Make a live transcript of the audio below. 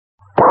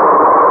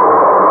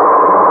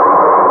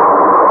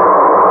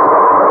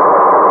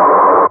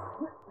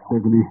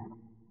Secondly,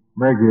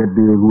 make a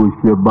day with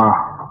Sheba.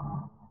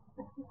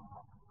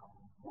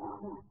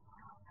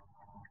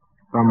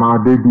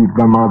 Dhamma Didi,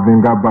 Dhamma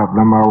Vingaba,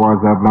 Dhamma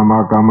Waza,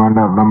 Dhamma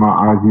Kamana, Dhamma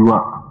Ajiwa,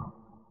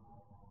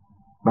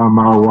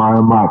 Dhamma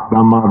Waima,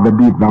 Dhamma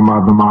Dadi, Dhamma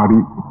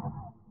Dhamari.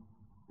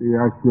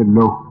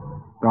 Yashilo,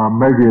 the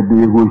make a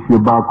day with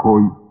Sheba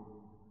Koi.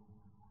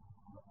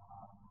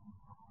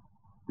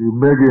 The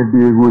make a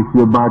day with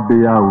Sheba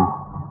Deyao.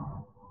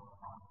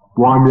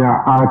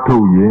 Wamia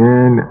Ato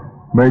Yen.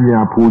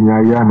 Menya punya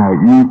yana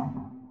I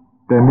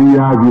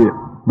Teniyavi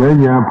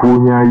Menya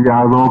punya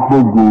yado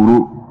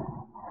Puguru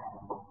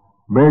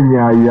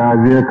Menya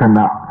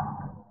Yazekana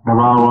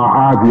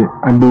Navawa Avi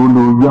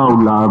Andulu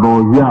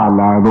Yaulado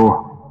Yalado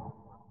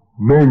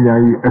Menya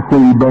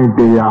Asay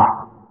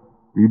Bantea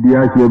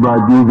Idiasheba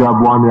Juza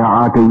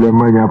Buamia Ate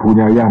Menya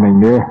punya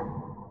yana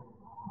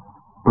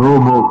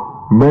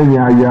Romo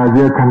Menya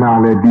Yazekana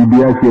Le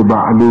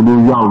Didiasheba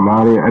Andulu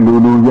Yaulare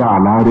Andulu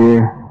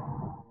Yalare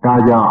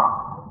Taja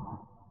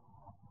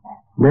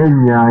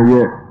Menya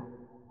ye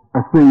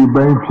a say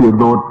bank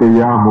do te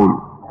yamul,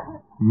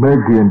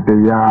 Megin te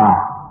ya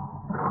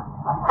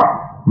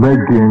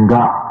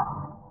Meginga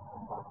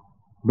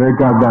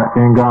Megada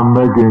Enga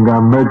Meginga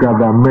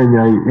Megada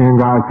Menya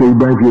Enga say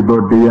bank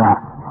do te ya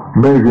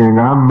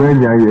Meginga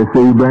Menya ye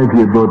say bank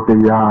do te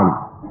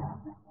ya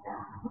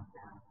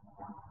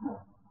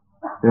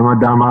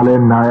Emadamale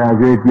Naya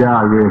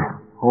Getiage,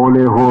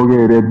 Holy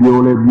Hoge,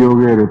 Biole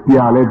Bioge,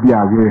 Piale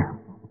Piage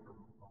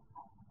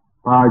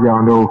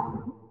Pajano.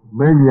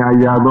 Menya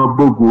yado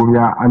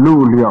Bogumia,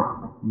 Alulio,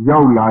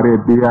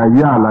 Yaulare dea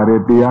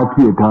Yalare dea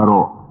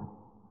Pietaro.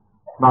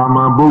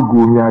 Mama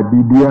Bogumia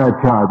Didia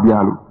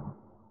Chabialu.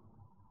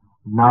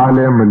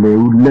 Nalemele,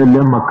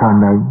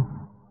 Lelemakana,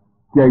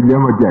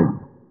 Jayamajay.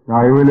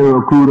 I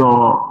will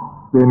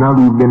Kuro,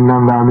 Benavi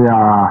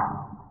Benandamia.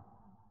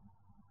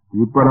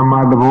 You put a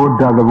mother vote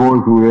that the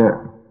voice where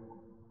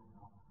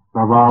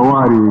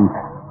Savawari,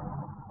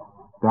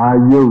 Da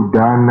Yu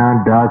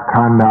Dana Da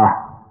Kanda.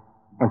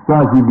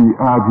 Asasi bi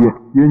avye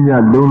yenya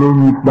lolo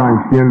mi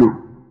tan shenlu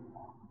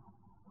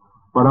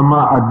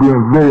parama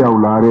adin ve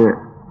yaula re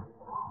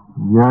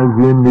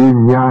nyanzin ni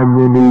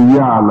nyanyin ni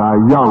yala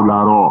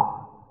yaula ro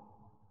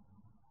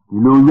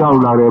dilu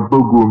yaula re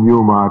puggu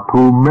myo ma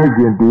tho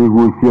megin te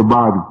ko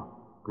sheba bi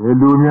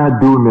belu nya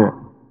do ne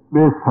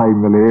pe sai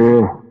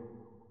male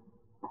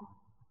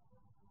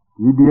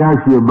di dia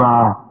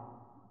sheba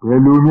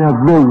belu nya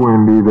ve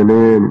win ni de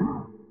le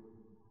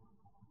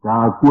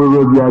Da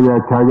Kuya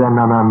Chaja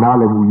Nana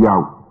Nalamu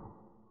Yao.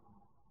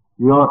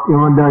 Yo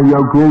Imanda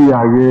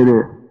Yaukea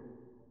Gere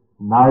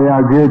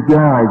Naya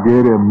Geta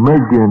Gere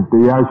Megan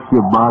Teyashi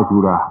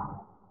Basura.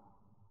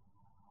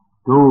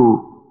 To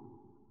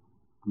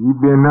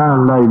Ibena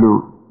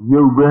Lailu,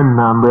 you ben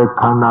Nambe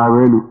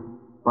Kanavelu,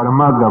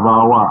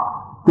 Paramadavawa,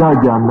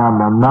 Chaja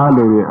Nana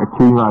Nale, a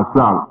king of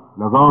sal.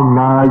 The Rom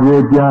Naya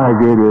Geta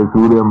Gere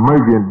to the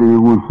Megan de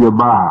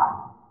Wusheba.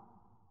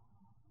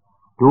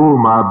 To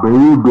my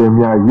baby,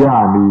 my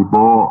yanny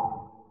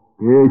bo,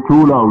 a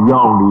chula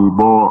yanny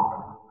bo.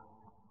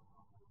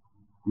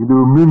 You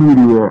do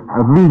mini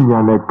a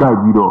minion a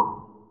cagido.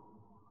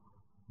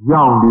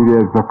 Yanny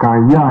as a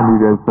can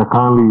yanny as a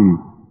can lady.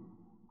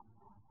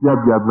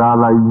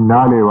 Yabla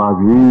Nale was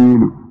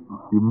ill.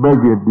 You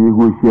make it the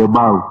wish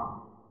about.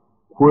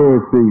 Where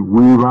say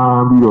we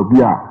ran the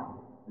Bia.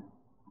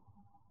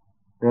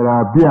 There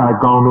are Bia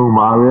gone to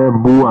my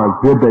boa,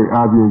 said they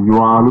are you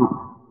are.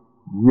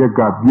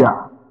 Yega Bia.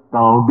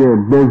 Down there,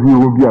 lazy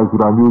Ubia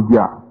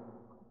Suramubia.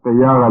 The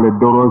Yaga le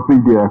Doro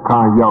Sidia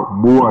can't yell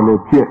more le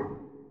pit.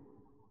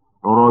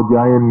 Doro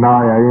Giant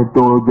Naya,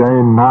 Doro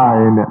Giant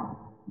Nine.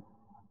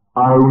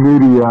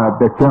 Aumiria,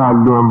 the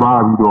child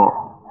Lumbavido.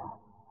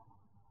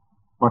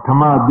 But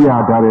Tama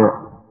Bia Dare,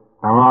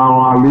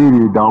 Tama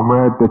lady down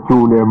there, the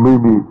Chule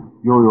maybe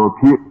yo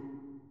pit.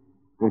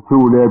 The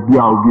Chule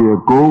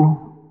Biao go.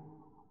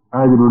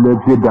 As you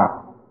let it that.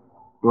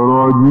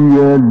 Doro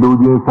Ye,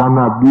 Ludia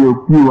Sana,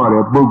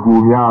 Pure, Bogu,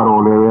 Yaro,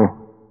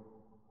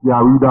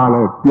 Yavida,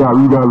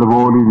 the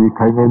Voli, the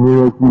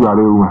Kanyane,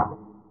 Sivaluma,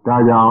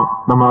 Taya,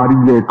 Namari,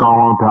 the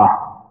Counter.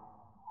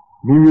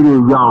 Miri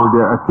Young,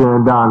 the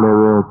Ascendan,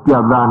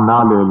 Piadan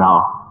Nale now.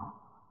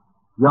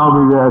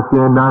 Yavi, the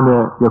Ascendan,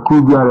 the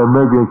Kubia, the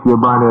Megan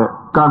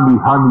Shebane, Kambi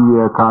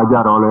Hami,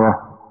 Kajarole.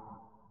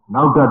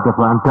 Now that the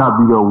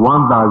Fantabio,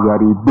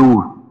 1,000 do,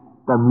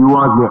 the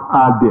Muaz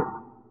added.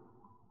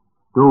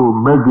 To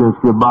Megan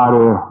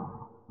Shebare,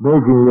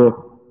 Megan ye,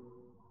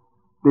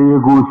 they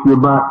go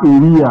Sheba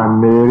area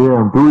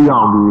nere and 2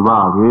 young Viva,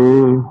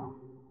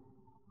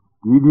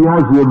 Idia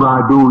Sheba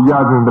do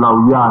Yazin Lau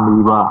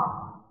Yaniva,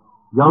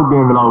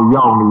 Yagin Lau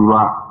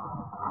Yaniva,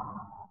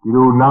 you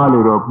know,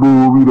 Nale or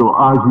Boo, Vido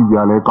Ashi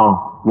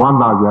Jalekon,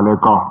 1,000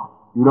 Jalekon.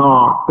 You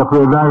know, the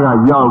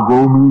Predaga Yao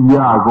Gomi,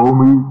 Ya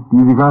Gomi,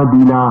 Diziga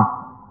Dila,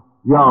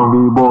 Yao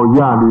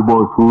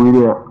Bo,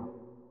 Suide,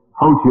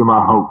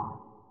 Hochima Hope.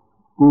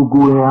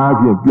 Kuku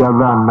Avian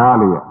Piazza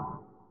Nalia.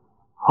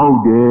 How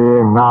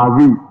de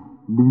Navi,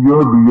 Dio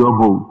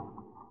Biobo,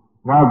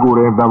 Nago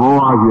and the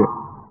Voyage,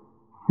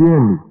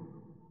 Sin,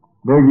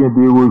 Begging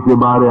they will say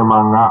about a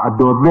manga, a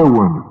dot the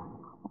one.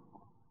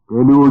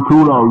 Pelu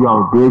Chula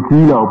young,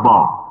 Bekila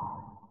Bob.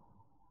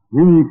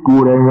 Yimi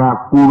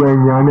Kurenga,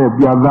 Kurengane,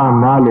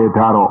 Biadan Nale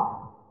Taro.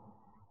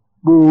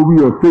 Bo be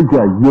a such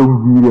a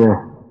young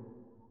dear.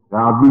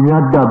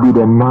 Abinyada be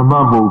the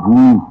Namamo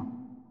Boo.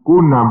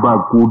 Go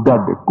number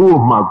Kudat, go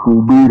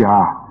Makubira.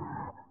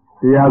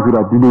 The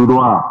Azra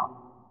Dilua.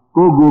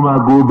 Go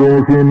go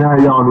there, say now,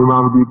 young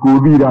Mamdi,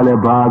 Kubira,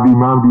 Babi,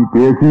 Mamdi,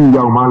 Pesi,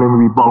 young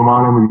Malami,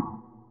 Palmalami.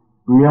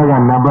 We are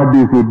number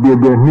this with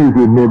the news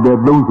with never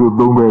those who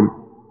don't well.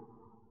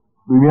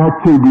 We are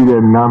changing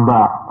the number,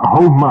 a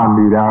home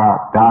man,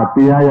 that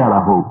the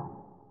Ayaraho.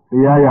 The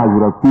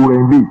Ayazra cool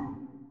and beat.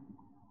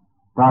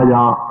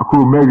 Taya,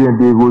 who Megan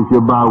de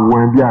Goshaba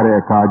when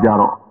Yare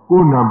Kajaro.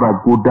 Go number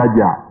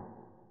Kudaja.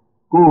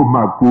 Go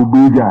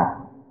Makubija.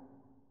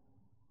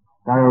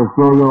 Tayo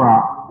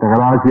Soloa, the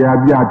Gracia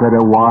Biata,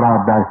 the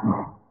water dash.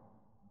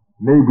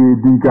 Maybe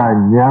Diga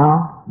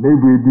Nya,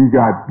 maybe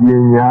Diga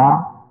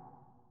Pienya.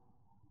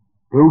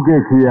 Doge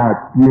Kia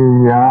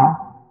Pienya,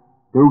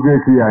 Doge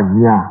Kia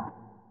Nya.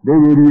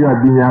 Maybe Diga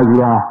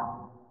Pinyazra,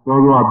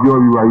 Solo of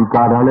Yoga, you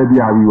got a lady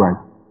of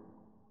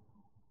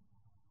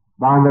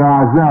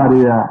Bandra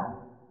Zaria,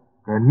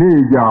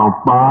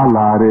 Kanija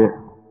Palare,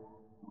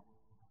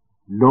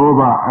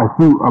 Lova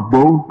Asu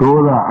Abo,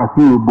 Dora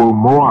Asubo,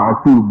 Moa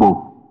Asubo.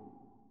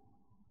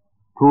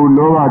 To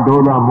Lova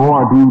Dora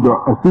Moa Duda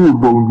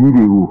Asubo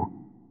Gidu.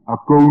 A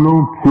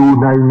colon, 2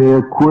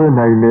 9 queen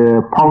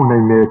 9 pound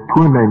 9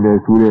 2 9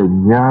 to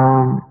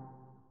Yan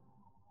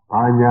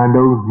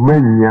Panyando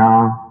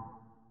Menya,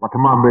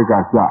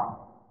 Patamambegasa.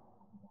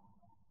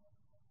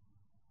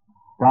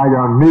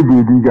 Taya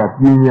maybe diga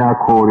Pinya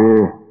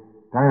Kore.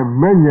 Taya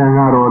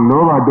Menyangaro,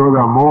 Lova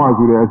Doda Moa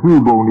to the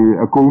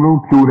Suboni, a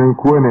colon, 2 and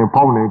queen and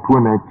pound and 2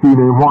 and 3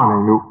 and 1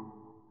 and look.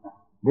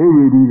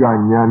 Maybe diga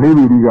Nya,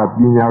 maybe diga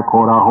Pinya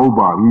Kora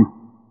Hoba.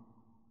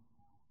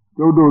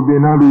 Todo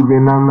Benadu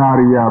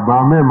Benanaria,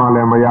 Bame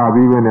Malamaya,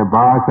 even a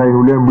Basa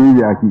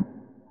Ulembiaki.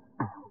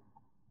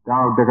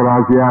 Down the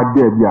Gracia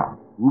Debia,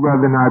 Uba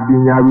the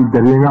Nadinia with the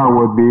Ringa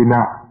was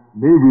Bena,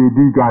 maybe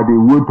diga the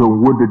wood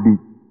on wood the deep.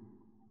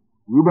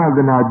 Uba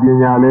the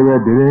Nadinia level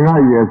the Ringa,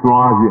 yes,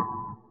 was it.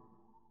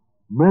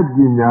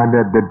 Medginia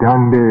that the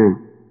Dande,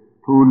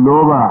 to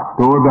Lova,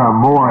 Toda,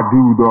 Moa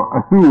Dudo,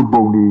 a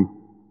Suboni,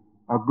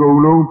 a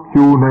Golon,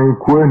 Q9,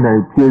 Quena,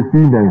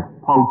 Chesina.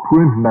 How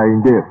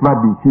 29 days,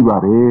 Flabi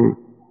Shibare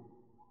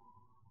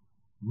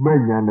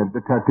Menyan at the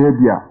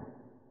Tatebia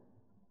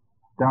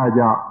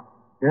Taja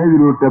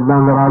Edru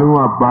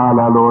Tabangarua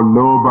Bala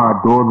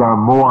Loba Doda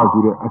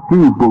Moazure, a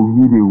Subo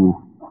Yidu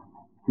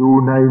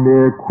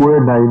 29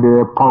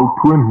 Quenine, Pau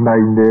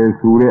 29 days,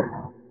 Sure.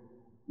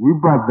 We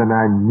brought the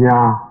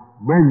Nanya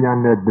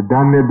Menyan at the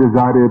Dane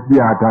Desire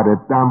Piata, the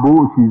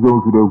Tambo, she's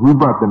on to the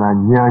Wibatana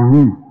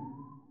Nyani.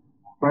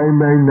 By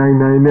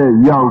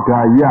 999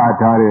 Yauta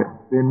Yatare.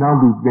 The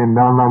Nandu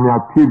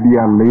Benana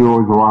Tibia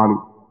Leo's Wall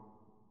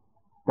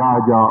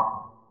Taja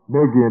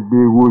Megan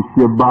de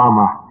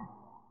Wushibama.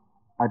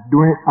 A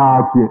doing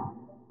archie,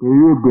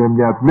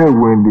 Perubemia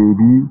Mewen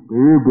lady,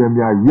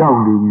 Perubemia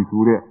young lady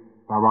Sure,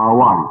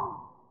 Tawawari.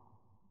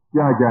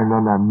 Jaja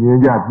Nana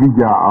Mianja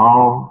Vija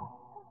all.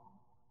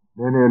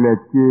 Then they let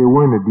you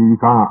win the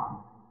Dika.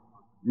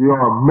 You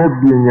are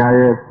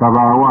Mebinia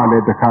Tawawa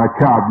let the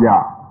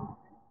Kachabia.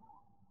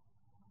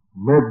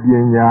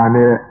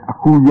 Mebianyane,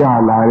 Akuya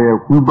Lare,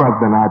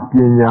 Ubatana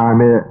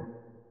Pianyane,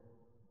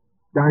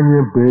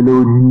 Daniel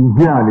Pelo,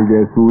 Niani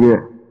de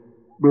Sure,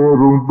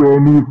 Berum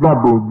Penny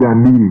Babu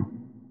Dani,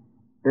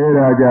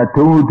 Eraja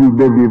told to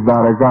David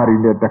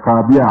Daragari at the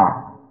Kabia.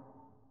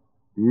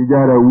 He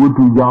got a wood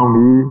to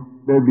Johnny,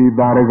 David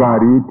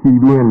Daragari,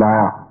 Tidu and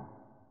Laya.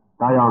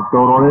 Tayan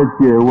Torore,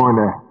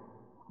 one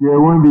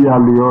won't be a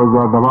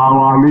Leoza, the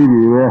Mama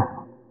Lady.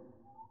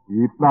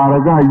 If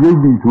Naraga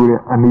Yogi to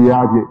it and the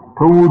Yaji,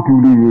 told to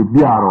leave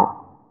Biaro,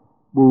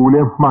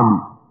 Bule Mammy.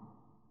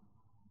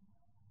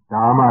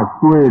 Dhamma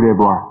swear the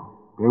boy,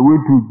 they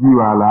went to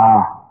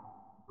Jivala,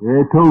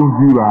 they told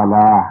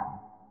Jivala,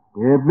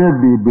 they let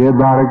the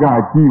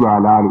Bedaraga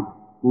Jivala,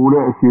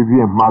 Bule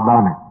Shizi and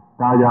Madane,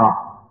 Taya,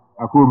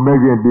 I could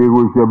make it de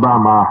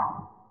Shabama,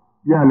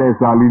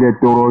 Yales are leader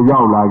Toro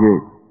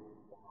Yaulage.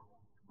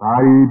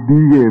 I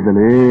dig the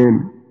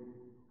lane.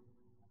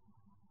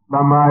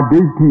 Dhamma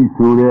Diti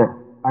Sure,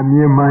 and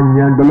Yeman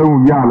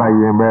Yandalum Yala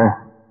Yembe.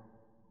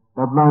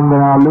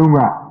 Tatandra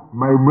Lunga,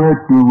 my bread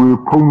to will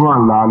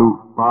Pungan Lalu,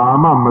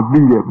 Pama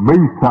Mabile,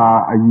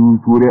 Mesa, a you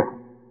Sure.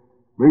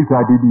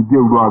 Mesa did the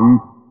deal Ravi.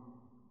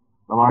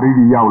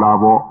 Tamaridi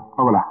Yaulavo,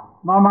 Avala.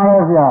 Mama,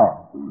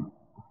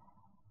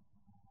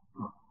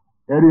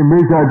 Eddie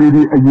Mesa did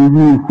it, a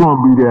you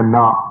son be there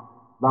now.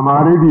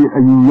 Tamaridi, a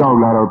you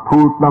Yaula,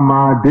 told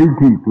Dhamma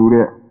Diti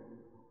Sure.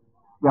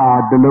 The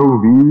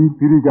Lovi,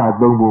 Piriga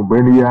Dongo,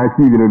 Benia,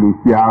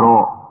 Luciaro,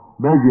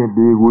 begging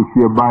they will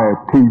share by a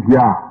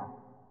Tija.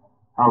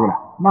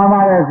 Mama,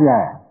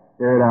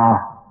 Era,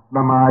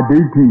 Lama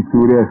Diti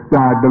Sure,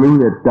 Star the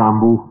Lune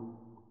Tambu.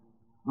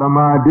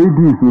 Lama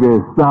Diti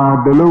Sure,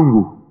 Star the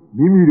Lungu.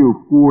 မိမိတို့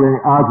ကိုယ်တိုင်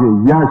အားဖြင့်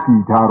ရရှိ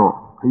ထားတော့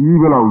ခရီး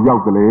ဘယ်လောက်ရော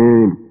က်တယ်လဲ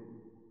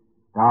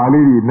ဒါ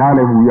လေးတွေနားလ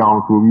ည်မှုရအော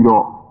င်ဆိုပြီး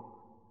တော့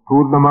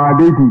ထိုသမာ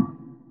ဓိဋ္ဌိ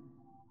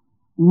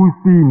ဥ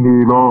သိနေ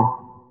သော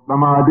သ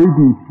မာဓိဋ္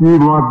ဌိရှင်း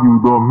သွားပြု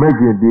သောမဲ့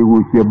ခင်တွေ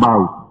ကိုရှင်းပါ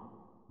ဦး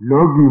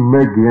လောကီ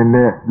မဲ့ခင်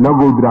နဲ့လော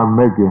ကုတ္တရာ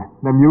မဲ့ခင်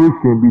နှမျိုး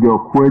ရှင်ပြီးတော့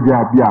ခွဲ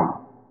ခြားပြတယ်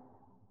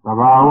သ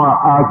ဘာဝ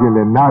အားဖြင့်လ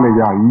ည်းနားလည်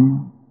ကြပြီ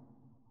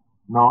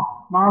နော်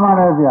မှန်ပါ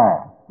တယ်ဗျာ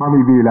မှန်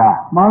ပြီပြီလား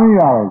မှန်ပြီ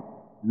ပါပဲ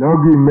လော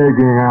ကီမဲ့ခ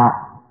င်က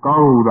ကော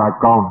င်းလို့သာ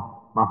ကောင်း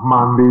မမှ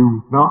န်သေး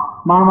ဘူးနော်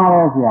မှန်ပါတ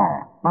ယ်ဗျာ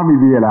မှန်ပြီ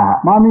ပြီလား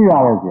မှန်ပြီပါ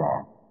ပဲဗျာ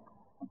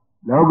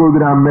လောကုတ္တ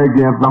ရာမဲ့ခ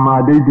င်သမာ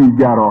ဓိဋ္ဌိ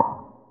ကြတော့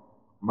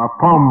မ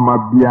ဖောက်မ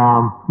ပြန်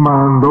မှ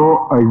န်သော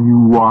အယူ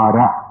ဝါဒ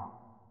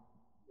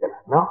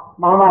နော်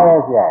မှန်ပါ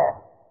ရဲ့ဆရာ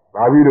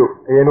ဘာဖြစ်လို့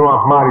အရင်တော့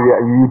မှားရတဲ့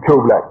အယူထု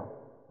တ်လိုက်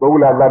ပုဂ္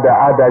ဂလတ္တ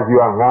အတ္တကြီး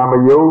ကငါမ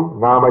ယုံ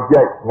ငါမ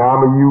ကြိုက်ငါ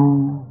မယူ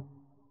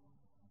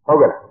ဟုတ်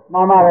ကဲ့မှ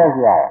န်ပါရဲ့ဆ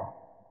ရာ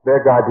သ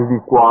က္ကာတိ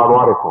ကွာ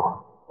သွားတယ်ခေါ်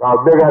ဒါ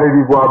သက္ကာ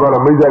တိကွာသွား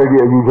တော့မိစ္ဆာတိ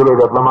အယူထုတ်လို့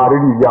တော့သမာဓိ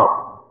တိရောက်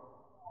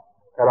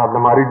အဲ့ဒါသ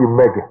မာဓိတိ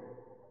မဲ့က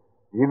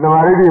ဒီသမာ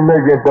ဓိတိမဲ့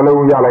ကတ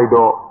လုံးရလိုက်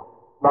တော့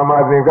သမာ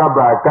သင်္ကပ္ပ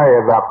ကဲ့ရ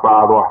တာပါ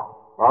သွား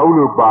ဘာ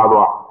လို့ပါ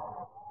သွား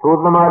ထို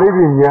သမာဓိပ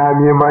ညာ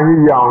မြင်မှန်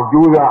ကြီးရအောင်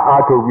ကြိုးစား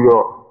အားထုတ်ပြီး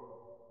တော့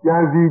ကြံ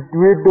စီ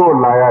တွေးတော့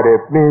လာရတဲ့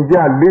သင်ကြ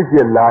လက်ကျ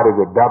က်လာတဲ့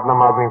ဆိုဒါသ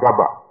မာသင်္ကပ္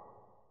ပ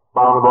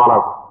ပါမသွား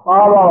လားပါ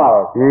သွားပါ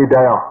ပဲဒီတ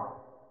ရား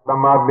သ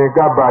မာသင်္က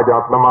ပ္ပကြော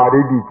င့်သမာဓိ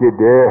ဖြစ်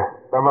တယ်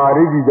သမာ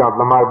ဓိကြောင့်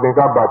သမာသင်္က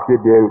ပ္ပဖြ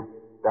စ်တယ်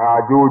ဒါ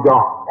အကျိုးကြော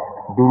င့်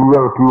ဒူရ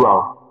ထူအော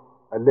င်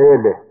အလဲ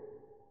လေ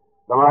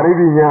သမာ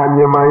ဓိညာမြ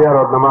င်မှန်ရ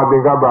တော့သမာသ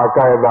င်္ကပ္ပ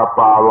ကဲ့ရတာ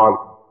ပါသွား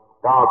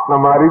ဒါသ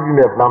မာဓိ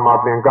နဲ့သမာ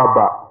သင်္ကပ္ပ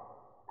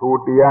ထို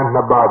တရားနှ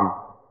စ်ပါးပြီ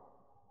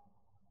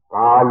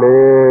ဒါလေ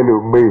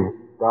လို့မေး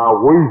ဒါ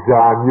ဝိဇ္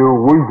ဇာမျိုး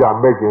ဝိဇ္ဇာ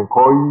မဲ့ခင်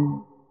ခေါ်ဤ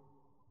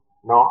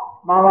နော်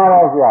မှန်ပါ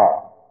ရဲ့ဆရာ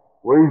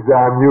ဝိဇ္ဇာ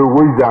မျိုး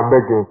ဝိဇ္ဇာ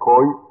မဲ့ခင်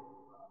ခေါ်ဤ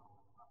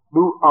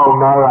သူအောင်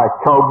နာက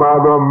6ပါး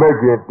သောမဲ့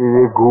ခင်တေ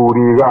ဂူ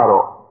တွေက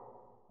တော့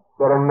သ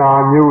ရဏ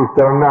မျိုးသ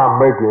ရဏ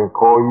မဲ့ခင်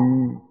ခေါ်ဤ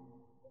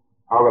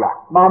ဟုတ်ကလား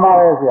မှန်ပါ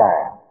ရဲ့ဆရာ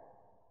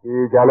ဒီ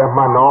ကြလည်း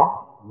မှတ်နော်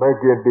မဲ့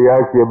ခင်တ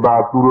ရား7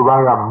ပါးသူတို့ဘာ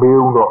ကမေး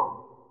ဦးတော့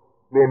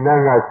သင်္นาน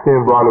ကဆ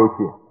င်းသွားလို့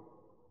ရှိရ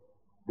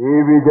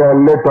င်ဒီကြ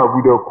လက်တော့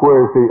ပြီးတော့ခွဲ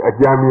စိတ်အ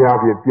ကြမ်းများ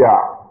ဖြင့်ပြ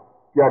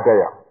တတ်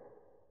ရ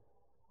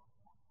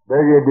ဘ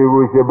ယ်ကဒီ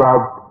ကို7ပါး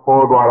ဟော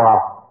သွားတာ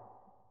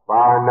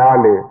ဘာနာ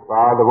လေ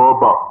ဘာသဘော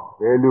ပေါက်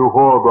ဘယ်လို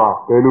ဟောသွား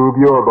ဘယ်လို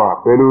ပြောသွား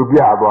ဘယ်လိုပြ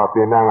သွားသ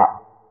င်္นานက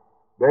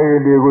ဘယ်က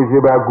ဒီကို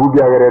7ပါးကူးပြ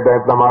ကြတဲ့အတို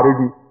င်းသမာ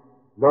ဓိ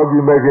လောကီ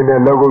မဲ့ခင်နဲ့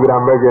လောကုတ္တရာ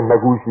မဲ့ခင်နှ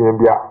စ်ခုရှင်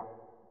ပြ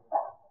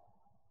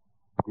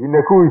ဒီနှ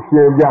စ်ခုရှ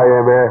င်ပြရ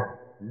င်ပဲ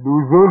လူ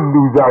စွန်း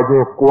လူစားချ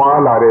င်းကွာ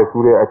လာတဲ့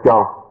ဆိုတဲ့အကြော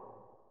င်း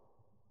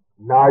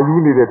နာယူ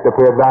နေတဲ့တစ်ဖ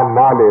က်သား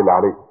နားလေလာ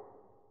လိမ့်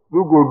သူ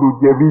ကိုယ်သူ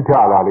ကြည်ပြီးထ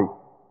လာလိမ့်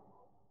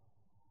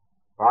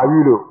ဘာဖြ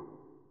စ်လို့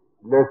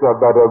လက်ဆက်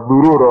တော့သူ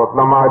တို့တော့သ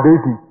မာဓိ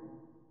ဋ္ဌိ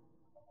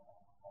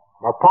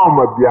မဖောက်မ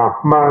ပြန်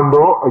မှန်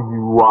သောအ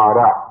ယူဝါဒ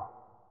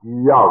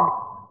ကြီးရောက်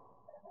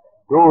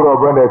တို့တော့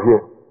ဘယ်နဲ့ဖြ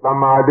စ်သ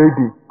မာဓိဋ္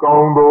ဌိကော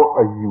င်းသော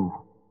အယူ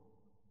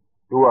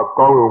တို့က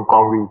ကောင်းုံကော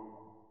င်းပြီး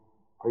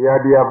ဘုရား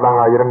တရားသံ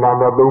ဃာယရဏမြတ်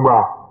၃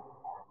ပါး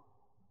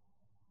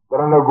တ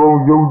ရဏဂုံ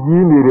ယုံကြ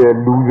ည်နေတဲ့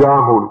လူ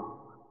သားမို့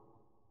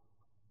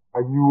အ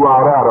ယူဝါ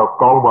ဒတော့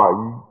ကောင်းပါ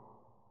၏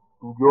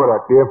သူပြောတာ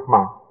တဲမှ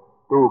န်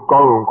တို့ကော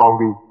င်းုံကောင်း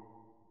ပြီး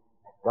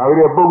ဒါပေ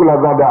မဲ့ပုဂ္ဂလ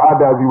တ္တအတ္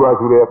တဇီဝ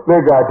ဆိုတဲ့သ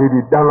က္ကာထိတိ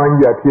တန်လန်း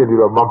ကြီးဖြစ်နေ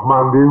တော့မမှ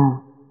န်သေးဘူး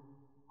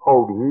ဟု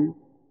တ်ပြီ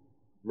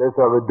လက်ဆ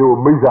က်တို့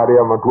မိစ္ဆာတွေ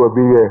ကမထွက်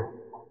သေးပဲ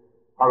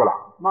ဟုတ်ကလား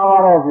မှန်ပါ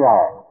တယ်ဆရာ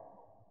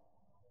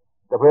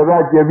တပည့်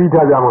သားကြည်ပြီး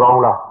ထားကြမကော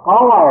င်းလားကော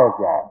င်းပါရဲ့ဆ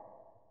ရာ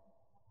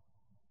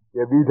ကြ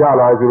ည်ပြီးထား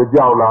လာဆိုတော့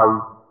ကြောက်လာပြီ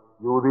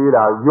ယူသေး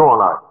တာညွန့်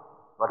လာ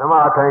ပထမ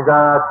အထိုင်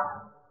ကား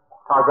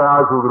သာ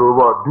ကားဆိုလို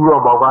ပေါ့ဒူး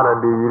တော့ပေါက်ကားနဲ့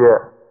နေပြီးတဲ့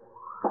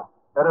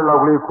အဲ့ဒါလော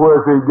က်ကလေးခွဲ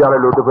စိတ်ကြလို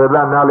က်လို့တပည့်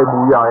သားနားလေးမူ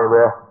ရရင်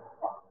ပဲ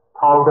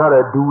ထောင်ထား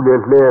တဲ့ဒူးလေ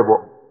လှဲ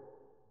ပေါ့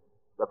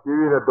တပြေး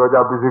ပြေးနဲ့တော့ကြ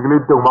ပစ္စည်းက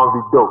လေးတုံမောင်း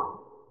ပြီးတုံ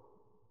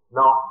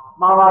နော်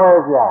မှန်ပါရဲ့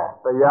ဆရာ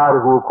တရားတ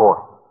ကူခေါ်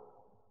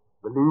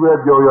ဘလူပဲ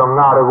ပြောရော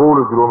ငါတကူ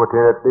လို့သူတို့မထ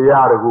င်တ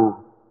ရားတကူ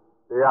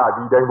တရား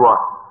ဒီတိုင်းပေါ့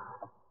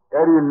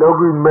အဲ့ဒီလော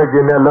ကီမက်က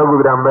င်နဲ့လောကု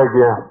တ္တရာမက်က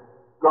င်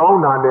ကောင်း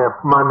တာနဲ့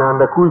မှန်တာ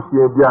တစ်ခုရှ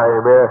င်ပြရ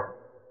င်ပဲ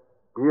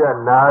ဒီက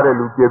နားတဲ့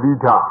လူကြည်ပြီး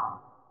ထ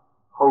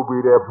ဟုတ်ပြီ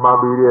တဲ့မှန်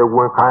ပြီတဲ့ဝ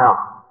န်ခံရ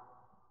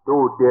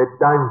တို့တဲ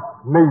တန်း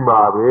နှိမ့်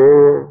ပါပဲ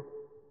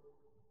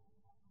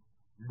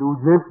လူ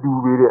ချင်းတူ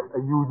ပြီတဲ့အ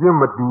ယူချင်း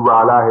မတူပါ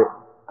လားဟဲ့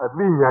အ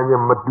သိဉာဏ်ချ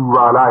င်းမတူ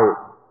ပါလားဟဲ့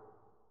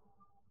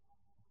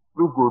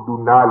သူကိုယ်သူ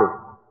နား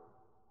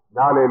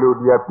လေလို့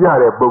ဒီကပြ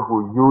တဲ့ပုဂ္ဂို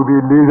လ်ယူသ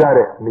ည်လေးစား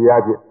တဲ့နေရာ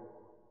ချင်း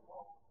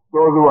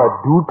သောသောက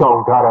ဒူးထော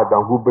င်ထားတာတော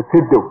င်ခုပစ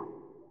စ်တုံ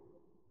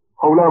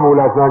ဟုတ်လားမဟုတ်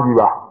လားစမ်းကြည့်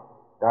ပါ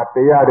ဒါတ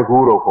ရားတကူ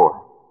တော့ခေါ်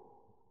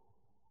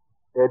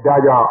တယ်ဒါ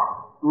ကြောင့်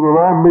သူတော်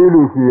ဘာမေး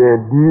လို့ရှိရင်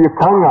ဒီအ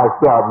ခန်းက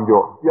စပြီး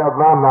တော့ပြတ်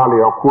သားနာလေ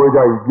အောင်ခွဲကြ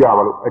ပြီးပြ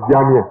ပါလို့အကြ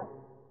မ်းမြင်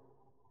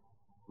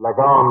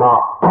၎င်း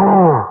တော့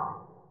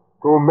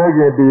ကိုမဲ့ခ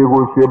င်တေ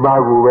ကိုရှင်းပါ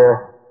ကိုပဲ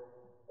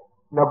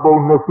နှစ်ပုံ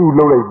နှစ်စု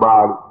လုပ်လိုက်ပါ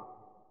လို့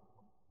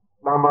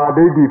သမာ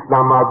ဓိဋ္ဌိသ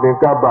မာသင်္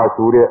ကပ္ပ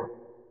ဆိုတဲ့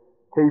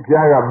Take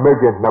Piaga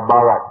Megan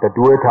Nabaga, the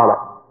Duetala.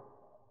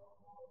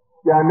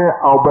 Janet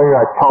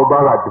Albania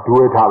Chaubaga, the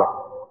Duetala.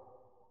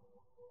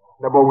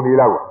 Naboni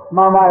Lava.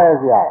 Mama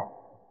is yai.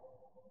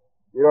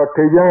 You know,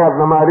 Tajan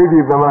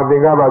Namaridi,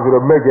 Namadingaba, the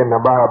Megan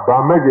Nabaga,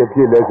 Bamega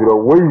Pilas,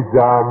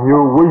 Wiza, Mu,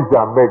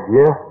 Wiza Meg,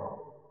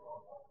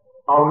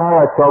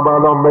 Auna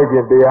Chaubalo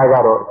Megan, the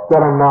Agaro,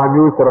 Serena,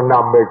 New Serena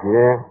Meg,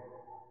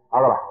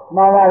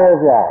 Mama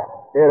is yai.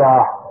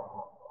 Era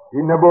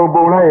in the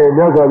Bombona,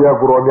 Yazaja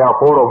Gronia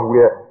Forum,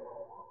 where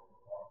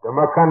the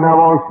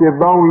Macana ship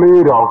down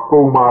later of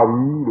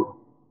Comari.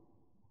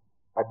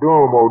 A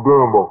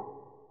domo.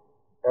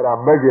 Era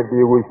Megan,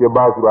 the wish your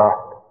Basra.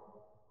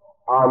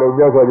 Alo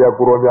Yazaja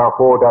Gronia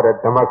Ford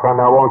at the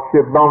Macana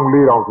ship down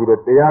later to the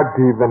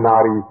Teati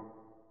Venari.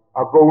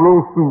 A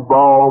bolo soup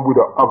bomb with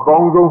a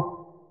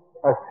bongo,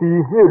 a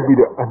sea here with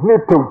a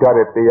nitto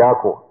at the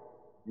Yako.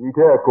 You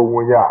take a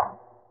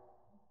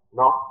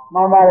no,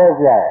 Mama is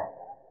yai.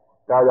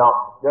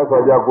 That's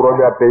what you're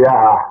growing at the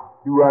Yaha.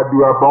 Do a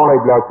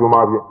bonnet glass to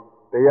Mavia.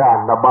 The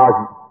Yah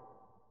Nabaji.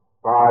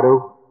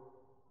 Paro.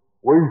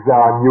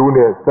 Wiza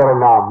Mune,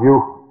 Serena Mu.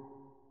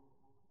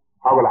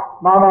 Havla.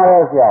 Mama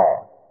is yai.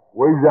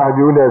 Wiza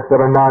Mune,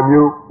 Serena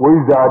Mu.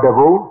 Wiza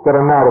Devo,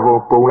 Serena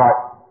Devo, Pola.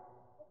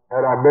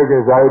 And I make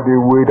as I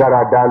do with that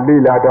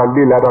Lila,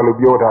 the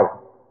Biota.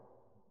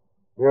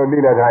 You're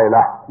Lila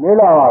Taila.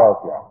 Lila is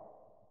yai.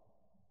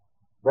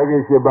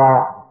 Begging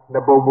Sheba.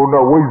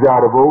 Nabono,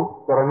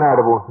 Wizardable,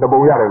 Serenadable,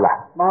 Naboyarilla.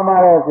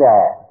 Mama is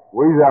yai.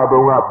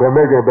 Wizardable,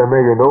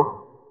 Bemega, no?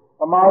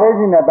 The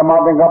Marigin at the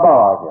Mountain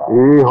Gaba.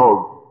 Eh,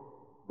 ho.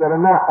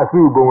 Serena, a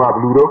subo of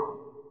Ludo.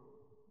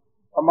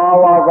 The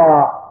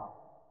Mawaga,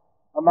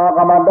 the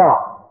Magamanda,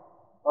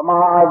 the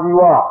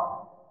Maaziwa,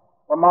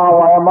 the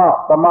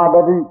Mawayama, the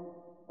Madadi,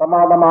 the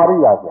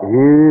Madamaria.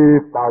 Eh,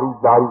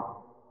 Daru,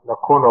 the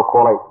corner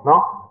college,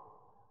 no?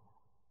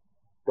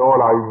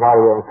 Dola in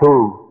Garia, so,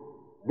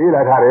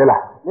 Lila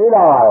Tarella.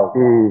 Lila.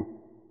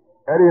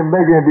 Eddie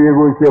Megan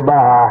Diego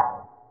Sheba,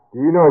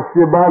 you know,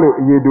 Shebalo,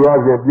 you do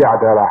as a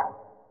Biadara.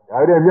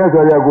 I didn't just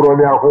a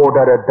Gronia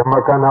order at the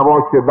Macana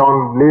ship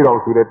down later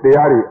to the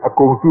Teari, a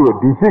consul,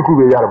 the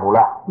Siku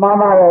Yarmula.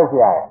 Mama is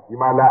yai.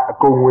 Imala, a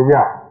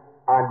Conguina,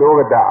 and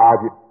over the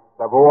Abit,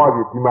 the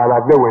Boavi,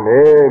 Imala, the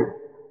Winner.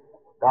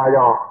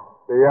 Tayon,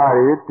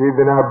 Teari,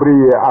 Tivina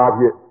Brie,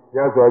 Abit,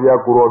 just a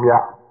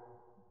Gromia.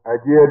 A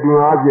dear do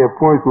not have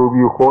points to be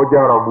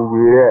Hoja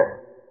movie.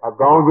 A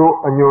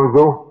gonzo, a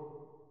nyonzo,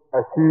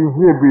 a sea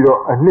here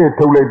below, a near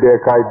toilet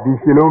deck, I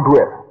dishilon to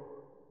it.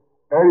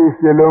 Every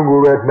shilong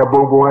will let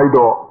Nabongo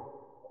Ido.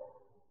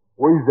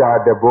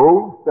 Wizard the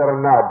bow,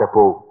 Serena the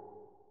bow.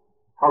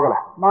 Hogla.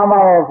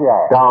 Mama is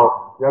yai.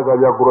 Now, just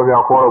as a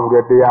Gronia forum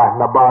with the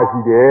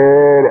Nabashi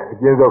there,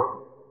 against us.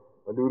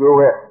 Ludo,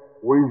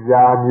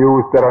 Wizard,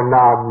 Mu,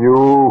 Serena,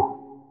 Mu.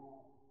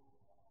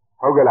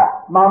 Hogla.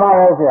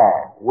 Mama is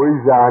yai.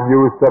 Wizard,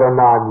 Mu,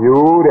 Serena,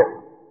 Mu.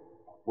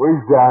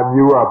 Wiza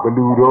Mua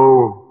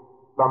Beludo,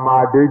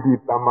 Samadeki,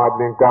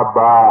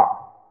 Samadinkaba,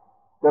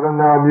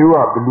 Serena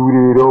Mua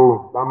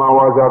Beludo,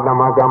 Samawaza,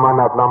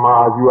 Namagamana,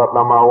 Nama Azua,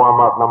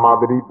 Namawama,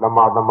 Namadri,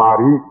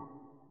 Namadamari.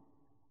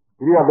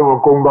 Here the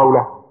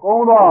Combaula.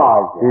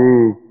 Comba.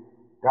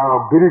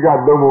 Now,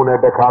 Biriga Domon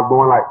at the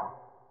carbon light.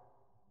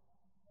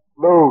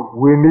 Lo,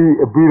 we need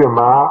a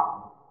bidama.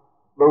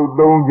 Lo,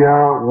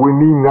 Donja, we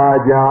need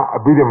Naja, a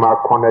bidama,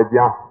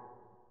 Conaja.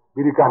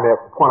 Birikan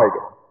point.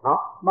 No?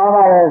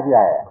 Mama is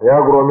yai.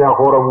 Yagromia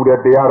Horam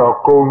with the Yara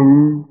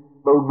Komi,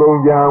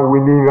 Donja,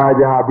 winning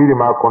Aja,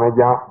 Bidima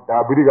Conaja, the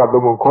Biriga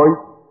Domon Koi,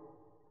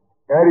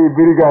 Eri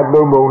Biriga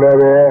Domon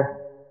Leve,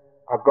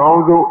 a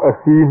gonzo, a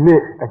sea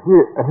knit, a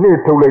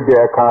knit to like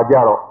the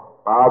Kajaro,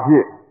 a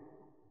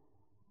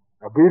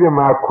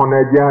Bidima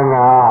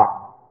Conajanga,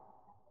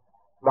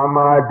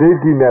 Lama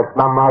Dekinet,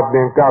 Lama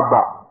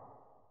Denkaba,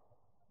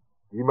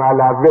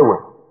 Imala Vewe.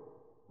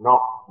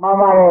 No.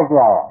 Mama is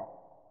yai.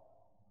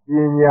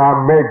 Inya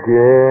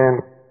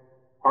Megan.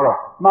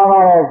 Mama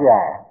is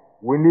yai.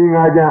 Winning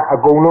Aja, a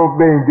golo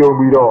bang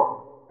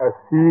jobido, a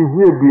sea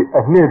here be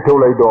a near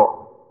tolido.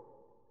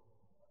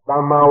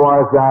 Lama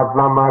waza,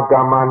 Lama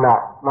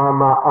Gamana,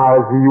 Lama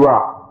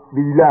Aziwa,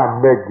 Lila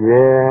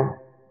Megan.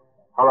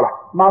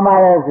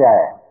 Mama is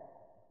yai.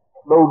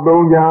 Lo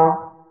Donja,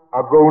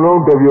 a golo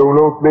de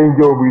Yolo bang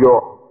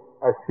jobido,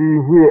 a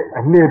sea here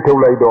a near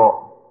tolido.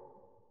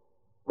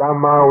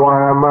 Lama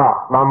Wama,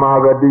 Lama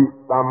Vadi,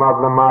 Lama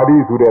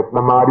Lamari to the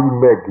Lamari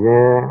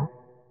Megan.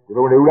 You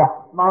don't know that?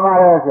 Mama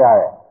is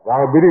yai.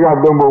 I believe I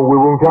don't know we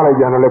won't tell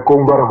you and let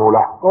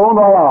Combamola.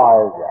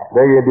 Comba is yai.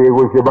 They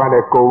go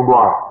Shibane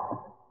Comba.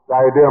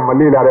 I dare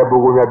Malila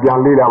Rebuga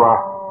Bianlila,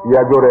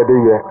 Yagore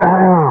Dive.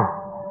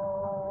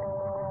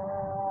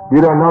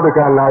 You don't know the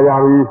kind of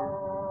Layami.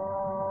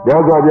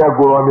 There's a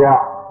Yagoromia.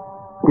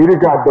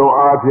 Biriga do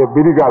art,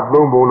 Biriga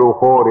Lumbo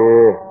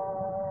Hore.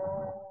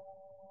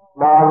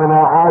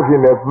 Ladana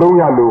Asile,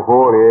 Bluya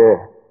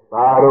Luhore,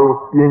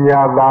 Baro,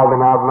 Pinya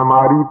Ladana,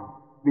 Namari,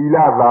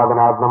 Lila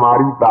Ladana,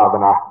 Namari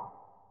Ladana.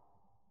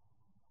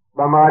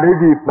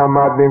 Namaridi,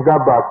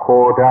 Namadingaba,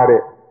 Kotare,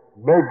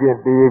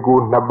 Megan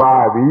Diego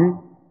Nababi,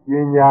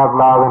 Yinya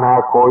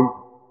Ladana Koi,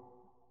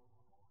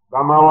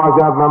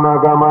 Namawaza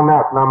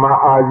Namagamana, Nama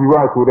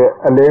Ajiwa to the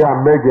Alea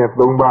Megan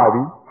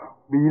Lumbabi,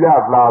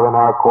 Bila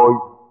Ladana Koi,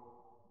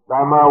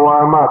 Nama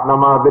Wamat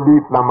Nama the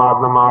Deep Nama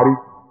Namari,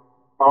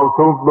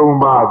 also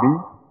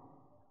Lumbabi,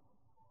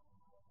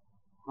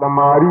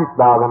 Namari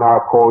Ladana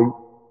Koi,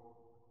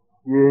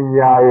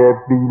 Yinya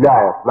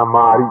Bila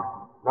Namari,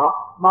 no,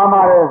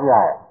 Mama is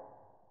right.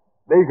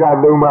 They got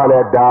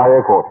Lumala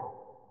Diaco.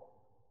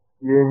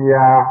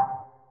 Yinya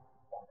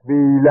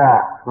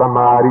Vila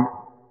Lamari.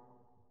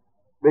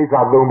 They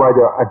got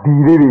Lumbaja, a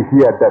deep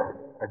here that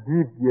a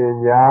deep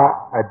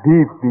Yinya, a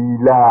deep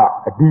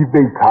Vila, a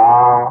deep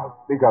car.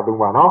 They got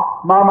Luma, no?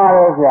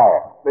 Mama is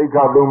right. They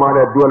got Luma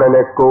that dual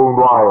electron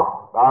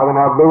royal. I don't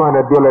have Luma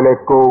that dual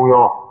electron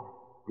yo.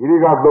 He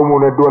got Luma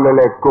that dual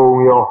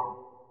electron yo.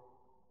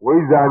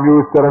 Where's the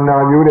new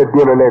Serena unit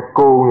dual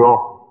electron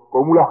yo?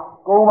 Comula.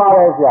 Kuma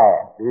is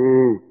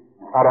right.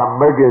 Ara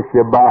Mega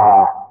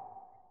Shebaha.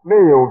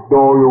 Mayo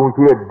do you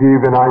to a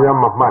div and I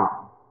am a man.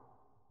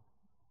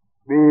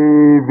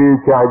 Baby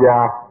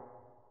Chaja,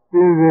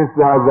 since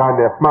Sazan,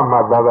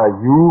 Mamma Dada,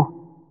 you.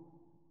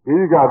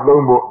 He got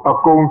Lombo, a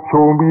cone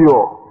chombio.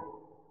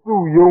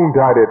 Too young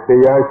that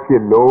they are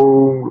shit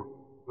long.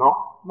 No,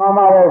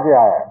 Mama is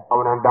right.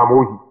 I'm an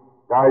Damohi.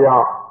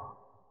 Daya.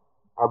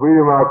 I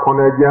believe my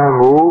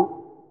Conajango,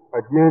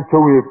 a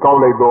gentle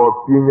colleague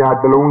of Pina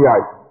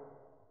Delongai.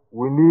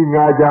 We need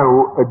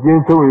Najango, a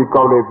gentle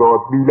colleague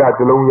of Bila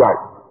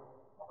Delongai.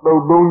 No,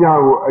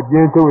 Donyago, a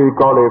gentle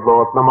colleague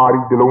of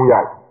Namari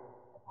Delongai.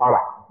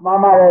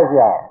 Mama is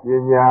right.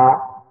 Yenya,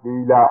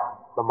 Bila,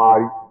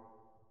 Namari.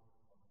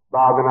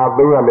 Badana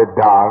Dona let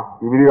die,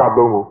 if you got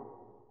Domo.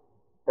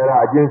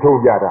 Era a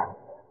gentle yada.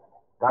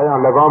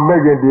 Diana Lagon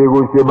Megan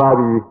Diego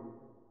Shemari.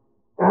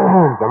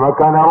 The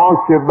Macana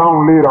all shit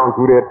down later on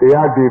to that they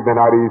are deep and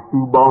are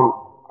two bound.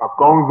 A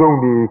consong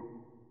the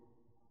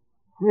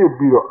here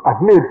be a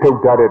net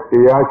took that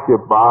they are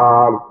ship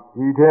ball.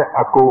 He had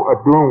a co a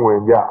doom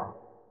when ya.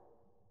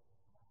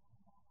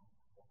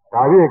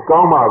 Tavi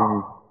come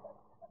out.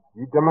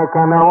 The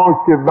Macana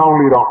all shit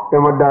down later on.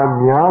 Emadan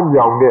Miam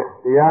young net,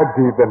 they are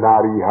deep and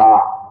are ha.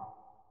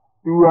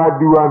 Do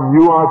a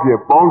new up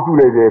your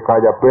Ponsule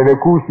Kaja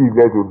Penecushi,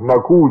 that would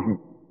Nakushi.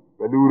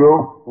 The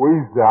Ludo,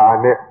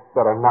 Wizard.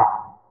 Sarana.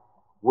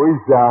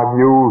 Wiza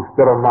mu,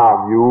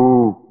 Sarana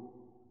mu.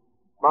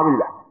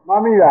 Mamila.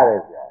 Mamila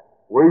is right.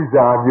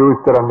 Wiza mu,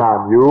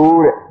 Sarana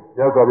mu.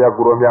 Just as you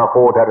grow me a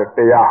hot at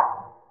the ya.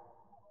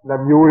 The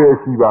mule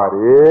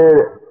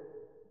Shibari.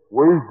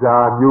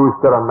 Wiza mu,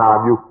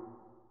 Sarana mu.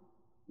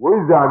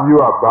 Wiza mu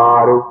a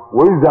baro.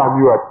 Wiza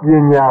mu a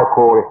Pinya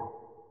Core.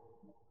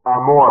 A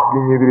more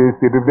Pinya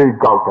to the day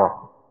counter.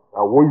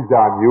 A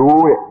Wiza mu,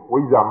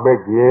 Wiza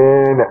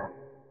Megan.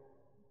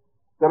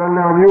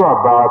 Sarana you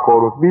are back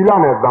or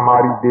Milan at the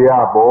Mari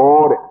dea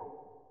board.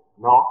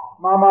 No,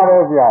 Mama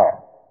is right.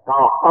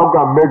 now I've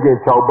got Megan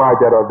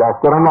Chowbaja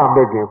that Sarana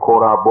Megan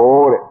Cora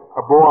board.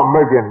 A boy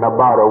Megan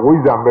Nabara,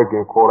 Wiza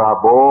Megan Cora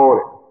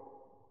board.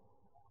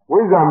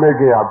 Wiza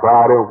Megan a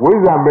bar,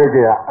 Wiza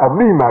Megan a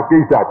Lima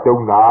Kisa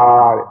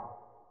Tunari.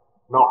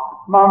 No,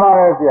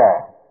 Mama is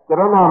right.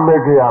 Sarana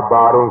Megan a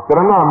bar,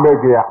 Sarana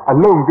Megan a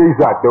long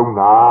Kisa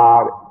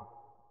Tunari.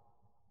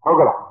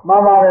 Okay,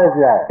 Mama is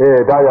right.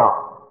 Hey, Daya.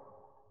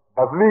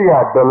 A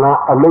liga the land,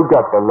 a look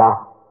at the land.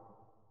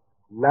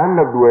 Land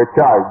of the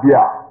child,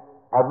 yeah.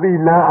 A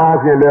the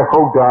land in the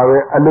hotel,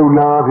 a low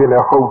land in the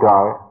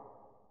hotel.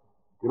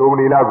 You know,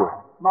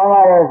 Mama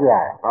is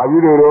right. Are you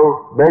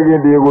know,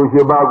 begging the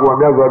Gushibago and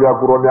Yazaria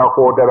Kuronia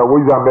Quarter, a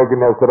wizard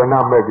making a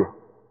Serena Megan.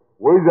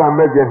 Wizard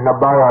making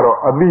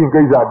Nabaro, a lean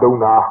Giza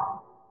Dona.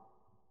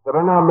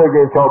 Serena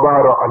Megan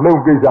Chabaro, a low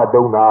Giza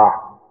Dona.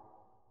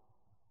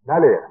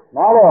 Nale,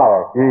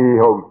 he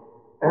home.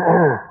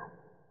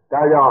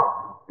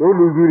 Daya.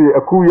 Luzuri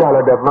a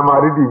kuyala that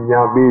Namaridi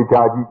Yabe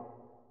Taji.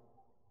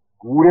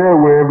 Where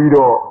will be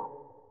do?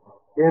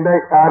 And I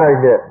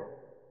are there.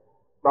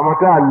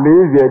 Tamata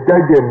lazy a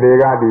giant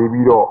nega de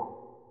bido.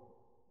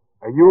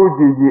 A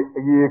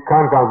ye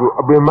can't do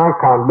a beman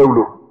can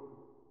lolo.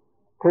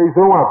 Say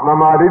so much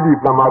Namaridi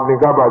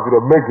Namadingaba to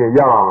the making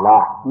Yam la.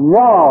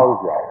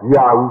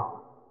 Yaw.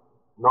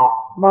 No.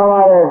 Mama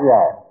is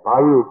right. I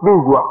will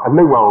do a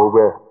little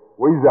over.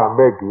 Where's that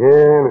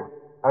making?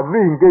 I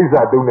think case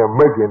I don't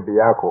imagine the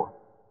echo.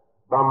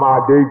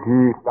 Tama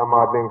deity,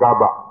 Tama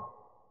Dingaba.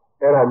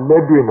 Era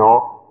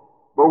Ledwino,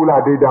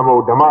 Bola de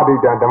Damo,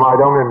 Damadi, and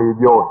Damadon and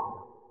the Yon.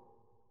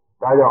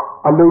 Daya,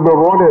 I look the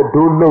one that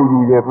don't know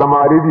you yet,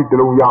 Lamaridi, the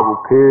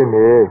Yabu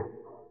Kane.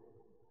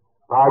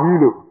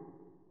 Avilu.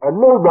 I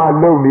know that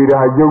low need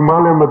a young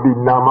malamadi,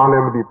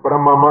 Namalamadi,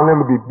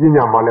 Pramamalamadi,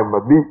 Pina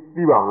Malamadi,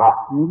 Sivala.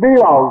 Be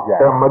all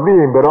that. Madi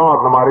and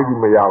Beron, Namaridi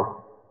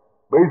Mayao.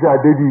 Besa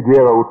did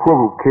there with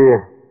trouble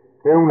cane.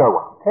 Now,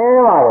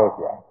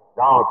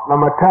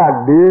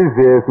 Namata lays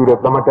to the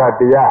Namata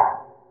Dea.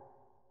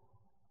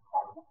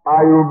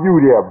 I will view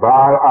there,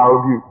 bar, I'll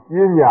view,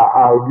 Yinya,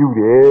 I'll view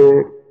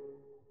there.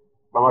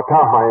 Namata,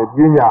 my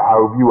Yinya,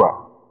 I'll view.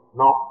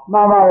 No,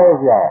 Mama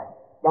is right.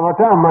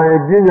 Tamata my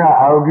dinner,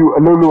 I'll do a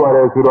little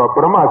as to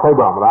Brahma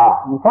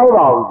Sabamra. You say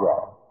about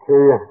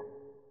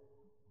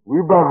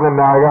We bought the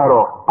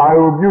Nagaro, I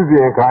will use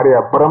the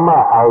career, Brahma,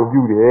 I'll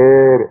do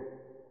the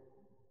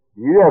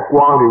Yes,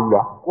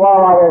 Quanula.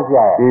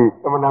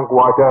 Some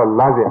quarter,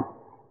 Lazia.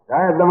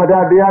 I have the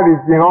Mata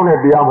Diabi, Gion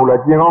at the Amula,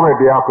 Gion at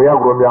the Apia,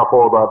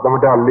 the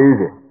Mata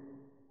lazy.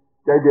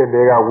 Jagan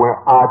Nega went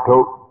Arto,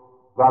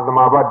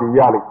 Zadamaba di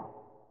Yali,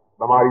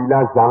 the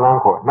Marila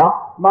Zalanco.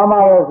 No,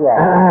 Mamma is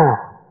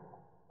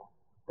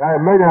I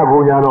made a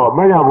Bunyano,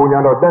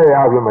 they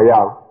have him a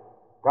yell.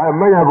 I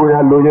made a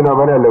Bunyano,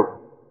 Vanello.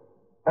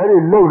 Any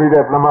lonely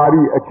that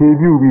Namari achieve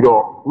you,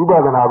 Vido, we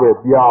better have it,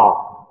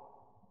 Yao.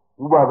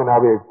 We better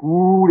have it,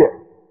 good.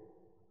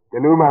 The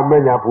Luma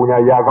Mena Punya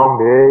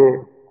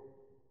Yagonde.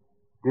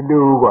 The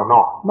Luga,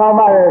 no.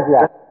 Mamma is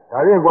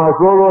I think was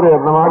so that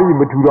Namari,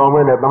 but you don't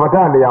win at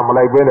Namatani, I'm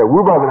like better.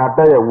 We better not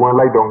tell you one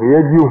light on the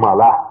edge, you,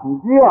 Mala.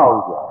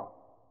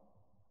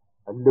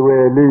 And the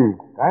way Lee,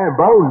 I am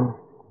bound.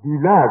 He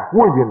laughed,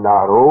 wouldn't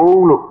that?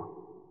 Oh, look.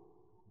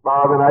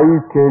 Father, I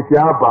can't see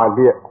about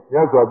here.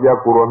 Yes, of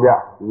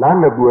Yakuromia,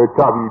 land of a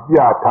chubby,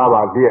 Pia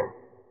Tava here.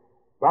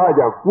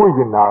 Raja,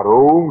 wouldn't that?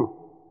 Oh,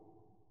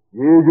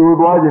 you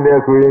was in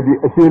there to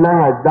a shilling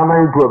I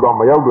done into a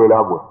bomb, Yellow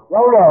Labo.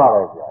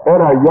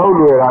 Era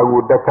Yellow, I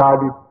would the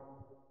Cardi.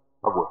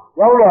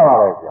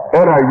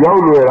 Era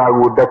Yellow, I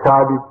would the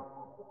Cardi.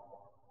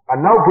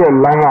 And now for a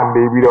lang and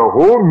baby, the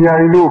home,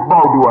 I know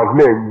about was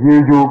left,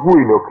 you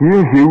queen of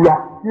King.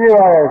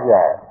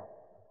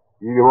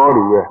 You all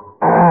over.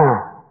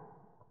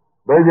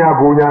 Benya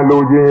Bunya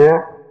Lojin,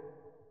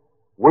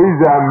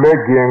 Wiza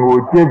making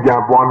would change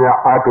and Bonia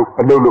out of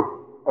a lolo,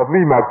 a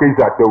Lima case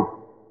at all.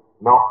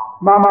 No,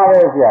 Mamma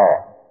is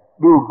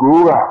do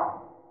go.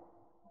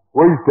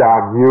 Wiza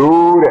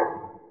mute.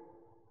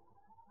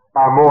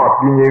 I'm more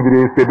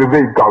opinion said the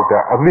big counter,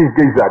 a Lee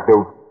case at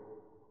all.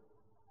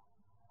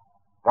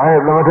 I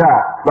have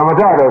Lamata,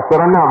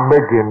 Sarana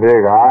making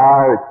there,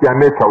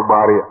 Janet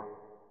Barrier.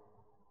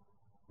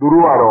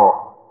 Duruaro,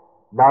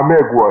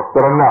 Namegua,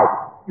 Saranas,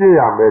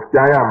 Yame,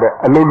 Jayame,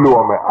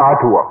 Aluluame,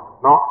 Atua,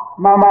 no?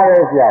 Mamma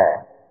is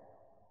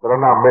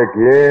Sarana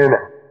making,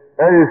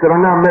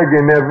 Sarana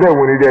making never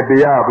when it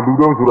the app, you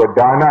go to the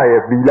Dana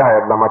at Villa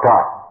at Lamata.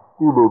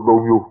 Who do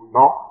you,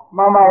 no?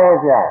 Mamma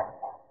is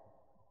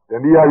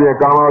Then the Aya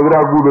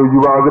Kamazra Gudu, you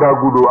are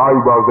Dragudu, I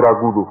was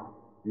Dragudu.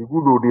 You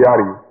Gudu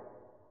Diari.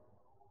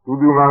 To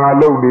do not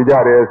allow the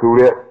Jare, so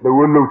the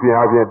windows in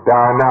Avia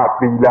Dana,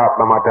 Villa,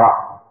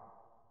 Lamata.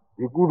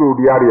 Ikudo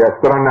di area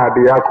strana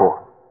di ako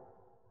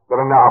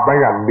strana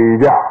abaya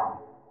meja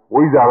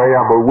wiza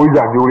baya bo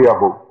wiza nyuri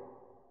abo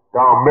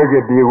ta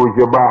mege di go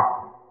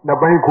jeba na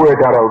bai ko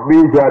etara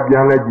meja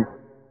bianlaji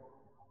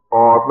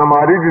o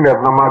namari di na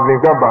namari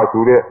ka ba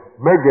sure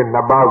mege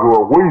na ba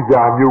go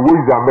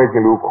wiza mege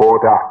lu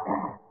khota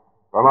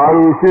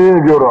kamaru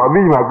shin joro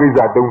ami ma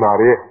kiza dong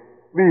re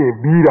bi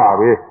bi da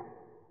be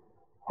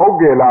ဟုတ်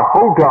ကဲ့လား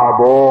ဟုတ်တာ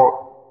ပေါ့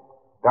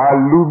ဒါ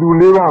လူသူ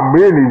လေးက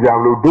မေးနေကြ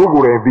လို့ဒု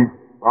ကိုယ်ရင်ပြီ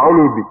How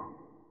do you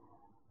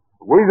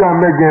Wiza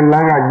making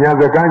langa,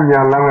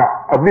 Yazakanya langa,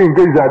 a thing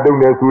case I don't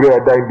know Suria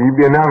die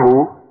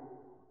Bibianango,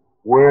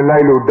 where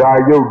Lilo da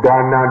yo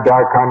dana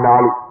da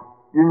canal,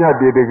 Inya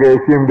did the gay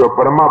sim do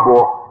Paramabo.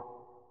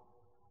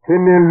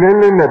 Sending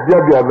Lilin at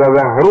Jabia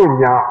than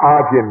Runya,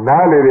 Afian,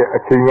 Nale, a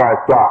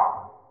chinga sa.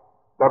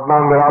 That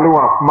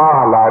Nangalua,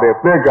 Mala,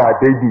 Pega,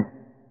 Dedi.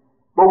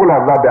 Bola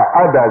Lada,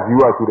 Adas, you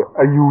are to the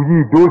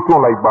Ayuyi, do so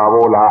like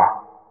Babola.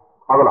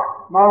 Abla.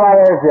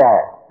 Mamma is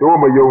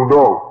Toma young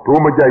dog,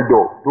 Toma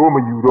Jaido, Toma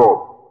you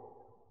dog.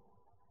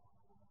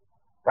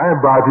 I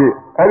am bad here.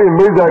 I didn't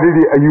miss that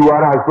you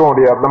are a son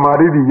there, the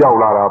Maridi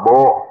Yaulara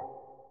bo.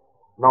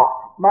 No,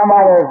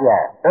 Mamma is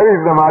that is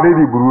the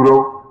Maridi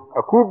Brudo.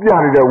 A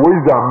Kupian is a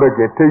wisdom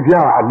maker, take ya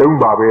alone,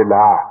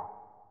 Babela.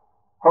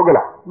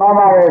 Hogala,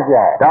 Mamma is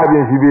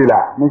Davian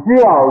Sibila,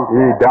 Monsieur,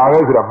 he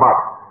does the mat.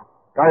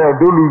 I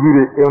do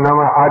lose it in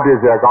our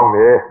address account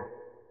there.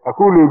 A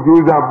cool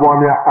Juza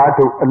Bonia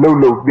Ato, a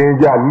low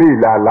danger,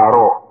 Lila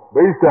Laro.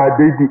 Based on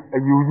Dati, a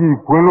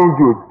Yuji,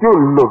 Quilonjo, still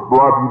look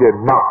Bobby the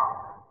now.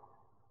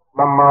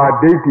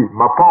 Mama Dati,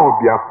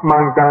 Mapopia,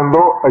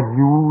 Mankando, a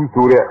Jew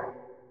to that.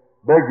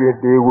 Begging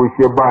they will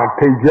sheba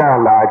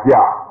Teja La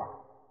Ja.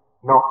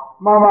 No,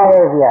 Mamma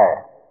is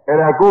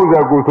and I go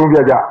there go to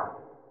Yaja.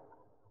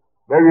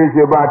 Begging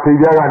sheba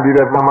Teja and did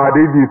that Mama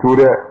Dati to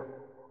that.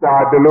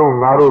 Start alone,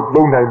 Naro,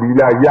 Long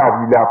Nabila,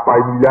 Yabila,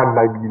 Pamila,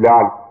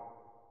 Nabila.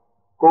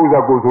 Cosa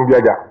go to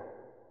Yaja.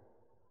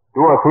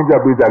 Do a Sunja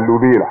with a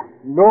Lubila.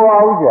 No,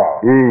 Auja.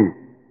 Eh.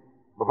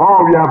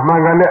 Before we have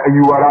Mangane,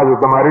 you are out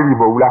of the Maridi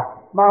Bola.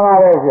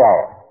 Mamma is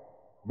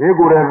They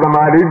go to the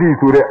Maridi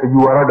to the you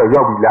are out of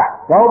Yabila.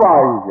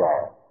 Nobody is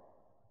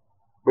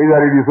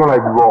Basically, it's not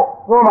like you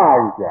go. Mamma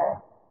is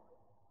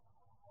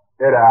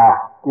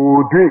Era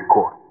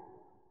Kudrico.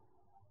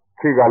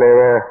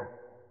 Kigale,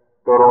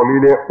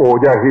 Torolile,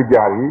 Oja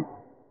Hijari.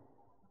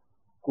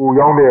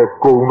 Kuyonde,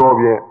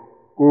 Kunovie,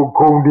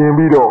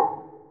 Kundimbido.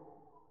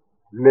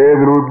 Le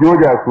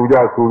Rubioja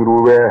Suja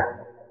Sudrube.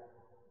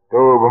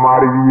 တို့ဗမာ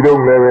ပြည်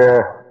လုံးလည်းပဲ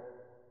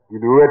ဒီ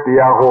လိုပဲတ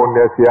ရားဟော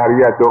နေဆရာ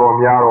ကြီးကတော်တော်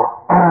များတော့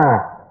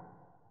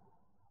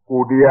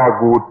ကိုတရား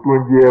ကိုတွ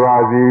င်ကျဲပါ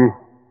စေ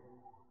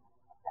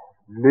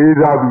လေး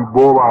စားပြီး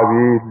ပေါ်ပါ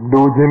စေ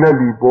လိုချင်တဲ့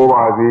လူပေါ်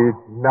ပါစေ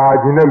နာ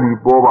ချင်တဲ့လူ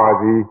ပေါ်ပါ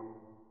စေ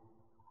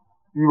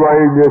ဒီပါ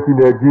ရဲ့မျက်စိ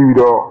နဲ့ကြည့်ပြီး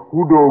တော့ကု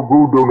သို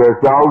လ်နဲ့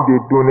စာအုပ်တွေ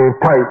တွင်နေ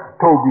ထိုက်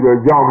ထုတ်ပြီးတော့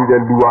ရောက်နေ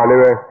တဲ့လူပါလ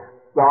ည်းပဲ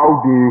စာအုပ်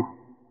တွေ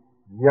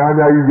များ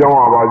ကြီးရောက်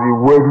ရပါစေ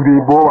ဝယ်သူတွေ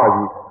ပေါ်ပါ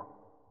စေ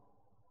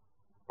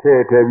ထဲ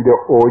ပြီး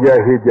တော့အော်ရ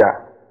ဟစ်ကြ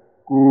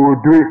ကို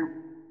တွေ့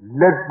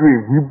လက်တွေ့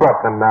ဝိပ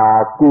ဿနာ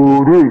ကို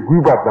တွေ့ဝိ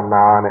ပဿ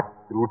နာနဲ့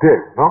ဒီလိုထဲ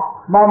နော်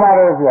မှန်ပါ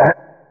တယ်ဗျာ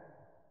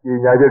ပ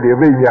ညာချက်တွေ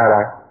သိညာ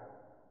တာ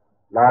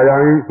လာရော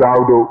င်ကြီးစာ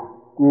အုပ်တို့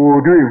ကို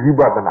တွေ့ဝိ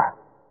ပဿနာ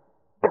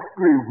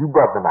တွေ့ဝိပ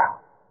ဿနာ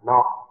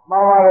နော်မှ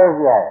န်ပါတယ်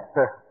ဗျာ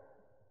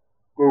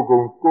ကို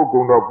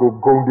ကုံတော့ကို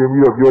ဂုံတင်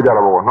ပြီးတော့ပြောကြ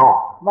တာပေါ့နော်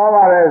မှန်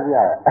ပါတယ်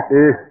ဗျာ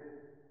အေး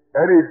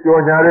အဲ့ဒီ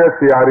ကြော်ညာတဲ့ဆ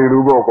ရာတွေ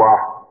လိုပေါ့ကွာ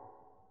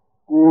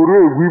ကို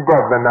တွေ့ဝိပ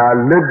ဿနာ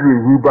လက်တွေ့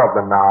ဝိပဿ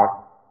နာ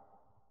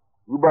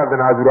ဆို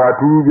တာအ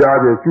ထူးပြား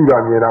ပြရှုတာ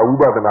မြင်တာဝိ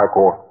ပဿနာ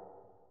ခေါ်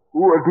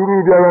အ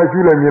ထူးပြားရှု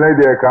လည်းမြင်လိုက်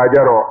တဲ့အခါကျ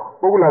တော့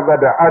ပုဂ္ဂလတ္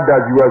တအတ္တ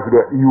ယူရဆို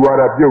တော့အယူဝါ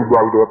ဒပြုတ်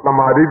သွားပြီးတော့တ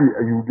မာဒိဋ္ဌိ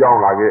အယူပြော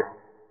င်းလာခဲ့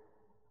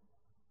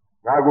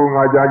ငါကို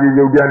ငါကြာကြီး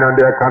ယုတ်ပြနံ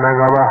တဲ့ခန္ဓာ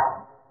၅ပါး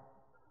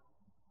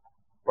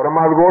ပရမ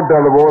သဘောတ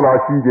သဘောသာ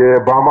ရှိတယ်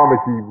ဘာမှမ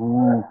ရှိ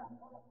ဘူး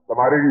တ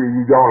မာဒိဋ္ဌိအ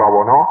ယူပြောင်းလာ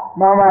ပေါ့နော်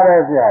မှန်ပါတ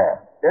ယ်ဗျာ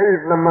အဲ့ဒီ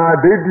တမာ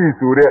ဒိဋ္ဌိ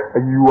ဆိုတဲ့အ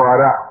ယူဝါ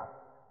ဒ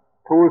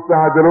ထိုစာ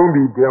သလုံး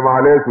ဒီပြန်มา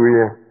လဲဆိုရ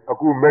င်အ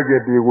ခုမဂ္ဂ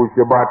င်တွေကို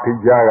7ပါးထိ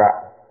ကြက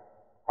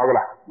ဟုတ်က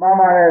လားမှန်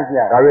ပါတယ်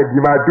ဗျာဒါပဲဒီ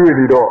မှာတွေ့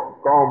နေတော့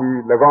ကောင်းပြီ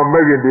၎င်းမ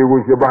ဂ္ဂင်တွေကို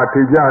7ပါး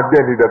ထိကြတ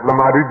က်နေတဲ့သ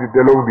မာဓိတ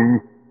စ်လုံးဒီ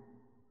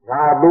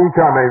ငါသုံးချ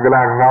နိုင်သ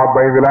လားငါ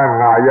ပိုင်သလား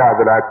ငါရ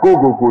သလားကို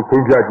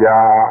ဆုံးဖြတ်ကြ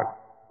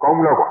ကောင်းမ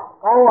လားကွာ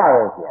ကောင်းပါ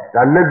ရဲ့ဗျာ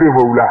ဒါလက်တွေ့မ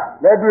ဟုတ်လား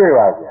လက်တွေ့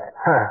ပါဗျာ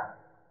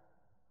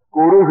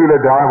ကိုတို့ဆိုလ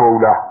ည်းဒါမဟု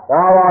တ်လား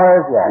ဒါပါပဲ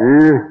ဗျာ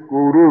အေး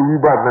ကိုတို့ဝိ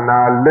ပဿနာ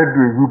လက်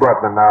တွေ့ဝိပ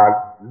ဿနာ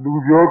လူ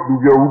ပြော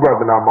ဝိပ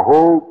ဿနာမ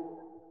ဟု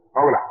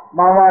တ်လား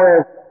မှန်ပါတယ်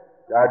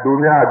ဒါတို့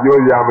များပြော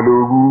ရမ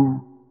လို့ဘူး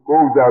ကို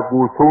ယ်ဥစ္စာ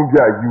ကိုဆုံးဖြ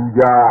တ်ယူ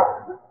ကြ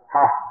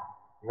ဟာ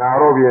ငါ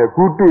တော့ပြ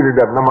ခုတွေ့နေ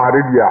တဲ့သမာ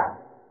ဓိတရား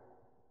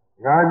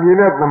ငါမြင်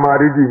တဲ့သမာ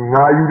ဓိ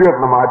ငါယူတဲ့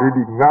သမာ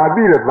ဓိငါ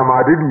သိတဲ့သမာ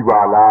ဓိပါ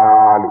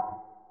လားလို့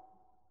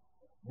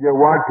ရ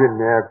ဝါတင်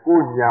နဲ့ကို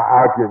ညာ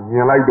အားဖြင့်မြ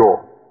င်လိုက်တော့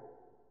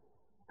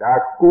ဒါ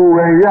ကို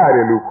ယ်ရင်ရတ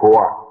ယ်လို့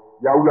ခေါ်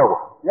ရောက်တော့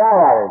ရ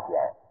ပါတယ်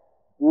ဗျာ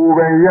ကိုယ်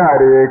ရင်ရ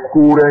တယ်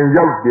ကိုယ်ရင်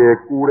ရောက်တယ်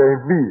ကိုယ်ရင်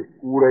သိ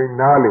ကိုယ်ရင်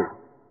နားလေ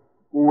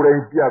ကိုယ်ရ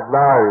င်ပြတ်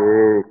သားတ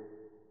ယ်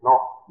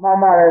နော်မှန်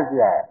ပါတယ်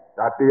ဗျာ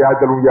ဒါတရား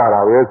တလုံးရတာ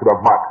ပဲဆို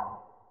တော့မှတ်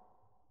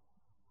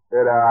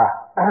အဲ့ဒါ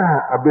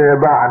အပေ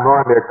ပအ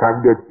နွားနဲ့ခံ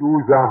ပြီး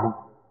ကျူးစားမှု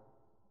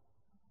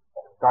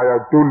ဒါရ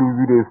တူလူ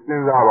ကြီးတွေစ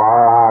ဉ်းစားပါ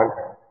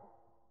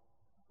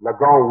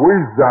၎င်းဝိ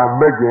ဇ္ဇာ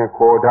မဂ္ဂင်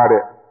ခေါ်ထား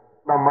တဲ့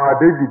သမာ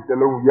ဓိတ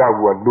လုံးရ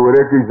ဖို့လို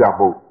တဲ့ကိစ္စမ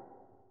ဟုတ်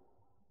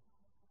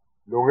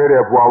လွန်ခဲ့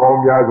တဲ့ဘဝပေါ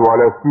င်းများစွာ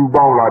လဲစူ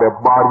ပေါင်းလာတဲ့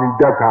ပါရမီ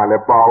ဓာတ်ခံလ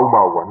ည်းပါအောင်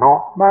ပါကွာနော်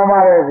မှန်ပါ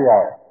တယ်ဗျာ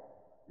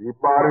ဒီ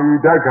ပါရမီ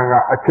ဓာတ်ခံက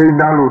အချိန်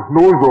တန်းလို့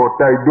နှိုးစော်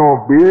တိုက်တွန်း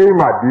ပေး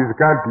မှဒီစ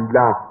ကန်းဒီလ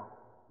န်း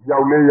ရော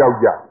က်လဲရောက်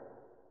ကြ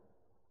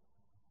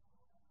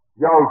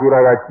ရောက်ဆိုတာ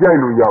ကကြိုက်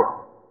လို့ရောက်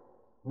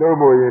လို့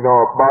မို့ရင်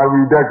တော့ပါရ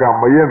မီဓာတ်က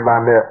မရက်တ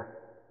န်တဲ့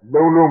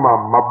လုံးမှ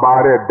မပါ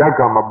တဲ့ဓာတ်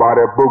ကမပါ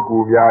တဲ့ပုဂ္ဂို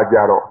လ်များကြ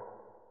တော့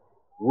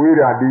ဝိ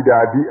ရာတိတာ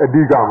ဒီအ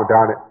ဓိကမ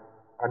ထားနဲ့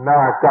အနာ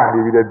ကနေ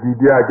ပြီးတဲ့ဒီ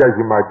တရားကြိုက်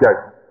ရှင်မှကြိုက်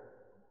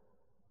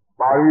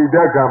ပါရမီ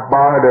ဓာတ်က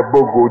ပါတဲ့ပု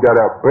ဂ္ဂိုလ်ကြ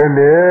တော့ဘယ်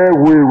နဲ့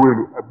ဝေးလို့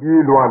အ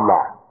ပြေးလွှမ်း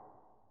လာ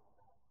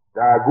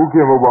ဒါခု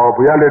ခေတ်မဟုတ်ပါဘူး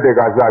ဘုရားလက်ထက်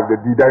ကစ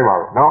ပြီးဒီတိုင်းပါ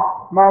ပဲနော်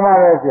မှန်ပါ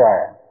တယ်ဆရာ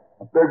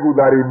အသက်ကု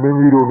သာရီမင်း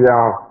ကြီးတို့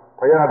များ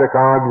ဘုရားတ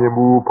ကားမြင်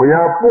ဘူးဘု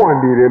ရားပွင့်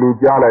နေတယ်လို့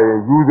ကြားလိုက်ရင်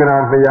ယူဇနာ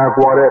200ก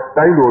ว่าတဲ့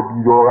တိုင်းတော်ပြ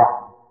ည်တော်က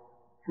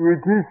ရွှေ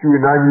ကြီးရွှေ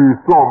နာကြီး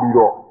စွန့်ပြီး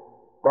တော့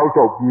တောက်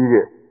လျှောက်ပြေး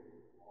ခဲ့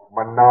မ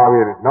နာ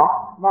ပဲနော်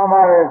မှန်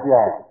ပါတယ်ဆ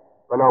ရာ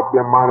ဘယ်တော့ပြ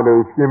န်မှန်းတယ်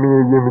ရှင်မင်း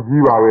ရင်မ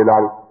ကြီးပါပဲ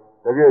လား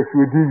တကယ်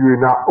ရွှေကြီးရွှေ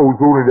နာအုပ်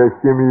စိုးနေတဲ့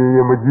ရှင်မင်းရ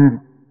င်မကြီး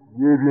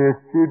ရေပြင်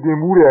ခြေတင်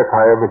မှုတဲ့အခါ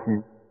ရမရှိ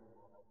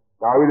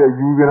ဒါပြီးတဲ့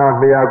ယူဇနာ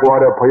200กว่า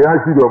တဲ့ဘုရား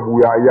ရှိတော်မူ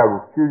ရာအရာ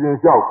ကိုခြေချင်း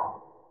လျှောက်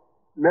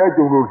လဲ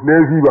ကြုံလို့လဲ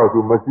စည်းပါ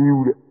ဆိုမစည်း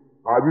ဘူးတဲ့။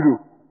ဘာဖြစ်လို့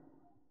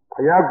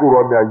ဘုရားကိုယ်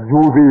တော်များ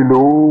ယူသေး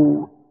လို့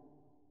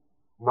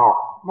နော်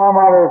မှန်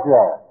ပါလေဆ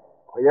ရာ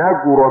ဘုရား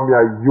ကိုယ်တော်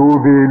များယူ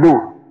သေး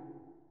လို့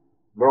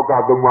လောက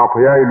သုံးပါးဘု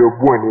ရားရဲ့လို့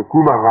ပွင့်နေခု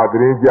မှငါသ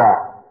တင်းကြ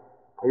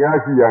ဘုရား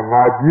ရှိရာ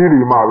ငါပြေးလိ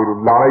မပြီ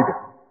လို့လာလိုက်တာ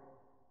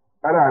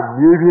အဲ့ဒါ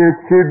မြေပြင်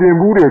ခြေတင်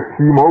မှုတဲ့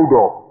ခြီမဟုတ်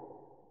တော့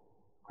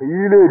ခ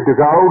ကြီးလေးတ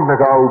ကားနှ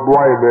ကားကို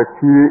တွားရင်ပဲ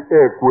ခြီ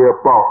ဧကွယ်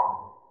ပေါက်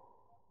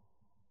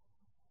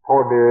ဟော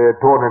တယ်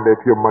ထောနေတယ်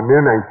ပြမနေ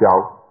နိုင်ချော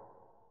င်း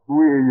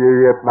သူ့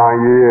ရဲ့တန်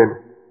ရဲ့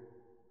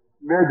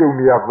လဲကြုံ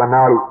နေရသ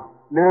နာလို့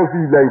လဲ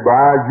စီလိုက်ပါ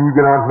ယူဇ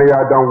နာ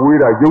200တောင်ဝေး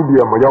တာရုပ်တရ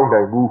က်မရောက်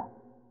နိုင်ဘူး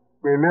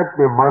ပင်နဲ့ပ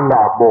င်မန်း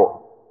လာပေါ့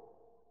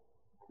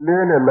လဲ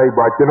နဲ့လိုက်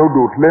ပါကျွန်ုပ်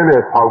တို့လဲ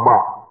နဲ့ဆောင်မှ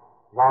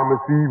ငါမ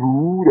စည်း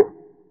ဘူးတဲ့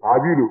ဘာ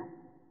ဖြစ်လို့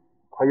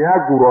ဘု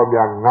ရားကိုယ်တော်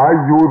များငါ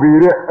ယူသေး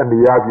တဲ့အနေ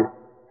အချင်း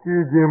ခြေ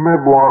ချင်းမဲ့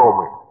ပွားတော့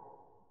မယ်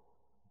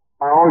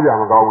အောင်ကြ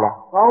မကောင်းလား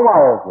ကောင်းပါ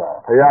ရဲ့ဆရာ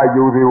ဖရာ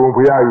ယူသေးဘုံဖ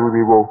ရာယူ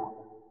သေးဘုံ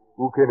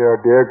ဥခင်တဲ့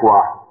တဲကွာ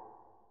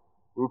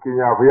ဥခင်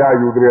ညာဖရာ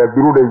ယူတဲ့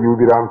သူတို့လည်းယူ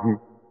သေးတာမရှိ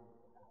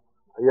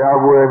အရာ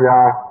ပွဲ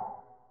များ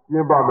ကျ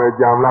င်းပမယ်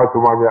ကြံလား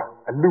ဆိုမှမြ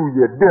အလူရ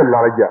တက်လာ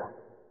လိုက်ကြ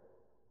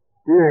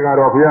ဒီရင်က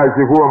တော့ဖရာ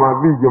ရှိခိုးမှ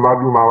သိကြမှာ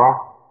ပြီးမှာပါ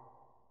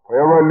ဘ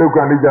ယ်ဘက်လုက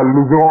န်ကြ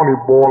လူကောင်းတွေ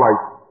ပေါ်လိုက်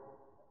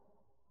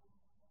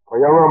ဘ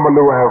ယ်ဘက်မ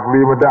လုရဖ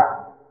လီမတ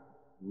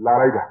လာ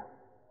လိုက်တာ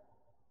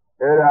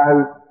အဲ့ဒါ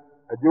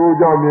အကျိုး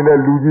ကြောင့်မြင်တဲ့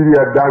လူကြီးတွေ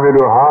ကတားပြီး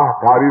တော့ဟာ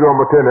ဒါရီတော့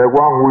မထက်နဲ့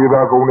ကွာငွေ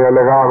သားကုန်တယ်လ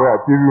ည်းကားပဲအ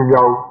ပြည့်စုံ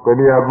မြောက်ဘယ်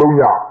နေရာ300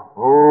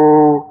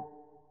ဟို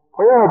ဖ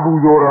ယားပူ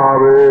ဇော်တာ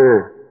ပဲ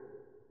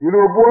ဒီ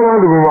လိုပွဲလမ်း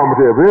လူမျိုးမှမ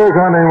ထက်ဘယ်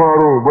ခါနိုင်မှာ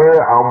တော့ဘယ်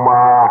အောင်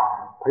မှာ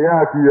ဖ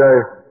ယားကြီးရဲ့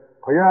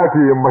ဖယား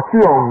ကြီးမချ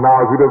စ်အောင်နာ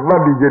ဆိုတဲ့သ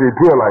တ္တိကြီးတွေ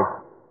ထွက်လိုက်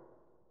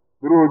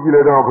သူတို့ကြည့်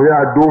လိုက်တော့ဖ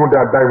ယားဒိုးမတ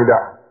တိုက်မတဒါ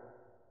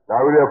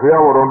ပေမဲ့ဖ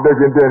ယားဘောတော်တက်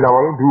ချင်းတက်နေပါ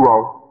လို့ထူအော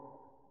င်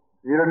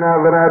ဒီရဏ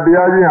သရတ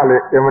ရားချင်းကလ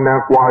ည်းအမှန်တန်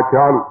ကွာချ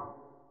လို့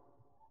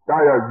ဒါ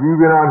ရယူ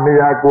ဇနာနေ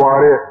ရာကွာ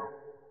တဲ့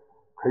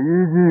ခ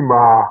ရီးကြီး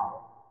မှာ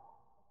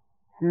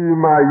ဒီ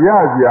မှာရ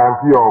ကြံ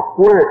ပြောင်း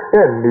ကွဲ့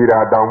အဲ့နေတာ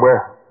တောင်ပဲ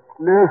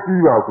လဲစ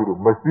ည်းပါဆို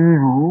လို့မစည်း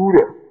ဘူး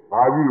တဲ့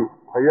ဘာဖြစ်လို့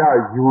ဖယား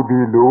ယူဒီ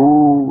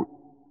လို့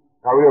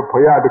ဒါပေမဲ့ဖ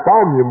ယားတ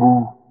ကားမြင်မှု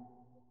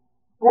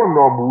ပွင့်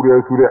တော်မူတယ်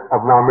ဆိုတဲ့အ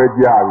ပနာမဲ့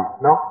ကြားပြီ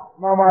နော်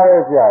မှန်ပါ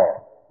ရဲ့ဆရာ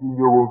ကြီး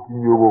ညိုဘုံ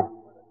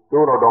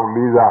တို့တော်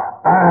လေးစား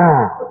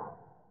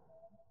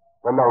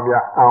ဘယ်လောက်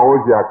များအာဝ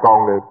ဇ္ဇာကော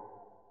င်းလဲ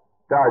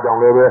ဒါကြော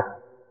င့်လည်းပဲ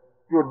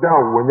ကျွတ်တ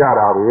န်းဝင်ကြ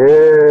တာပဲ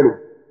လို့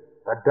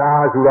တ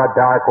ရားဆိုတာ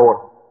ဒါခေါ်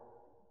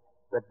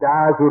တ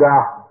ရားဆိုတာ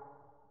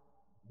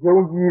ယုံ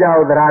ကြည်တာ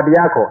ကိုတရားတ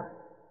ရားခေါ်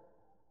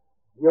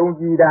ယုံ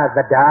ကြည်တာတ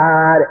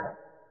ရားတဲ့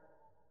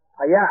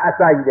အရာအ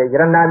စကြီးတဲ့ယရ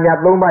ဏမြတ်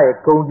3ပါးရဲ့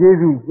ဂုံကျေး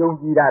ဇူးယုံ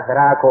ကြည်တာတ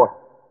ရားခေါ်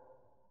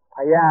ဖ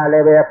ယားလ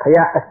ည်းပဲဖ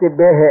ယားအစစ်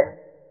ပဲဟဲ့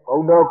ဘုံ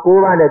တော်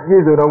9ပါးနဲ့ပြ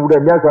ည့်စုံတော်မူ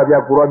တဲ့မြတ်စွာဘု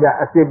ရားကိုရောမြတ်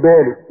အစစ်ပဲ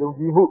လို့ယုံ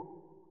ကြည်မှု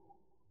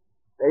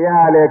တ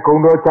ရားလည်းဂုံ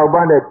တော်6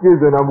ပါးနဲ့ပြည့်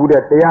စုံတော်မူ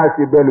တဲ့တရားအစ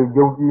စ်ပဲလို့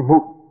ယုံကြည်မှု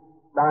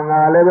တန်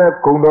ဃာလည်းပဲ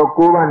ဂုံတော်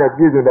9ပါးနဲ့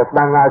ပြည့်စုံတဲ့တ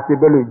န်ဃာအစစ်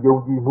ပဲလို့ယုံ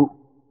ကြည်မှု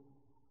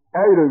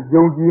အဲဒီလို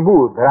ယုံကြည်မှု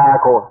တရား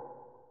ခေါ်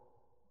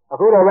အ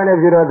ခုတော့ဘယ်နဲ့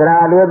ဖြစ်တော့တ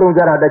ရားလွဲသုံး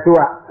ကြတာတချို့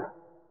က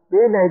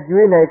ပေးနိုင်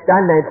ကျွေးနိုင်က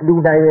မ်းနိုင်လှူ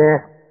နိုင်ရင်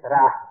တ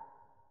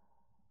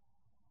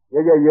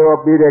ရားရော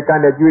ပေးတယ်က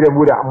မ်းတယ်ကျွေးတယ်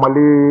မှုတာအမ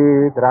လေး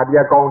တရားတ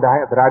ရားကောင်းတို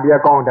င်းတရားတ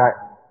ရားကောင်းတိုင်း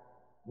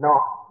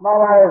နော်မှန်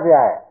ပါရဲ့ဆ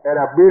ရာအဲ့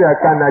ဒါပေးတာ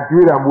ကမ်းတာ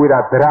ကျွေးတာမွေးတာ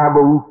တရားမ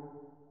ဟုတ်ဘူး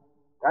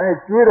ဒါနဲ့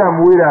ကျွေးတာ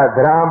မွေးတာတ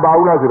ရားမပါ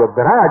ဘူးလားဆိုတော့တ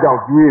ရားအကြော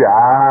င်းကျွေးတာ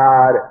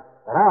တဲ့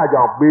တရားအ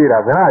ကြောင်းပေးတာ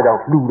တရားအကြော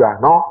င်းလှူတာ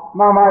နော်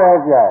မှန်ပါရဲ့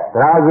ဆရာတ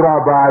ရားဆိုတာ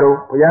ဘာလို့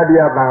ဘုရားတ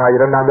ရားသံဃာယရ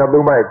ဏမြတ်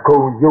3ပါးရဲ့ဂုံ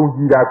ယုံကြ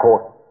ည်တာခေါ်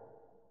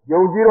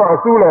ယုံကြည်တော့အ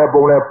စုလည်း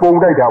ပုံလည်းပုံ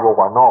တိုက်တာပေါ့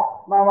ကွာနော်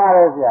မှန်ပါ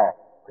ရဲ့ဆရာ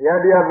ဘုရား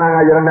တရားသံ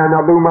ဃာယရဏမြတ်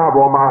3ပါး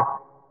ပေါ်မှာ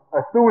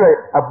အစုလိုက်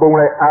အပုံ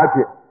လိုက်အားဖြ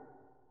င့်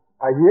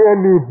အရေးအ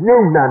နည်းမြု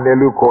ပ်နှံတယ်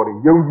လို့ခေါ်တယ်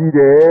ယုံကြည်တ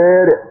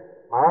ယ်တဲ့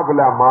မဟာဗ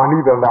လာမာနိ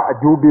သန္တာအ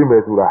ကျိုးပေးမ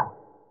ယ်ဆိုတာ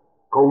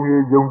ဂုံရ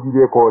ယုံကြည်တ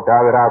ယ်ခေါ်ဒါ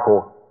သရာ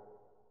ခေါ်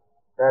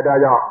အဲဒါ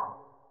ကြောင့်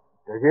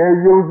တကယ်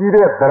ယုံကြည်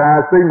တဲ့သရာ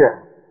စိတ်နဲ့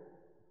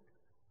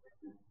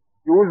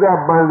ကျိုးစား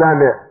ပန်းစား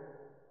နဲ့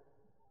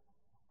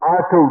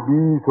အားထုတ်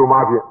ပြီးဆိုမှ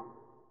ဖြင့်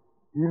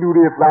ဒီလူ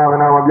တွေသာသ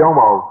နာမပြောင်း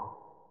ပါဘူး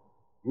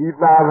ဒီ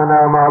သာသနာ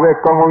မှာပဲ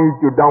ကောင်းကောင်းကြီး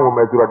ကျွတ်တောင်းဝင်မ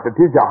ယ်ဆိုတော့တ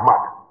တိကျမှ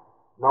တ်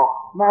နော်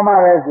မှန်ပါ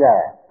ရဲ့ဆရာ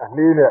အန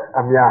ည်းနဲ့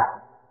အများ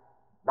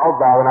နောက်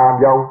သာသနာ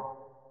ပြောင်း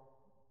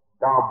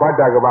တော့ဗတ္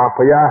တကဘာ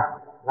ဘုရား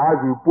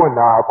5စုပွင့်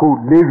တာအခု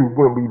4စု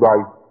ပွင့်ပြီးပါ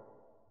ပြီ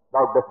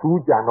နောက်တ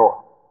ဆူးကြံတော့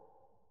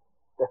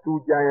တ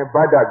ဆူးကြံရင်ဗ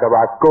တ္တက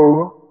ဘာကုံ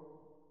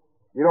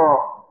ပြီးတော့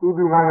သူ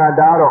သူငါငါ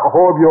ဒါတော့အ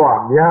ဟောပြောอ่ะ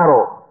များ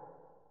တော့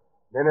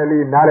နည်းနည်း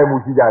လေးနားလည်မှု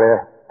ရှိကြတယ်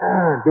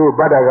တို့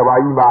ဗတ္တကဘာ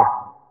ကြီးမှာ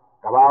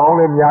ကဘာအောင်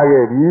လည်းများ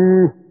ခဲ့ပြီ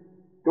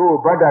တို့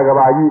ဗတ္တက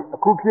ဘာကြီးအ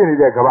ခုဖြစ်နေ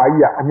တဲ့ကဘာ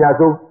ကြီးကအများ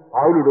ဆုံး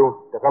ဘာလို့လို့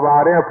တကဘာ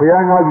တဲ့ဘု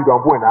ရား5စုတော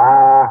င်ပွင့်တာ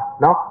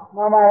နော်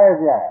မှန်ပါရဲ့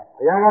ဆရာ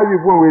ဘုရား5စု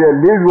ပွင့်ပြီးတဲ့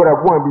4စုကတော့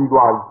ပွင့်ပြီး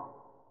သွားပြီ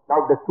နော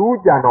က်တဆူး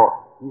ကြံတော့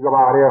ဒီက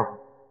ဘာတဲ့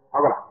ဟု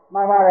တ်ကလားမှ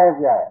န်ပါရဲ့ဆ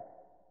ရာ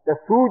တ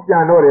ဆူးကြံ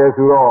တော့တယ်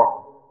ဆိုတော့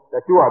တ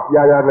ချို့က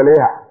ပြာပြာကလေး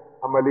ဟာ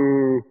အမလီ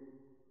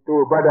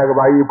တို့ဗတ္တက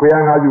ဘာကြီးဘု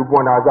ရား5စုပွ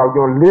င့်တာစောက်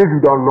ကျွန်း4စု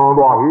တောင်လွန်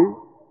သွားပြီ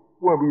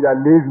ပွင့်ပြီးတာ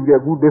4စုတဲ့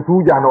ခုတ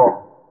ဆူးကြံတော့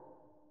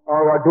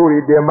တို့တွေ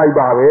တင်မိုက်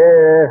ပါပဲ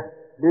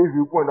4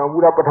စုပွင့်တော့ဘု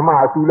ရားပထမ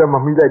အဆူလည်းမ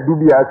မိလိုက်ဒု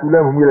တိယအဆူလ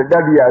ည်းမမိလိုက်တ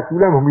တိယအဆူ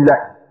လည်းမမိလို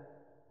က်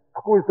အ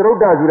ခုသရုတ်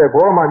တာဆိုတဲ့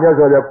ဘောရမမြတ်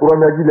စွာဘုရားကိုရ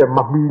မကြီးလည်းမ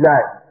မိလို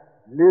က်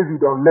4စု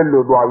တောင်လက်လွ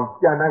တ်သွားပြီ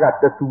ကျန်တာက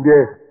တဆူ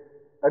တဲ့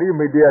အဲ့ဒီ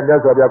မိတ္တရမြတ်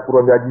စွာဘုရားကိုရ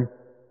မကြီး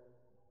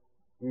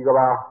ဒီက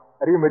ဘာ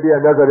အဲ့ဒီမိတ္တရ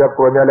မြတ်စွာဘုရား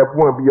ကိုရမလည်း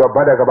ပွင့်ပြီးတော့ဗ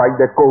တ္တကဘာကြီး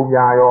လည်းကုံ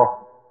ညာရော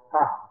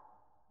ဟာ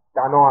ကျ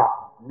န်တော့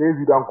4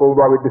စုတောင်ကုံ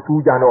သွားပြီတဆူ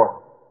ကျန်တော့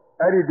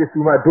အဲ့ဒီတဆူ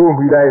မှဒုံ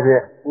မိလိုက်တဲ့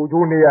ကို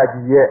ချိုးနေရ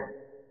ကြီးရဲ့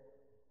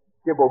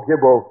ဖြစ်ပုံတ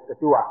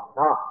ချို့က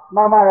နော်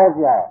မှန်ပါရဲ့ဆ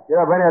ရာဒါ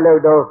တော့ဘယ်နဲ့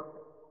လို့တော့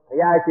ဘု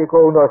ရားရှိ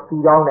ခိုးတော့စူ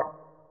တောင်းတဲ့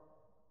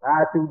ဒါ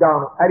စူတောင်း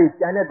တော့အဲ့ဒီ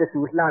ကျန်တဲ့တဆူ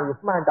လှမ်း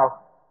ပြီးမှန်တောင်း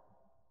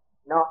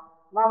နော်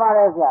မှန်ပါ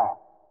ရဲ့ဆရာ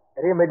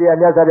အဲ့ဒီမတရား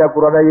မြတ်စွာဘုရား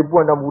ကိုရမကြီးပွ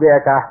င့်တော်မူတဲ့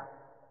အခါ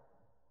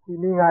ဒီ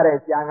နည်းငါးတဲ့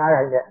ကြာငါး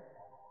ခိုင်နဲ့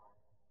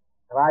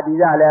ဘာဒီ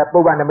ကလည်းပု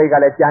ပ္ပနမိတ်က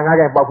လည်းကြံကား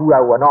ကပေါက်ဖူးတာ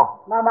ကိုနော်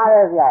မှန်ပါတ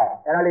ယ်ဆရာရဲ့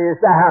အဲ့ဒါလေး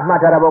စဟမှတ်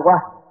ထားတာပေါ့ကွာ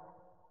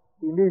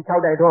ဒီမိ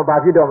6တိုင်တော့ဘာ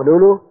ဖြစ်တော့မလို့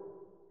လို့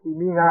ဒီ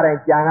မိ9တိုင်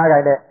ကြံကားက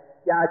နဲ့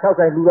ကြာ6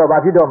တိုင်လူတော့ဘာ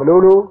ဖြစ်တော့မ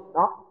လို့လို့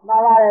နော် မှ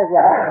န်ပါတယ်ဆ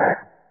ရာ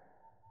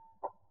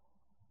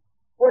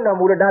ပွင့်တော်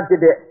မူတဲ့ဖြ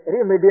စ်တဲ့အရိ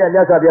မေတ္တရမြ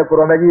တ်စွာဘုရားကို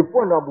ရောမကြီးပွ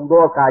င့်တော်မူ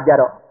သောအခါကျ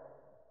တော့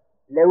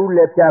လက်ဦးလ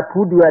က်ဖြာ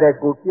ဖူးတူရတဲ့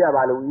ကိုပြရ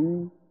ပါလို့ဤ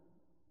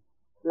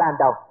လန့်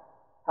တောင်း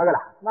ဟုတ်က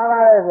လား မှန်ပါ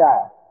တယ်ဆရာ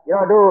ရဲ့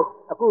ရောတို့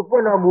အခုပွ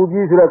င့်တော်မူ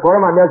ပြီးဆိုတော့ခေါရ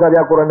မမြတ်စွာဘု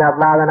ရားကိုရောမြတ်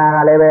သာသနာက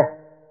လည်းပဲ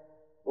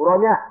ကိုရော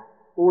မြတ်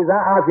ဦး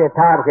စားအားဖြင့်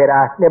ထားခဲ့တာ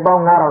နှစ်ပေါ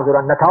င်း9000ဆို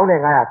တော့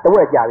2500တဝ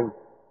က်ကြာပြီ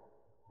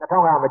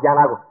2500မကြံ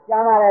လားကို ကျ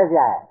မ်းပါတယ်ဆ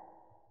ရာရဲ့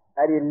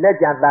အဲ့ဒီလက်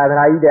ကြံသာသ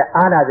နာကြီးတဲ့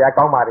အာနာကြ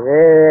ကောင်းပါတ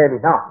ယ်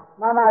လို့နော်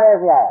မှန်ပါတယ်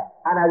ဆရာရဲ့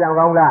အာနာကြ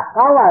ကောင်းလား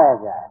ကောင်းပါတယ်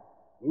ဆရာရဲ့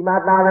ဒီမှာ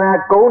သာသနာ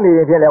ကုန်းနေရ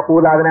င်ဖြစ်လေကို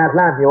သာသနာ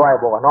လှမ်းမြောရ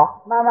ပေါ့နော်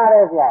မှန်ပါတ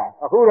ယ်ဆရာရဲ့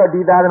အခုတော့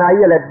ဒီသာသနာ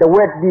ကြီးကလည်းတဝ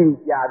က်တိ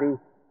ကြာပြီ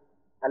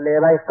အလယ်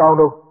ပိုင်းကောင်း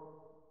တော့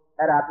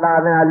အဲ့ဒါသာ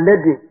သနာလက်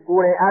တွေကို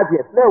ယ်တိုင်အားဖြ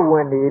င့်သက်ဝ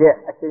င်နေတဲ့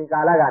အချိန်ကာ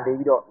လကနေ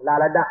ပြီးတော့လာ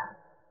လတ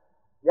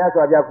ရ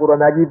သော်ပြကိုရ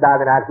မကြီးသာ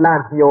သနာလှ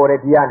မ်းမြောတဲ့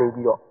ဒီကနေ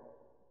ပြီးတော့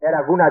အဲ့ဒါ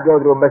ခုနပြော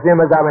သလိုမစင်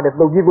မစားမနဲ့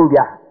တုတ်ကြီးပုတ်ပြ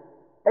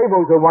အဲ့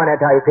ဘုံဆုံးမနဲ့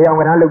ထားပြီးခရောင်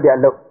ကဏ္ဍလုပ်တဲ့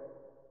အလုပ်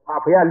ဟာ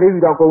ဖေက၄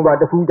000ကုန်းတော့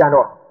တဆူးကြ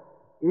တော့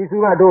ဒီဆူ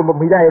ကတို့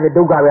မိလိုက်ရင်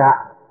ဒုက္ခပဲဟာ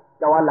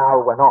ကြောက်လာဟု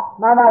တ်ကွာနော်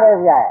မှန်ပါတယ်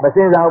ဆရာရဲ့ မစ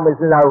င်စားဘူး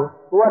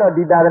ကိုကတော့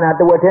ဒီသာသနာ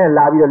တဝက်ထဲ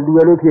လာပြီးတော့လူရ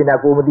လို့ဖြစ်နေတာ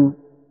ကိုမသိ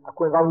အ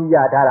ခွင့်ကောင်းကြီးရ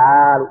ထားတာ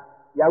လို့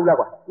ရောက်လာ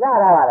ကွာ ရ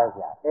ထားပါတယ်ဆ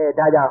ရာ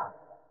ဒါကြောင့်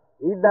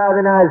ဒီသာသ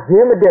နာ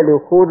ဈေးမတက်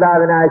လို့ခိုးသာ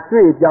သနာ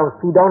ရွှေ့ပြောင်း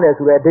ဆူတောင်းတယ်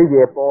ဆိုတဲ့အဓိပ္ပာ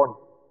ယ်ပေါ်နေ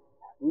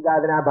ဒီသာ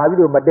သနာဘာဖြစ်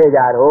လို့မတက်ကြ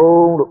တော့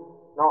လို့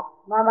နော်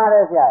မှန်ပါတ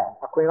ယ်ဆရာရဲ့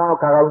အခွင့်ကောင်း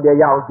ခါကောင်းတည်း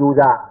ရအောင်ကြိုး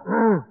စား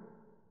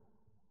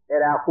အဲ့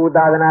ဒါခိုး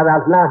သာသနာသာ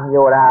လှမ်း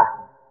မြော်တာ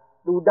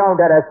သူတောင်း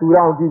တဲ့ဆူ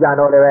တောင်းကြည့်ကြ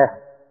တော့လည်းပဲ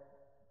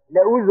လ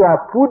က်ဥစွာ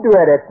ဖူး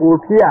တွေ့တဲ့ကို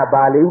ဖြစ်ရ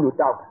ပါလေလို့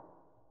တောင်းတာ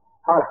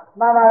ဟုတ်လား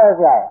မှန်ပါတယ်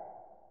ဆရာရဲ့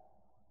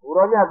ဘု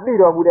ရောမြတ်သိ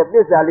တော်မူတဲ့သ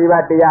စ္စာ၄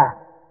ပါးတရား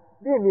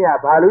သိမြတ်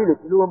ဘာလို့ဒီ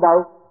လိုမပါ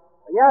ဘူး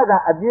အရာက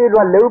အပြေ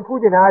လွှတ်လုံဖူး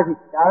ကျင်တာရှိ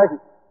ဒါပဲရှိ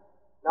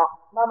နော်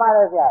မှန်ပါတ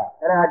ယ်ဆရာရဲ့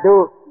အဲ့ဒါ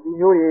တို့ဒီ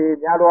မျိုးတွေ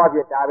များသောအားဖြ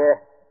င့်ဒါပဲ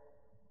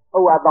ဟု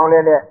တ်ပါတောင်းလဲ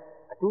နဲ့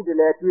အထူးတ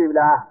လဲတွေ့ဗ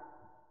လား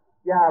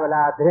ကြားဗ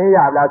လားသတင်းရ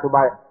ဗလားဆို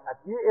ပါအ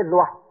ပြေအ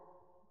လွှာ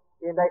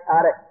အင်းတိုက်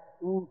အားတဲ့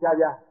ဦးကြ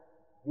ကြ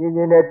မြ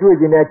င်နေတွေ့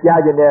ကျင်တယ်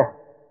ကြားကျင်တယ်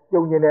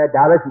ကြုံကျင်တယ်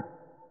ဒါပဲရှိ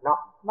နော်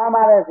မှန်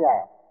ပါတယ်ဆရာ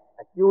ရဲ့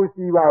အကျိုး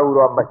စီးပါဘူး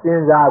တော့မစင်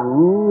စား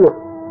ဘူးလို့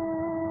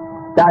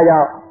ဒါကြော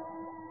င့်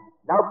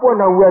နောက်ပွင့်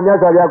တော်မူတဲ့မြတ်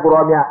စွာဘုရားကို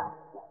ရောမြတ်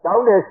တော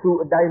င်းတဲ့စု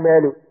အတိုင်းပဲ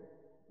လို့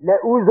လ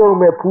က်ဥဆုံး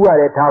ပဲဖူးရ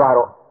တယ်ထားပါ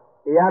တော့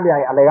တရားမြို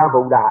င်အလကားမ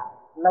ဟုတ်လား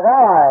 ၎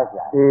င်းပါရဲ့ဆ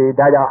ရာ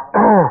ဒါကြောင့်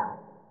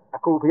အ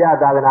ခုဘုရား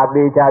သာသနာ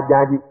ပေချာပြ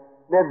န်ကြည့်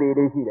လက်သေး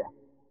လေးရှိတယ်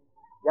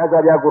မြတ်စွာ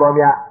ဘုရားကိုရော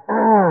မြတ်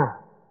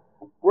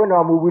ပွင့်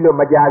တော်မူပြီးလို့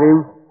မကြသေး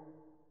ဘူး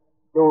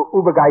တို့ဥ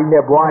ပက္ခကြီး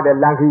နဲ့ဘွားတဲ့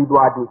လန်ခီ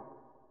သွားတွေ့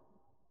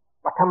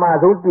ပထမ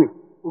ဆုံးတွေ့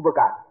ဥပက္ခ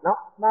နော်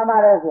မှန်ပါ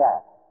တယ်ဆရာရဲ့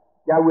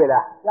ရောက်ရ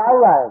လား ကြား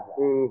ပါရဲ့ဆ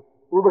ရာ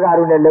ဥပက္ခ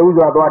တို့နဲ့လက်ဥ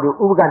စွာသွားတွေ့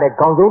ဥပက္ခနဲ့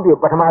ခေါင်းဆုံးတွေ့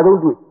ပထမဆုံး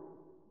တွေ့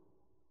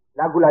န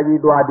ကုလာ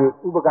ကြီးသွားတွေ့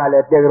ဥပက္ခလ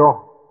ည်းတေကြော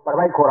ပရ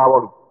မိုက်ခေါ်တာ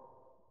ပေါ့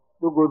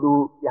သူကသူ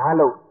ရဟန်း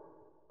လို့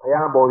ဘု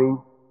ရားပေါ်ပြီး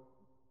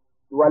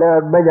သူကလ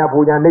ည်းမညာပူ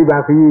ညာနိဗ္ဗာ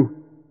န်ခီး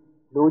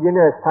လူချင်း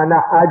တဲ့ဌာန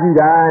အာကြည့်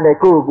တာနဲ့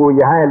ကိုယ့်ကိုယ်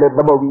ရဟန်းရဲ့လို့သ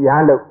မုတ်ပြီးရဟ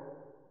န်းလို့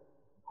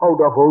ဟုတ်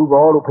တော့ဘု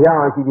ဘောလို့ဘုရား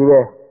အောင်ရှိသေးပဲ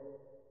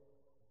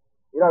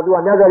ဒါတော့သူက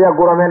မြတ်စွာဘုရား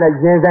ကိုရမနဲ့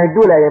ရင်ဆိုင်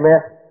တွေ့လိုက်ရင်ပဲ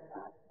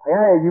ဘု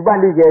ရားရဲ့ယူပ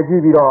တိကေကြ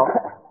ည့်ပြီးတော့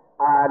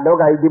လော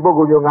ကကြီးဒီပုဂ္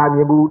ဂိုလ်မျိုးငါမြ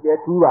င်ဘူးတဲ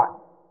ထူးပါ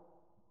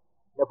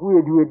တပူရ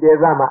တူတဲ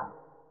သမှာ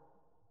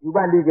ယူပ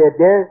တိကေ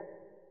တဲ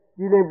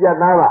ကြီးလင်းပြတ်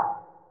သားပါ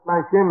မှ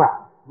န်ရှင်းပါ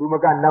လူမ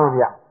ကနောက်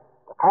မြ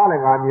အခါလ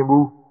ည်းငါမြင်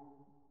ဘူး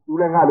သူ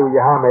လည်းငါလိုရ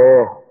ဟန်းမ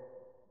ယ်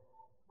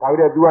ဒါကြ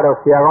တဲ့သူကတော့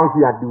ဆရာကောင်းရှိ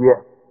ရတူရဲ့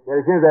ဒါ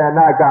ရှင်းစရ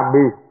နာက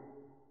မေး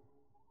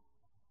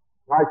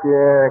ငါ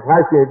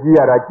ရှင်ကြည့်ရ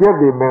တာကျက်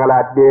ပြီမင်္ဂလာ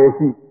တေ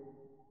ရှိ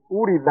ဥ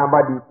ရိတံပ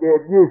တိတေ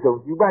ပြည့်စုံ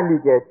ယူပတိ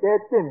ကေတဲ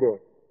တင့်တယ်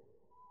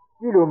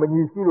ရှိလို့မ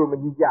ကြီးရှိလို့မ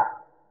ကြီးကြ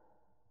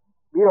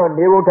ပြီးတော့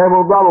နေဘုံထိုင်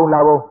ဘုံသွားဘုံ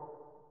လာဘုံ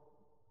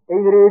အိ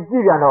န္ဒြေကြ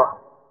ည့်ပြန်တော့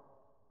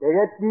တက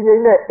ယ်တည်ငြိ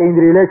မ်တဲ့အိန္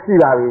ဒြေလည်းရှိ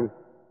ပါပြီ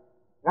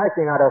ငါရှ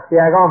င်ကတော့ဆ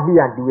ရာကောင်းမိ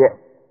ရတူရဲ့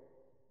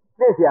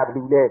သိဆရာဘ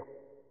လူလဲ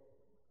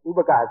ဥပ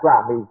က္ခအစ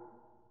မေး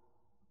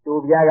သူ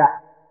ပြားက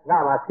ငါ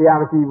မှဆရာ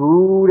မရှိ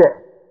ဘူးတဲ့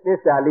သ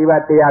စ္စာ၄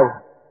ပါးတရား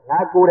ကိုငါ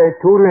ကိုယ်တိုင်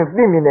ထိုးတွင်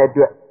သိမြင်တဲ့အ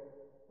တွက်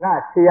ငါ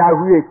ဆရာ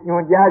ကြီးညွှ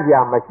န်ကြားစရာ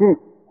မရှိ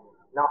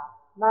နော်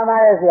မှန်ပါ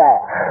ရဲ့ဆရာ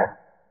ရဲ့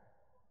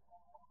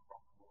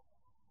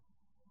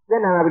သ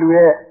င်္နာဘလူ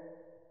ရဲ့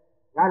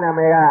ငါနာမ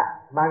ည်က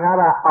မင်္ဂ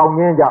လာအောင်င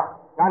င်းကြောင့်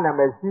ငါနာမ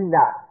ည်စီ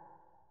နာ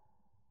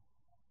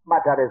မှ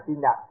တ်ထားတဲ့စီ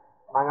နာ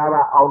မင်္ဂ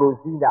လာအောင်လို့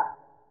စီနာ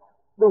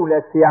သူ့လ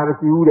ည်းဆရာမ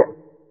ရှိဘူးတဲ့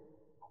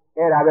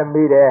အဲ့ဒါပဲ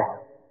မေးတယ်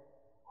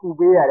ခု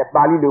ပေးရတယ်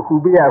ပါဠိလိုခု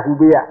ပေးရ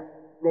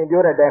သင်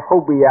ပြောတဲ့ဟု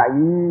တ်ပေးရ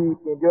ဤ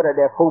သင်ပြော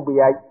တဲ့ဟုတ်ပေး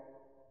ရ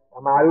ဓ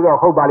မ္မလိုတော့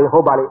ဟုတ်ပါလေဓ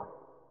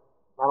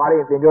မ္မ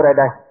လေးသင်ပြောတဲ့အ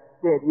တိုင်း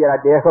သင်ကြည့်ရ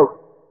တဲ့ဟုတ်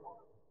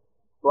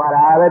သွား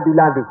တာပဲဒီ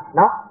လားသူ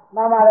နော်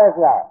မှန်ပါရဲ့ဆ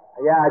ရာရဲ့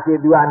အရာအရှိ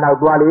သူကနောက်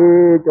သွားလေ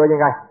ကြောချ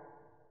င်းကိုင်း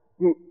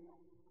ကြည့်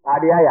ဒါ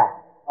တရားရ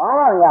ဘာ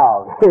မှမရ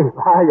ဘူး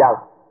ဘာရောက်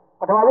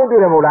ပထမဆုံး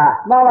တွေ့တယ်မဟုတ်လား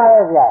မှန်ပါတ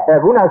ယ်ဗျာ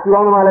ခုနစူ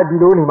အောင်သမားလည်းဒီ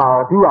လိုနေမှာ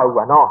တူပါဘူး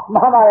ကွာနော် မှ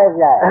န်ပါတယ်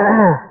ဗျာ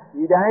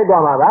ဒီတိုင်း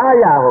သွားမှာဘာ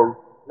ရဟုတ်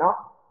နော်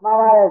မှန်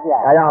ပါတယ်ဗျာ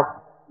ဒါကြောင့်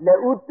လက်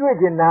ဦးတွေ့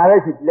ကျင်တာလ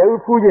ည်းရှိလက်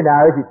ဦးဖူးကျင်တာ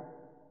လည်းရှိ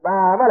ဘာ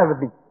မှလည်းမ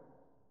သိ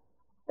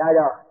ဒါ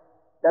ကြောင့်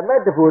ဓမ္မ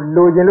တဖို့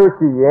လိုချင်လို့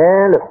ရှိ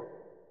ရဲ့လို့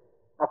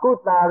အခု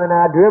သာသနာ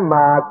တွင်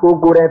မှာကိုယ်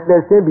တိုင်သ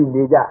က်ဆင်းပြီး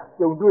နေကြ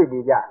ကြုံတွေ့နေ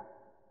ကြ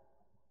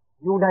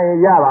ယူနိုင်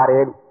ရပါတ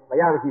ယ်လို့မ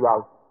ရမရှိပါ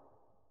ဘူး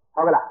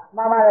ဟုတ်ကလား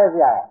မှန်ပါတယ်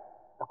ဗျာ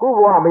အခုဘ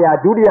ဝမရ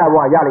ဒုတိယဘဝ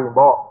ရလိမ့်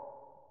ပေါ့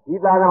ဒီ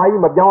သာသနာ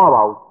ကြီးမပြောင်းရ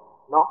ပါဘူး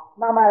နော်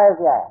မှန်ပါတယ်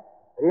ဗျာ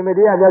ဒီမတ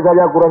ရားမြတ်စွာဘု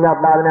ရားကိုရောမြတ်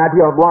သာသနာတိ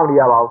အောင်သွားမ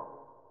ရပါဘူး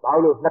ဘာ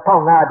လို့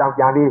2500တောင်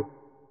ကြံသေး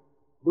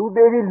လူ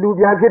သေးပြီးလူ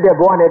ပြန်ဖြစ်တဲ့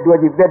ဘဝနဲ့တွေ့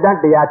ကြည့်သက်တမ်း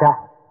တရားထား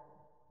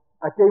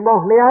အချိန်ပေါ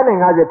င်း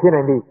250ဖြစ်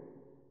နေပြီ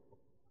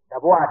တ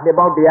ဘဝနှစ်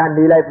ပေါင်းတရား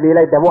နေလိုက်ပြေး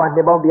လိုက်တဘဝနှ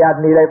စ်ပေါင်းတရား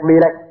နေလိုက်ပြေး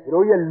လိုက်ဒီ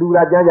လိုရလူ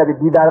လာပြန်ကြပြီ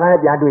ဒီသာသနာ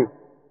နဲ့ပြန်တွေ့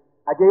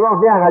အချိန်ပေါင်း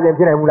250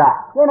ဖြစ်နိုင်ဘူးလား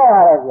ရှင်းနေ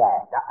ပါတယ်ဗျာ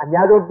ဒါအ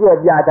များဆုံးတွေ့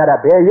ပြထားတာ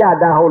ဘယ်ရ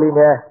တန်းဟုတ်လိမ့်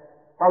မယ်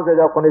60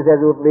ကျော်90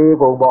ဆိုသေး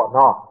ပုံပေါ့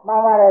နော် မှ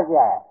န်ပါတယ်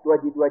ဗျာ တွေ့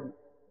ကြည့်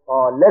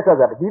လက်ဆက်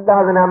ဒီသာ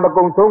သနာမ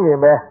ကုံဆုံးခင်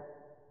ပဲ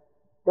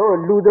တို့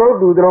လူ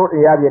တော်အ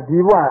ရာပြင်ဒီ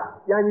ဘဝ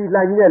ပြန်ကြီးလှ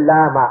န်ကြီးနဲ့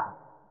လာမှာ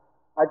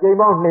အချိန်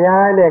ပေါင်း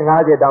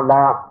250တောင်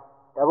လာ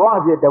တဘဝ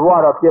ဖြစ်တဘဝ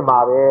တော့ဖြစ်မှာ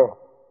ပဲ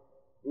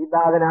ဒီ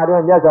သာသနာ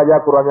တော်မြတ်စွာဘု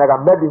ရားကိုရောမြတ်က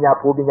မဲ့ပညာ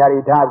ပူပညာ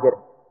တွေထားခဲ့တ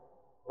ယ်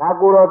ငါ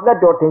ကိုယ်တော်သက်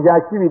တော်ထင်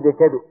ရှားရှိပြီတဲ့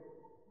ကဲ့သို့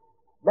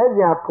မဲ့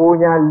ညာပူ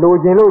ညာလို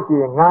ချင်လို့ရှိ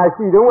ရင်ငါ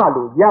ရှိတုန်းက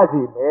လို့ရ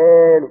စီမ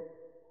ယ်လို့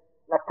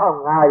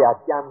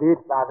2500ကြံပေး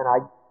သာသနာ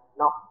ကြီး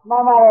နော် မှ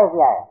န်ပါတယ်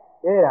ဗျာ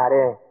အဲ့ဒါ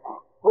တဲ့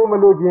ကိုမ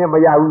လို့ခြင်းမ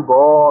ရဘူး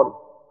ပေါ့လို့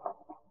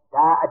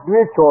ဒါအ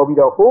တွေးချော်ပြီး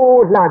တော့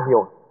ဟိုးလှ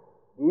မြော်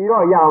ဒီ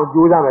တော့ရအောင်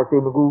ကြိုးစားမယ်စိ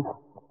တ်မကူ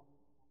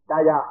ဒါ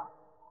ကြောင့်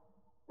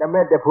ဓမ္မ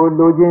တဖို့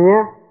လိုခြင်းရ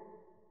င်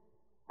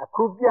အ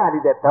ခုပြနေ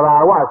တဲ့သဘာ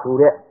ဝဆို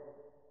တဲ့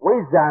ဝိ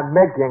ဇ္ဇာ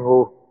မဲ့ခင်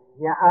ကို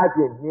ညာအားဖြ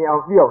င့်မြင်အော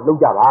င်ကြည့်အောင်လုပ်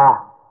ကြပါ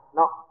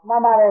နော် မှ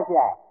န်ပါတယ်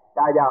ဗျာ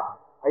ဒါကြောင့်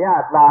ဘု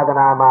ရားသာသ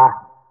နာမှာ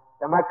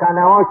ဓမ္မခန္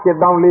ဓာဟော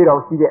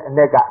7400ရှိတဲ့အ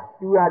ਨੇ က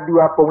တူ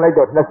ဟာပုံလိုက်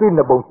တော့2စု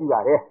2ပုံရှိပါ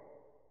တယ်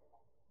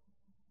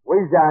ဝိ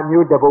ဇ္ဇာ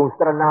မျိုးတစ်ပုံစ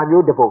ရဏ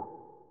မျိုးတစ်ပုံ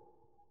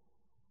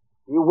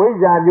ဒီဝိဇ္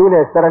ဇာမျိုး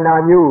နဲ့စရဏ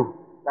မျိုး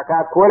တခါ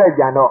ခွဲလိုက်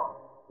ကြတော့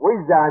ဝိ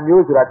ဇ္ဇာ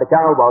မျိုးဆိုတာတ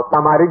ခြားဟုတ်ပါဘူးတ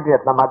မာရိတ်နဲ့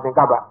တမာသင်္က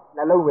ပ္ပ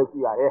နှလုံးပဲရှိ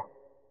ပါတယ်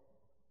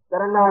စရ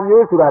ဏ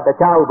မျိုးဆိုတာတ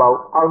ခြားဟုတ်ပါ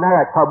ဘူးအောက်နာက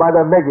6ပါး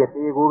သောမဲ့ကြီး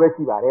တေကိုပဲ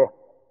ရှိပါတယ်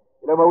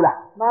ဒီလိုမဟုတ်လား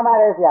မှန်ပါ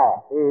တယ်ဗျာ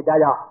ဒါ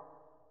ကြောင့်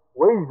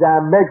ဝိဇ္ဇာ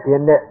မဲ့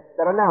ကြီးနဲ့စ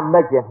ရဏ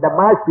မဲ့ကြီးနှစ်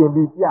ပါးရှင်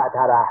ပြီးပြ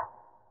ထားတာ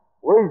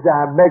ဝိဇ္ဇာ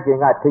မဲ့ကြီး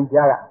ကထိတ်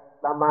ရှားက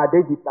တမာဒိ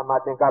ဋ္ဌိတမာ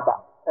သင်္ကပ္ပ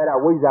အဲ့ဒါ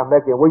ဝိဇ္ဇာ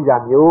မဲ့ခင်ဝိဇ္ဇာ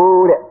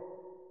မျိုးတဲ့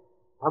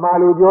ဗမာ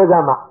လူပြောစ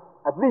မ်းမှာ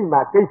အသိမှာ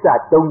ကိစ္စ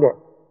တုံးတဲ့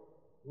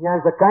ဉာဏ်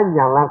စကန်း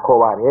ဉာဏ်လန်းခေါ်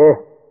ပါတယ်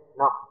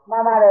နော် မှ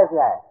န်ပါတယ်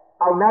ဗျာ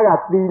အောက်နာက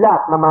သီလ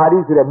သမာဓိ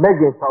ဆိုတဲ့မဲ့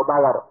ခင်6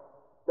ပါးကတော့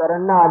စရဏ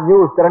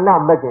မျိုးစရဏ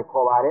မဲ့ခင်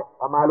ခေါ်ပါတယ်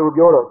ဗမာလူ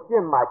ပြောတော့ရှ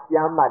င်းမှကျ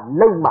မ်းမှ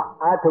လုံမှ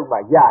အားထုတ်မှ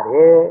ရတ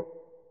ယ်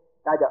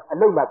ဒါကြောင့်အ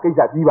လုံးမှကိစ္စ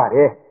ပြီးပါတ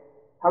ယ်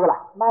ဟုတ်က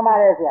လား မှန်ပါ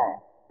တယ်ဗျာ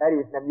အဲ့ဒီ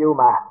2မျိုး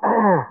မှာ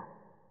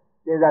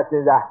စဉ်း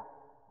စား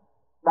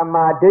သ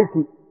မာဓိဋ္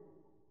ဌိ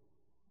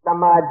သ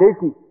မာဓိဋ္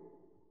ဌိ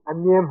အ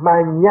မြင်မှ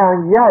န်ဉာဏ်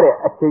ရတဲ့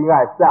အချိန်က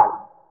စတယ်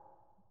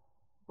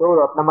သို့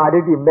တော့သမာဓိ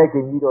ဋ္ဌိမဲ့ခ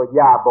င်ကြီးတော့ရ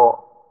ပေါ့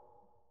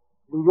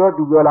လူ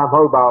ပြောလားမ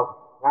ဟုတ်ပါဘူး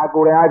ငါ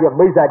ကိုယ်တိုင်အားဖြင့်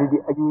မိစ္ဆာဒိဋ္ဌိ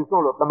အယူ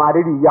ဆုံးလို့သမာ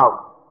ဓိဋ္ဌိရောက်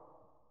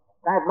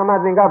ဒါသမာ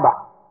သင်္ကပ္ပ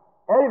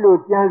အဲ့လို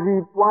ကြံစီ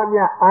ပွား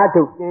များအား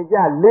ထုတ်သင်ကြ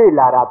လေ့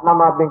လာတာသ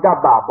မာသင်္ကပ္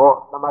ပပေါ့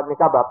သမာသင်္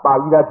ကပ္ပပါ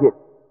ပြီးသားဖြစ်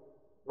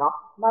နော်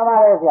မှန်ပါ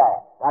တယ်ဗျာ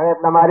ဒါနဲ့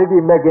သမာဓိဋ္ဌိ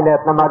မဲ့ခင်နဲ့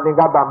သမာသင်္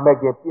ကပ္ပမဲ့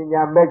ခင်ပ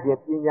ညာမဲ့ခင်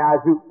ပညာအ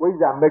စုဝိဇ္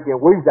ဇာမဲ့ခင်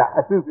ဝိဇ္ဇာ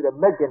အစုဆိုတဲ့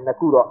မဲ့ခင်နှစ်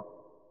ခုတော့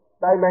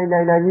တိုင်နိုင်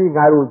ကြီး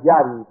ငါတို့ရ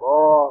ပြီ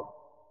ပေါ့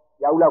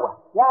ရောက်လောက်ပါ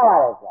ရပါ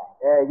တယ်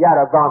ဗျာ ရ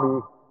တော့ကောင်းပြီ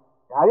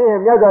ဒါရင်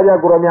မြတ်စွာဘုရား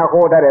ကိုရောမြတ်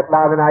ဟောထားတဲ့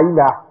သာသနာကြီး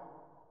မှာ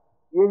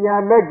ပညာ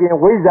မဲ့ခင်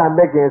ဝိဇ္ဇာ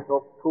မဲ့ခင်ဆို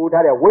ထူ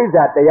ထားတဲ့ဝိဇ္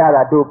ဇာတရား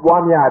သာတို့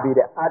ပွားများပြီး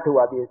တဲ့အထု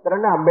အပြီးစရ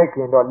ဏမဲ့ခ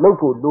င်တော့လှုပ်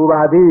ဖို့လိုပါ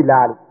သေး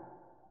လားလို့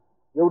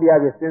ယုတ်တရား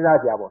ပြီးစဉ်းစား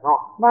ကြပါတော့နော်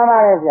မှန်ပါ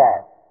တယ်ဗျာ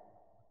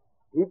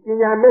ဒီပ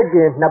ညာမဲ့ခ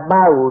င်နှစ်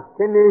ပါးကိုသ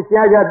င်္နေ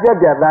ရှားရှားပြတ်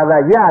ပြတ်သား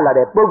သားရလာ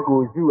တဲ့ပုဂ္ဂို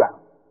လ်စုက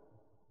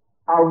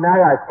အောင်နာ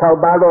က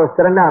6ပါးသောစ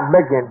ရဏ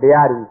မဲ့ခင်တ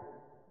ရားတွေ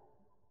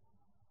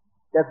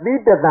တတိ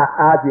တတ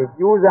အားဖြင့်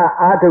ကြိုးစား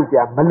အားထုတ်ကြ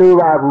မလို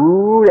ပါ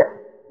ဘူးတဲ့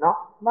နော်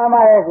မှန်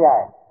ပါတယ်ဗျာ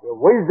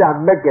ဝိဇ္ဇာ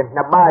မဲ့ခင်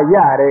နှစ်ပါးရ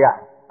တဲ့က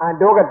အန္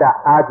တောကတ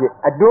အားဖြင့်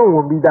အတွင်းဝ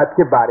င်ပြီးသားဖြ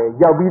စ်ပါတယ်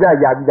ရောက်ပြီးသား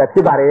ရပြီးသားဖြ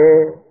စ်ပါတယ်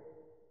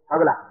ဟုတ်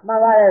ကလား မှန်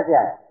ပါတယ်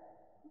ဗျာ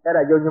အဲ့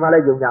ဒါယုံကြည်မှလ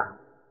ည်းယုံကြ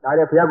ဒါလ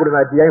ည်းဘုရားကိုယ်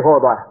တော်ကတရားဟော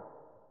သွားတာ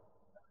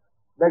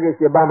မဲ့ခင်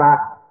7ပါးမှာ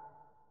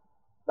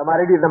သမာ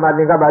ဓိသမာသ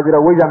င်္ကပ္ပဆို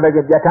တော့ဝိဇ္ဇာမဲ့ခ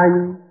င်ပြဋ္ဌာန်း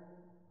ကြီး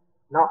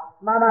နော်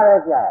မှန်ပါတ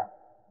ယ်ဗျာ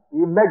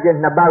ဒီမဲ့ခင်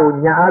နှစ်ပါးကို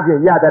ညာအားဖြ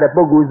င့်ရတဲ့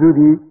ပုဂ္ဂိုလ်စုသ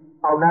ည်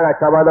အောင်နာက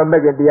6ပါးသော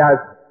မဲ့ခင်တရား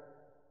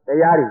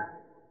တွေ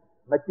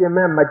မကျင်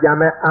မဲ့မကြံ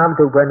မဲ့အာမ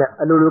ထုတ်ပဲနဲ့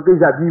အလိုလိုကိစ္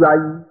စပြီးပါ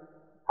ပြီ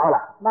ဟုတ်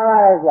လား မှန်ပါ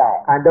တယ်ဗျာ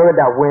အန္တောက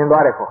တဝင်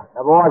သွားတယ်ခေါ်သ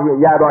ဘောအဖြစ်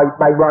ရသွားပြီ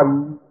ပိုင်သွားပြီ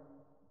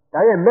ဒါ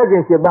ရဲ့မဲ့ခ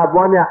င်7ပါး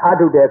ပွားများအား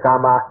ထုတ်တဲ့အခါ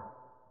မှာ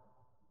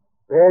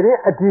ဘယ်ရင်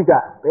အဓိက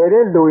ဘယ်ရ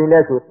င်လိုရင်လဲ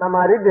ဆိုသ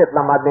မာဓိနဲ့သ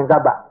မာသင်္က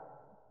ပ္ပ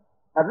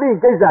အသိ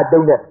ကိစ္စ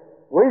တုံးတဲ့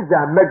ဝိဇ္ဇာ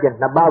မဲ့ခင်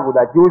နှစ်ပါးကို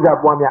သာကြိုးစား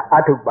ပွားများ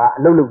အားထုတ်ပါအ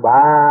လုပ်လုပ်ပါ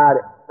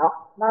တဲ့နော်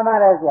မှန်ပါ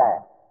တယ်ဆရာ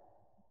ရဲ့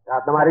ဒါ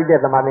သမာဓိတဲ့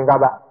သမာသင်္ကပ္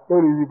ပ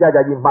တို့လူကြကြ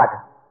ကြီးမှတ်တာ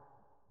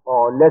ဟော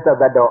လက်ဆက်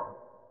သက်တော့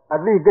အ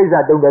သိကိစ္စ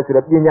တုံးတယ်ဆို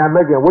တော့ပညာ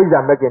မဲ့ခင်ဝိဇ္ဇာ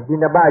မဲ့ခင်ဒီ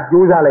နှစ်ပါး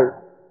ကြိုးစားလိုက်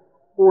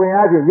ကိုဝင်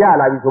အားဖြင့်ရ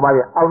လာပြီဆိုမှပြ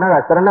န်အောင်နာက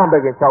သရဏ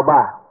မဲ့ခင်6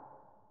ပါး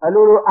အ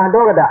လိုလိုအန္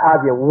တောကတာအား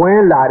ဖြင့်ဝ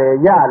င်လာတယ်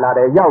ရလာတ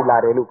ယ်ရောက်လာ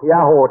တယ်လို့ဘု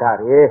ရားဟောထား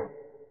တယ်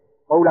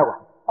ဟုတ်လားကွာ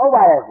ဟုတ်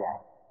ပါတယ်ဆရာ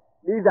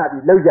လိစာ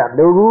ပြီးလောက်ကြမ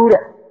လို့ဘူး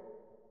တဲ့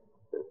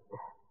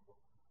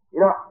ဒီ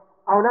တော့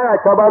အောင်နာက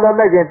6ပါးသော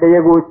မဲ့ခင်တ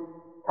ရားကို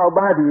6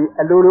ပါးဒီ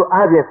အလိုလို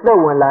အားဖြင့်သက်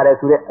ဝင်လာတယ်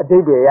ဆိုတဲ့အတိ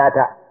တ်ပဲရထ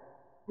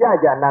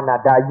ကြနာနာ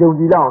ဒါယုံ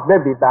ကြည်လောက်သ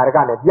က်ပြီးတာရက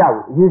နဲ့ပြ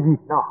ဖို့အရေးကြီး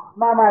နော်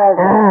မှန်ပါတယ်ဆ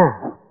ရာ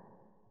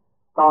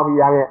တောင်းပြီး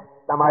ရမယ်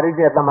သမာဓိ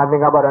နဲ့သမာသ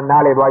င်္ကပ္ပတော့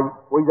နားလေသွားပြီ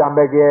ဝိဇ္ဇာ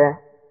မဲ့ခင်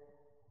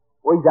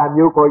ဝိဇ္ဇာ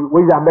မျိုးခေါ်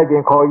ဝိဇ္ဇာမဲ့ခ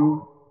င်ခေါ်ကြီး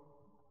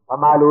ဗ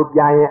မာလိုပြ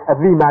န်ရင်အ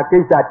သိမှကိ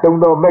စ္စတုံ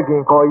တော့မဲ့ခ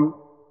င်ခေါ်ကြီး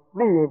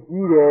သိရင်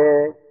ပြီးတယ်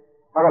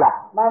ဟုတ်ကလား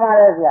မှန်ပါ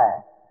တယ်ဆရာ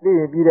သိရ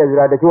င်ပြီးတယ်ဆို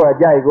တာတချို့က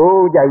ကြိုက်ကို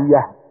ကြိုက်ကြီးရ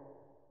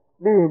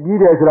သိရင်ပြီး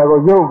တယ်ဆိုတာကို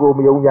ယုံကိုမ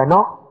ယုံကြ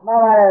နော် မှန်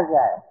ပါတယ်ဆ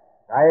ရာ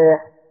ဒါရဲ့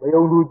မ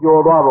ယုံသူ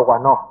ကြော်သွားပေါ့ကွာ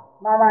နော်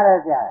မှန်ပါတယ်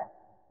ဆရာ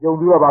ယုံ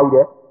သူတော့ပါဘူး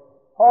တဲ့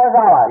ဟော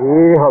စားပါ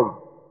အေးဟုတ်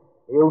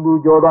ယုံသူ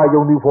ကြော်သွား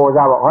ယုံသူဖော်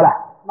စားပေါ့ဟုတ်လား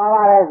မှန်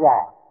ပါတယ်ဆရာ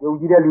ယုံ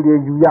ကြည်တဲ့လူတွေ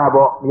ယူရ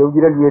ပေါ့မယုံကြ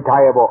ည်တဲ့လူတွေ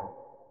ထားရပေါ့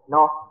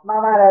နော် မှ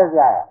န်ပါတယ်ဆ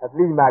ရာ အ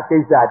သိမှကိ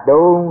စ္စ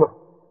တုံးလို့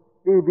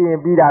ပြီးပြီး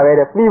ပြီးတာပဲ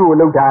တဲ့ပြီးဖို့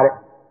လှုပ်ထားတဲ့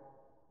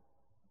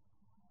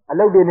အ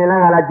လုပ်တွေနေလ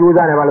န်းကလာကြိုး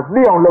စားနေပါလို့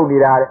သိအောင်လုပ်နေ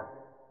တာတဲ့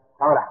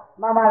ဟုတ်လား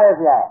မှန်ပါတယ်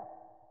ဆရာ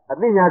အ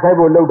သိညာဆိုင်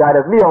ဖို့လှုပ်ထား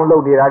တဲ့သိအောင်လု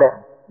ပ်နေတာတဲ့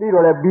သိ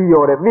တော့လည်းပြီး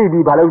ရောတဲ့ပြီး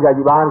ပြီးဘာလုပ်ကြ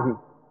ကြီးပါမရှိ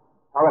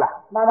ဟုတ်လား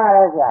မှန်ပါတ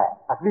ယ်ဆရာ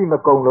အသိမ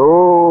ကုံ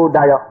လို့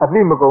ဒါကြောင့်အ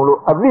သိမကုံလို့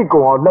အသိ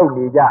ကုံအောင်လုပ်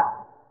နေကြ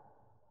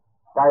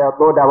ဒါကြောင့်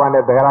သောတာပန်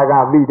နဲ့သဂရက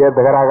ပြီးတယ်သ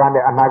ဂရက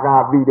နဲ့အနာဂ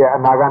တ်ပြီးတယ်အ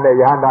နာဂတ်နဲ့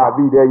ယဟန္တာ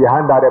ပြီးတယ်ယဟ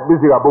န္တာတဲ့ပိ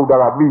စိကဗုဒ္ဓ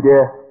ကပြီးတ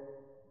ယ်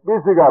ပိ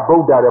စိကဗု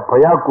ဒ္ဓတဲ့ဘု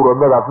ရားကိုယ်တော်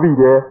မြတ်ကပြီး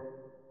တယ်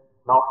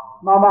နော်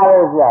မှန်ပါတ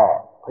ယ်ဆရာ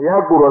ဘု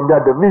ရားကိုယ်တော်မြ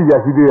တ်တဲ့ပြီးရ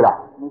ရှိသေးလား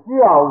မရှိ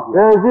အောင်ဆ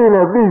ရာ ရှိ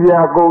နေပြီးရ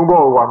ကုံ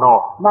တော့ကွာ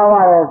နော် မှန်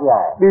ပါတယ်ဆရာ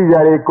ပြီးကြ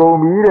လေကုံ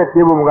ပြီးတဲ့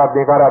တေဘုံကသ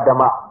င်္ခါရဓမ္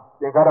မ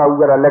သင်္ခါရဥက္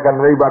ကရလက္ခဏာ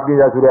နိဗ္ဗာန်ပြ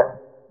ညာဆိုတဲ့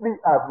သိ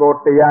အပ်သော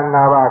တရား၅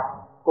ပါး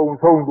ကုံ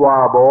ဆုံး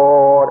သွား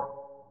ပေါ့တဲ့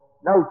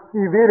နောက်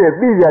ရှိသေးတယ်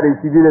ပြီးကြတယ်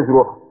ရှိသေးတယ်ဆို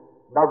တော့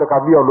နောက်တစ်ခါ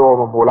ပြီးအောင်လို့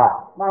မမို့လား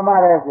မှန်ပါ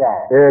တယ်ဆရာ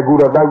အခု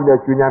တော့တောက်တဲ့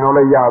ကျွညာတော်လ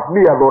ည်းရ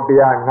ပြီးရသောတ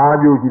ရား၅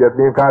မျိုးရှိတဲ့သ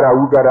င်္ခါရ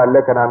ဥက္ကရလ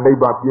က္ခဏာနိဗ္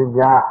ဗာန်ပြ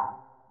ညာ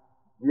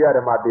ဒီရဓ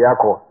မ္မတရား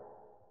ခေါ်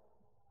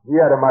ဒီ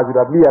ရဓမ္မဆို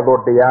တာပြီးရသော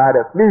တရား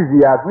တဲ့သိစီ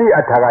ယာသိ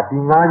အထာကဒီ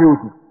၅မျိုး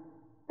ရှိ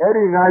အဲ့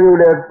ဒီ၅မျိုး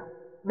လည်း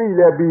ပြီး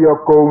လည်းပြီးရော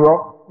ကုံရော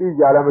ပြီး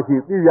ကြလည်းမရှိ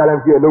ပြီးကြလည်း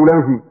မရှိအလုံးလည်း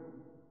မရှိ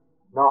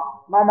နော်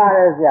မှန်ပါတ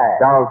ယ်ဆရာ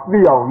ဒါသိ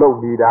အောင်လုပ်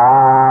နေတာ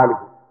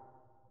လို့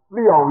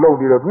သိအောင်လုပ်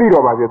နေတော့သိ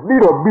တော့ပါစေသိ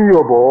တော့ပြီး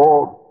ရောပေါ့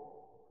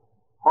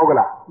ဟုတ်က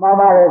လား မှန်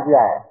ပါတယ်ဆ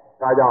ရာ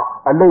ဒါကြောင့်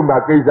အလုံးမှာ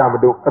ကိစ္စမ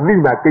တုံအသိ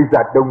မှာကိစ္စ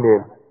တုံးနေ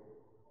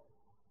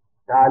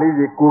ဒါလေး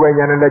ဒီကိုယ်ပိုင်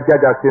ဉာဏ်နဲ့ကြ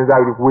ကြစဉ်း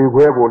စားပြီးဝေ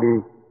ခွဲဖို့လေး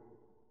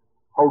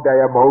ဟုတ်တယ်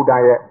ရမဟုတ်တ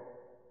ယ်ရ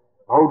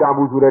မဟုတ်တာ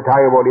မှုဆိုတဲ့ထား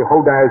ရပေါ့လေဟု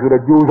တ်တယ်ဆို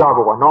တဲ့ကြိုးစား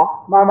ပေါ့ကွာနော်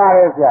မှန်ပါတ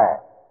ယ်ဆရာ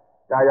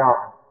ဒါကြောင့်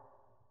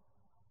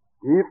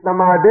ဒီသ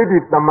မာဓိ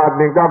သမာသ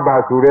င်္ကပ္ပ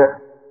ဆိုတဲ့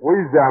ဝိ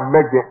ဇ္ဇာမ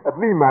က်ကင်အ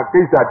သိမှ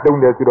ကိစ္စတုံး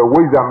တယ်ဆိုတော့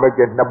ဝိဇ္ဇာမက်က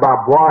င်နှစ်ပါး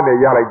ဘွားနဲ့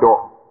ရလိုက်တော့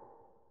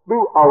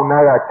သူ့အောင်နာ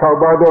က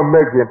6ပါးသောမ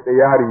က်ကင်တ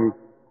ရားကြီး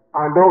အ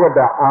န္တောကတ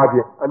အားဖြ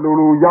င့်အလို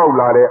လိုရောက်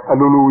လာတယ်အ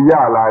လိုလိုရ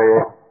လာတ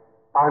ယ်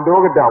အန္တော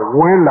ကတဝ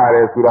င်လာတ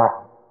ယ်ဆိုတာ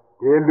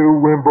ဒီလို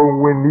ဝင်ပုံ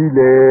ဝင်နည်း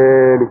လေ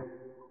လို့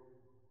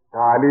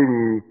ဒါလေး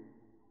ဒီ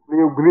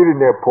လျုပ်ကလေးတွေ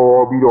နဲ့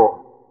ပေါ်ပြီးတော့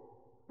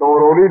တော်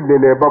တော်လေးလေ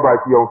လေပပ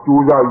ရှိအောင်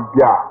ကြိုးစားပြီး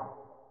ပြ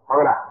ဟု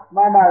တ်လား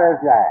မှန်ပါတယ်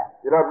ဆရာ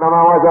ဒါတော့သမ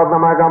ဝါစာသ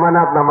မကမ္မ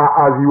နာသမ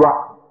အာဇီဝ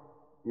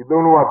ဒီ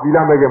သုံးလုံးကသီလ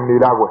မဲ့ကမနေ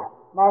လားကွယ်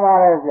မှန်ပါ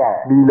တယ်ဆရာ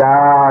သီလ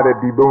တဲ့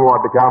ဒီသုံး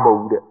လုံးကတရားမဟုတ်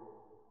ဘူးတဲ့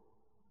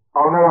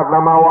အောင်နာကသ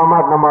မဝါမ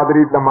သမသ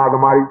တိသမသ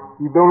မာဓိ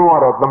ဒီသုံးလုံးက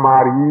တော့သမာ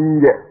ဓိ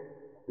တဲ့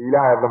သီလ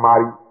ရဲ့သမာ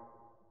ဓိ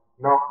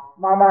နော်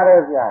မှန်ပါတ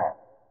ယ်ဆရာ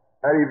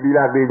အဲ့ဒီသီလ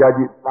သေးကြကြ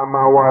ည့်သမ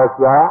ဝါ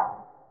စာ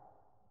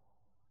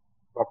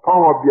ဘာဖော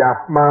င်းပြ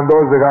မှန်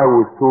သောစကား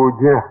ကိုဆို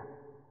ခြင်း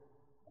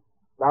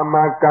သမ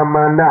ကမ္မ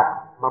နာ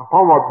မ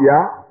ဖောင်းပြ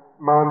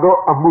မှန်သော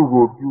အမှု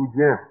ကိုပြုခြ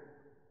င်း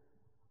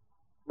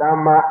သ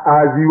မအာ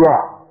ဇီဝ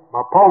မ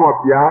ဖောင်း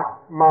ပြ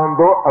မှန်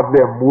သောအသ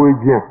က်မွေး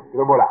ခြင်းဒီ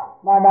လိုမဟုတ်လား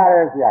မှန်ပါတ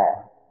ယ်ဆရာ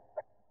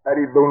အဲ့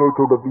ဒီသုံးလုံး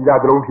ထုတ်တော့သီလ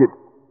တစ်လုံးဖြစ်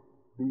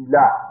သီလ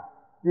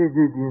ကြည့်ကြ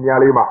ည့်ဒီညာ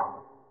လေးမှာ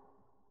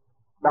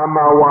သမ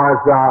ဝါ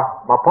စာ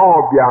မဖော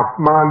င်းပြ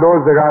မှန်သော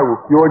စကားကို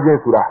ပြောခြ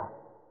င်းဆိုတာ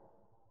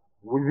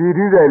ဝစီ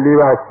ဓုတဲ့၄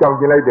ပါးရှောင်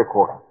ကျင်လိုက်တဲ့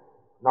ခေါ်တာ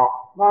နော်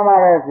မှန်ပါ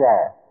တယ်ဆရာ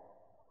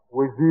ဝ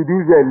စီဓု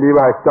တဲ့၄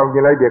ပါးရှောင်ကျ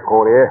င်လိုက်တဲ့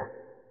ခေါ်တယ်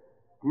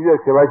ဒီတဲ့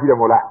7ပါးရှိတယ်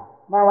မဟုတ်လား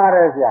မှန်ပါတ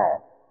ယ်ဆရာ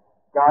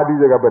ကာတိ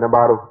စကဘယ်နှ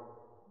ပါတော့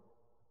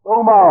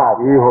 3ပါးပါ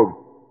အေးဟုတ်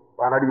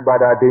ပါဏာတိပါ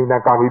ဒဒိဏ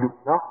ကာမိတု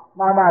နော်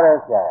မှန်ပါတယ်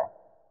ဆရာ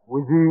ဝ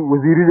စီ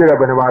ဓုတဲ့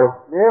ဘယ်နှပါတော့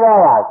 4ပါး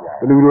ပါဆရာ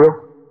ဘယ်လိုလဲ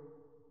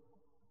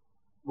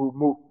မှု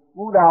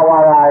ဘုဒ္ဓဝါ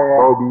ဒရဲ့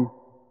ဟုတ်ပြီ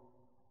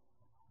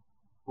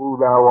ဘု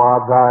ရားဝါ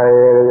ဒ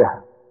ရဲ့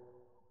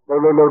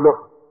လို့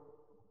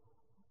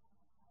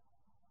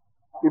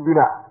ဒီဒု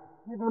နာ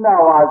ပိသုနာ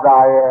ဝါဒ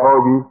ရဲ့ ဟု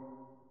တ်ပြီ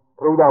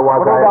ဘုရားဝါ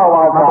ဒရဲ့ဘုရား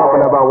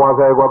ဝါဒ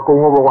ရဲ့ကွာကုံ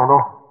ဘောကွာ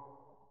နော်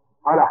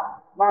ဟုတ်လား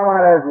မှန်ပါ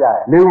တယ်ဆရာ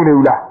လေးဦးနေ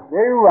ဦးလား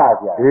လေးဦးပါ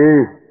ဆရာ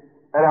ဟေး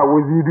အဲ့ဒါဝ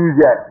စီတု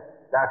ချက်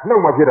ဒါနှု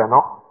တ်မဖြစ်တာ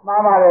နော် မှ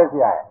န်ပါတယ်ဆ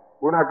ရာ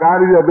ခုနကား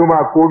လေးတဲ့သူမှ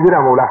ကိုဖြစ်တာ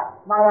မဟုတ်လား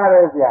မှန်ပါတ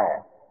ယ်ဆရာ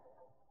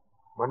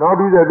မနော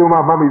တုတဲ့သူမှ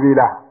မှတ်မိသေး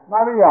လား မှ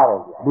န်ပြီရတယ်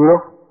ဆရာ လူ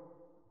တော့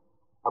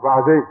အပါ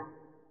စိတ်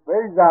ဘိ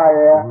ဇာ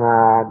ရဲ့ နာ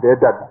တဲ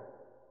တတ်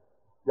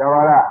ကြ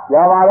ပါလား ရ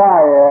ပါ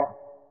လားရဲ့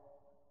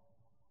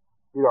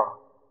ပြီးတော့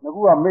င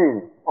ခုကမေ့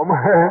နေ အမ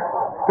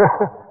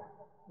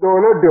တော်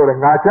လို့တော်တယ်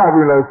ငါချ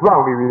ပြီလဲစော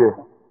င့်နေပြီလေ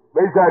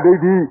မိစ္ဆာဒိဋ္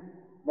ဌိ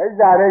မိစ္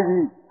ဆာဒိဋ္ဌိ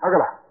ဟုတ်က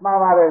လား မှန်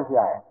ပါတယ်ဆ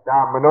ရာ ဒါ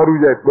မနောတု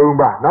ချက်၃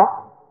ပါးနော်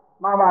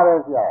မှန်ပါတယ်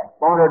ဆရာ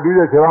ပေါင်းတော့ဒု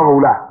ချက်7ပါးမဟု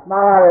တ်လား မှ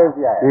န်ပါတယ်ဆ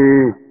ရာ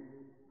အေး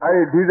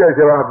အဲ့ဒီဒု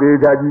ချက်7ပါးပေး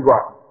ချကြီးกว่า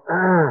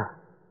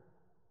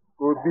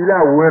ကိုသီလ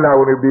ဝင်လာ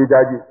ဝင်ပေးချ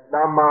ကြီးသ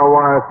မ္မာ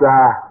ဝါစာ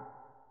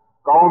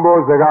ကောင်းသော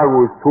စကား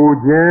ကိုဆို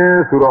ခြ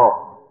င်းဆိုတော့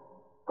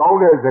ကောင်း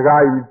တဲ့စ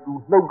ကားကြီးသူ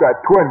နှုတ်က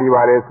ထွက်နေ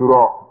ပါတယ်ဆို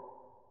တော့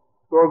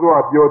သောသော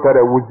ပြောထား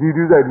တဲ့ဝစီ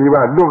တုစိတ်၄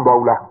ပါးလွတ်သွား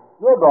ဘူးလား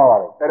လွတ်သွားပါ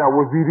တယ် အဲ့ဒါဝ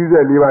စီတုစိ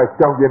တ်၄ပါး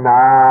ရှောင်ကျင်တာ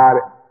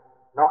တဲ့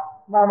နော်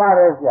မှန်ပါ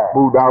တယ်ဆရာ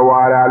ဘုရားဝါ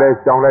ဒလည်း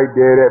ရှောင်လိုက်တ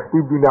ယ်တဲ့ပိ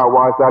ပိန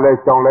ဝါစာလည်း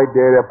ရှောင်လိုက်တ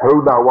ယ်တဲ့ဘု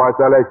ရားဝါ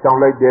စာလည်းရှောင်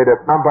လိုက်တယ်တဲ့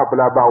သံဖပ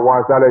လပဝါ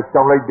စာလည်း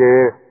ရှောင်လိုက်တ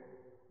ယ်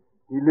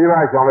ဒီ၄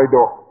ပါးရှောင်လိုက်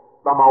တော့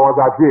သမ္မာဝါ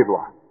စာဖြည့်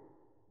သွား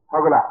ဟု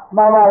တ်ကလား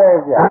မှန်ပါတယ်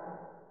ဆရာ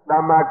သ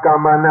မ္မာက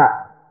မ္မနာ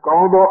ကော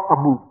င်းသောအ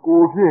မှု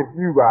ကိုဖြင့်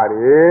ပြုပါတ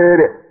ယ်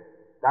တဲ့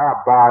ဒါ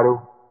ကဘာလို့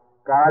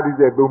ကာဓိ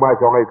စေသုံးပါး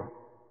ရှောင်လိုက်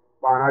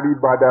ပါဏာတိ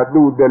ပါဒ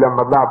သူ့တယ်လည်းမ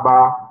သပါ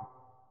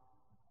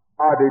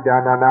အဒိဋ္ဌာ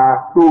နာနာ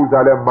သူ့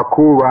စားလည်းမ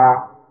ခိုးပါ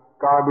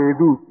ကာမေ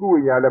တုသူ့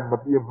အရာလည်းမ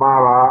ပြင်း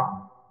မှားပါ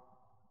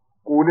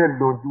ကိုယ်နဲ့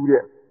လွန်ကျူး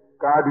တဲ့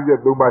ကာဓိစေ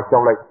သုံးပါးရှော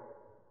င်လိုက်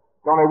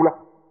ဘူးလား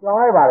ကျောင်း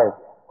လိုက်ပါတယ်ဆ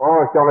ရာ ဟော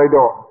ရှောင်လိုက်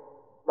တော့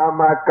သမ္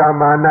မာကမ္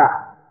မနာ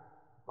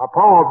မ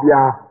ဖောင်းပြ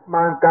န်မှ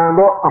န်ကန်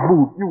သောအမှု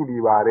ပြုနေ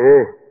ပါတယ်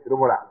ဒီလို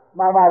မဟုတ်လား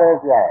မှန်ပါတယ်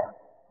ဆရာ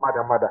မှတ်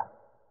တာ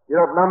ဒီ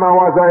တော့သမ္မာ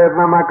ဝါစာရဲ့သ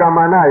မ္မာကမ္မ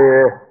နာ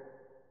ရဲ့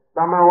သ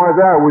မ္မာဝါ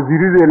စာဝစီ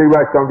ရိစေလေး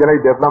ပါရှောင်ကြလို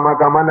က်တယ်သမ္မာ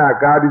ကမ္မနာ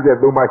ကာဓိစေ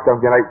သုံးပါးရှောင်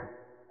ကြလိုက်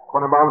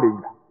9ပါးမတည်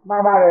ဘူးလား မှ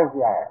န်ပါတယ်ဆ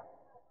ရာ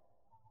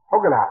ဟု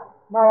တ်ကလား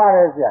မှန်ပါတ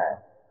ယ်ဆရာ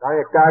ဒါ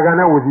ရဲ့ကာကံ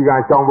နဲ့ဝစီကံ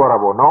ရှောင်သွားတာ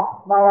ပေါ့နော်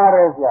မှန်ပါတ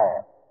ယ်ဆရာ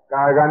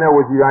ကာကံနဲ့ဝ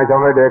စီကံရှော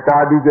င်လိုက်တယ်ကာ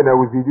ဓိစေနဲ့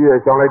ဝစီရိစေ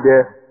ရှောင်လိုက်တ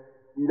ယ်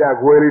ဒီလာ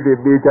ခွဲလေးတွေ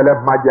ပေးချလဲ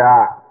မှတ်ကြ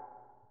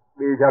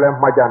ပေးချလဲ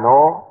မှတ်ကြ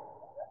နော်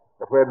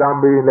တစ်ဖက်သား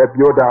မေးလည်း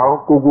ပြောတာအောင်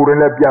ကိုကိုရင်း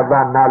လည်းပြတ်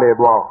သားနားလေ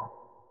သွား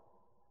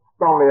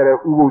တောင်းလေရတဲ့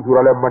ဥပုသ်ဆို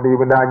တာလည်းမနေ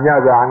မနာည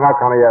စာငါ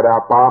ခံရတာ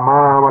ဘာမှ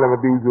မလည်းမ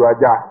သိဘူးဆိုတာ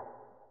ကြ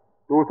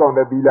တိုးဆောင်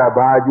တဲ့သီလ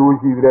ဘာအကျိုး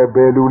ရှိတယ်ဘ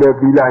ယ်လိုလဲ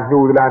သီလ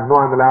ညှို့သလားနှွ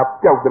မ်းသလား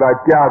ပျောက်သလား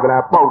ကြားသ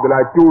လားပေါက်သ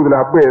လားကျိုးသ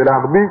လားပဲ့သလား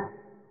မသိ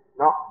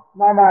နော်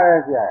မှန်ပါတ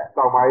ယ်ဆရာ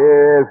တောင်းပါ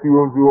ရဲ့စီ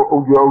ဝုံအု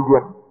ပ်ကျော်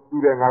သူ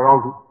တဲ့ငါကော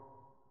င်းသူ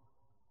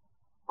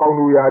ကောင်း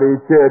လူရာတွေ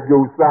ချဲ့ပြု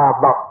တ်စား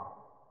တော့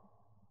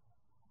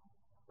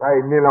ဒါ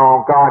နင်းလော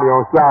င်ကားတွေအော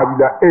င်စားပြီး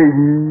လားအိပ်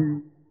ပြီ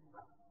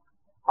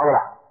ဟုတ်က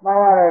လား မှန်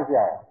ပါတယ်ဆ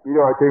ရာ ပြီး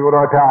တော့အချိန်က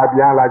တော့ထားပြ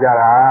န်လာကြ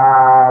တာ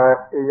ပဲ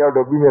အိမ်ရောက်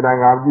တော့ပြီးမြင်တို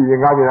င်းငါကြည့်ရ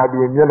င်ငါမြင်တာသူ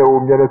မျက်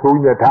လုံးမျက်နှာ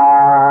ဆိုးညက်ထို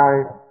င်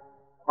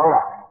ဟုတ်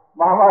လား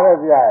မှန်ပါတယ်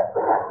ဆရာ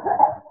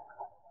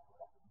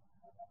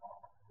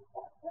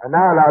အ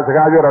နာလာစ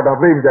ကားပြောတော့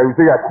သိမကြဘူး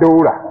စိတ်က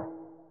တိုးလာ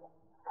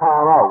ဆာ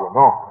တော့ဘူး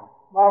နော်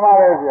မှန်ပါ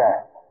တယ်ဆရာ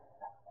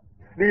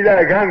သီလ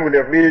ခန်းကိုလ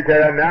ည်းပြေချာ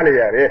နားလေ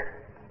ရတယ်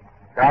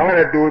ဒါမှလ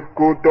ည်း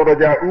ကိုတော်တော်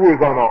ကြာဥပ္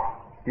ပဆောင်တော့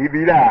ဒီ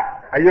သီလ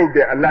အယုတ်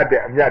တဲ့အလတ်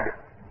တဲ့အမြတ်တဲ့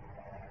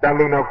တန်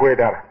လုံးနဲ့ခွဲ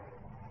ထားတာ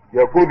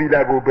ရောကိုသီလ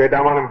ကိုဘယ်တ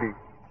မ်းမှမသိ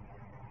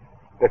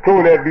တ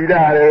ချို့လည်းသီလ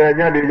လည်း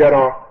ညနေကြ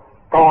တော့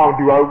ကောင်းအောင်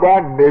ဒီပါကွာ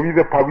နေပြီး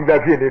ဖောက်ပြီး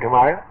သားဖြစ်နေထ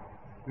မှာ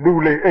လူ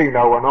လိမ်အိမ်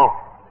တော့ဗောနော်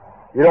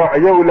ဒီတော့အ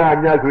ယုတ်လားအ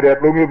မြတ်ဆိုတဲ့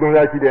၃မျိုး၃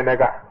မျိုးရှိတဲ့နက်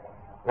က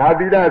ငါ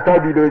သီလစော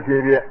က်ပြီးလို့ရှိ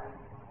ရင်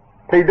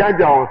ထိတ်တန်း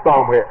ကြအောင်စော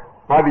င့်မဲ့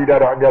ငါသီလ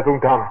တော့အမြတ်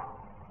ဆုံးထားမယ်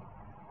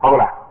ဟုတ်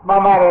လား မှ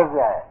န်ပါတယ်ဆ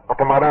ရာ ပ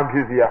ထမတန်းဖြ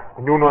စ်စီရ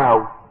အညိုးနှွမ်းအော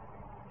င်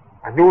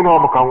အညိုးနှော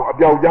မခေါင်ဘူးအ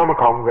ပြောက်ကြားမ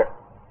ခေါင်ဘူးကဲ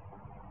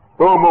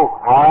သို့မဟုတ်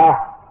ဟာ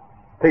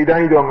ထိတ်တ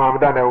န်းကြီးတော့ငါမ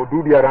တတ်နိုင်ဘူးဒု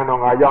တိယတန်း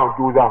တော့ငါရအောင်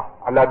ကြိုးစား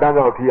အလတ်တန်း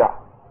တော့ဖြစ်ရ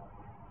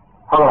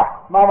ဟုတ်လား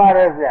မှန်ပါတ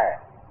ယ်ဆရာ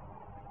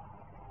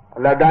အ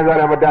လတ်တန်းစား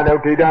လည်းမတတ်နိုင်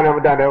ဘူးထိတ်တန်းလည်းမ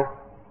တတ်နိုင်ဘူး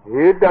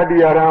ဟေးတတိ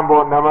ယတန်း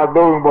ပေါ့နံပါတ်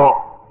3ပေါ့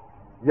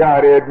ရ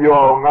တယ်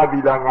ပြောငါဒီ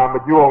လားငါမ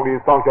ကြိုးအောင်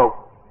လေးစောင့်ရှောက်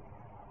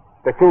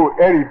တချို့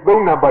အဲ့ဒီ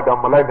3နံပါတ်တော့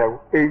မလိုက်နိုင်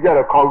ဘူးအိမ်ကြ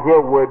တော့ခေါက်ဆွဲ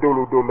ဝယ်တို့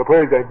လို့တို့လက်ဖ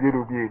က်ဆိုင်ပြေး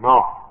လို့ပြေး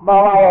နော် မှ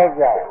န်ပါတယ်ဆ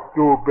ရာ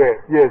ကျိုးပဲ့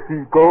ပြည့်စ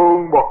ည်ကု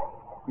န်ပေါ့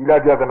ဒီလ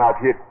ပြဿနာ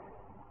ဖြစ်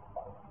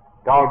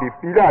တောင်းဒီ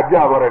ပီလာပြ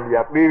သွားတဲ့နေ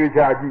ရာသေ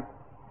ချာကြည့်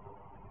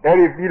အဲ့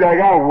ဒီပီလာ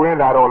ကဝင်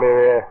လာတော့လေ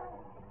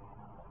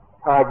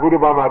ဘု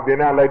ရားမှာသင်္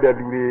နာလိုက်တဲ့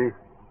လူတွေ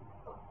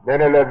နည်း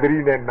နည်းလေးသတိ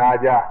နဲ့နာ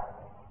ကြ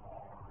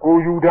ကို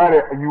ယူထား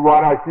တဲ့အယူဝါ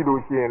ဒရှိ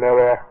လို့ရှိရင်လည်း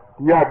ပဲ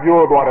ဒီကပြော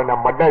သွားတယ်နဲ့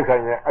မတိုက်ဆို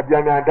င်ရင်အပြ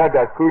န်ပြန်တတ်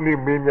တာဆွေး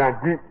နွေးမင်းများ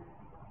ကြည့်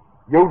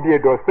ရုပ်တရ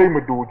က်တော့စိတ်မ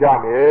တူကြ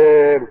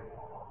နဲ့လို့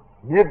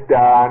မေတ္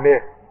တာနဲ့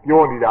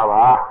ပြောနေတာ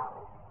ပါ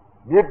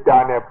မေတ္တာ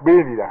နဲ့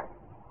ပေးနေတာ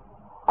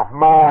အ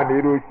မှားနေ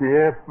လို့ရှိရ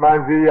င်မှန်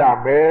စေရ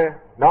မယ်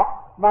နော်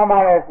မှန်ပါ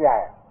တယ်ဆရာ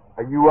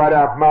အယူဝါဒ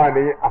မှား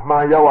နေအမှ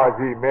န်ရောက်ပါ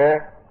စေမယ်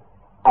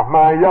အမှ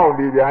န်ရောက်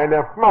နေပြန်ရ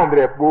င်မှန်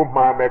တဲ့ပူ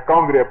မှန်မယ်ကော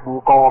င်းတဲ့ပူ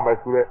ကောင်းအောင်မယ်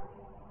ဆိုတဲ့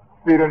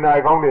စေရနာ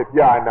ကောင်းတဲ့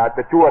ပြာနာတ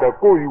ချို့ကတော့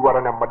ကိုယ်ယူဝါဒ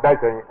နဲ့မတိုက်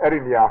ဆိုင်ရင်အဲ့ဒီ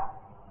နေရာ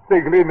စိ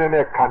တ်ကလေး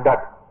နဲ့ခံတ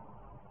တ်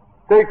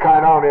စိတ်ခံ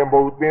တော့နေမဟု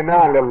တ်သင်္နာ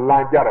လည်းလ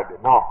န်ကြရတ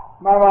ယ်နော်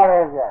မှန်ပါတ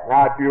ယ်ဗျာ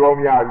ငါတွေ့အောင်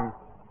များပြီ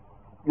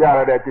ပြရ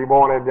တဲ့ချိန်ပေါ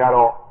င်းလည်းများ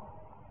တော့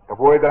တ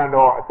ပွဲတန်း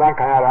တော့အစမ်း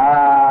ခံရတာ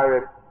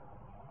တဲ့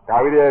ဒါ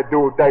ပြီးတဲ့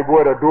တို့တိုက်ပွဲ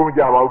တော့တို့မ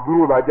ကြပါဘူးသူ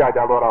တို့သာကြကြ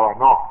တော့တာပါ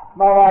နော်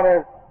မှန်ပါတယ်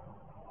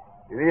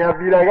ဒီနေရာ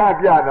ပြည်လာက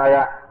ပြနာက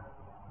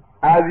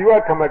အာဇီဝ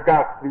ဓမ္မက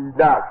သီ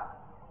လ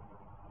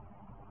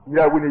ဒီ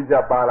လာဝိနည်းကြ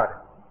ပါလာတယ်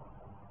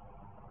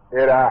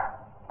အဲ့ဒါ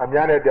အ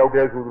များနဲ့တယောက်တ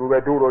ည်းဆိုသူတို့ပဲ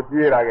တို့တော့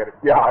ကြေးလာခဲ့တယ်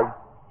ကြားပြီ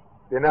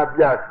ဒီနေ့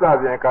ပြစ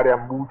ပြန်ခါတဲ့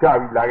မူချ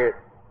ပြီးလာခဲ့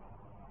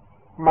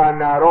မှန်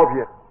နာတော့ဖြ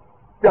င့်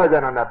ကြကြ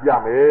နာနာပြ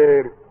မ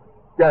ယ်တဲ့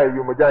ကြရ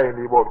ယူမကြရင်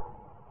ဒီပေါ့ဒါ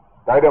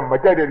တော့မ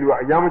ကြိုက်တဲ့လူက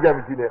အများမကြိုက်မ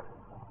ရှိနဲ့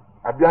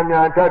အပြန်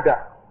များထက်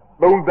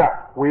သုံးသက်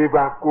ဝေဖ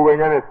န်ကိုယ်ပိုင်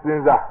ညာနဲ့စ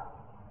ဉ်းစား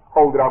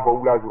ဟုတ်တယ်မဟု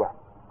တ်လားဆိုတာ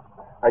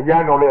အရ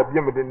န်တော်လည်းအပြ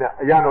စ်မတင်နဲ့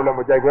အရန်တော်လည်း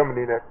မကြိုက်ခွဲမ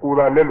နေနဲ့ကိုယ်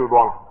သာလက်လို့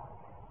သွား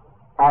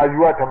အာယု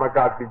ဝဓမ္မက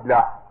သီလ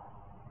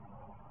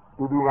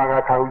သူငါ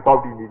ခံပြီးစောက်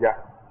တည်နေကြ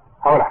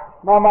ဟုတ်လား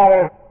မှန်ပါတ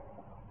ယ်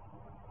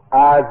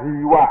အာဇီ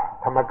ဝ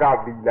ဓမ္မက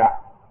သီလ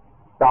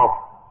တောင်း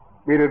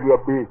ပေးတဲ့သူက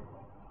ပေး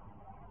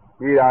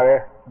တာပဲ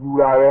ယူ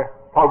တာပဲ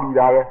ဖောက်တည်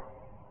တာပဲ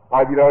အာ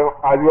ဇီ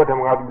ဝဓမ္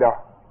မကသီလ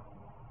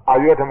အာ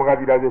ဇီဝဓမ္မက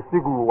သီလဆိုစ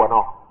စ်ကူဘော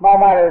နော် မှန်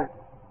ပါတယ်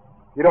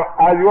ဒီတော့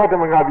အာဇီဝဓ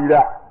မ္မကသီလ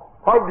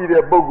ဖောက်တည်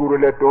တဲ့ပုဂ္ဂိုလ်တွေ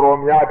လည်းတော်တော်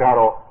များထား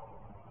တော့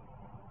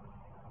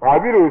ဘာ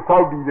ဖြစ်လို့စော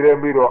က်တည်တယ်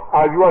ပြီးတော့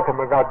အာဇီဝဓမ္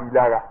မကသီလ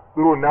ကသူ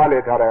တို့နားလ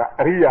ည်ထားတာက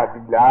အရိယာ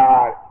သီလ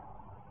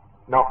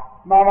နော်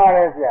မှန်ပါတ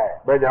ယ်ဗျာ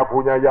ဘယ်ညာဘုံ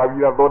ညာရ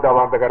ပြီးတော့သောတာပ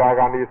န်တဂရ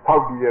ကနေစော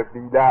က်တည်တဲ့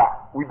သီလ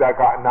ဝိတ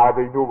ကအနာ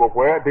ဘိန်တို့ကို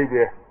ကွယ်အတိတ်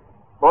တဲ့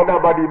သောတာ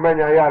ပတိမ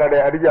ညာရ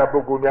တဲ့အရိယာပု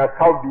ဂ္ဂိုလ်များ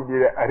စောက်တည်နေ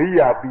တဲ့အရိ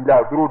ယာသီလ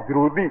သူတို့ဒီ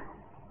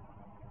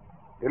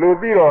လို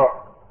သိတော့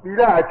သီ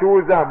လအ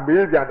ကျိုးစား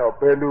မေးပြန်တော့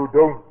ဘယ်လို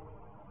တုံး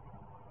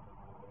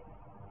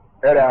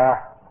အဲ့ဒါ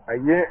အ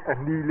ရင်အ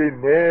နည်းလေး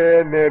နဲ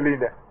လေး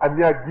နဲ့အ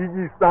မြတ်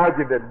ကြီးစားခြ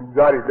င်းတဲ့လူ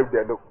သားတွေလုပ်တ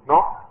ယ်လို့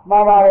နော် မှ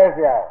န်ပါတယ်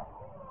ဗျာ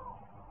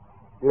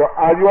ဒီတော့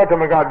အာဇီဝဓ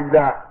မ္မကသီလ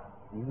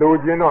လို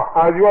ချင်တော့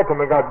အာဇီဝဓမ္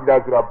မကသီလ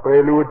ဆိုတာဘ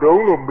ယ်လို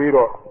တုံးလို့မေး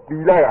တော့သီ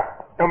လက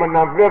သမဏ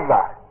သက်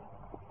တာ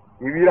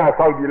ဒီသီလ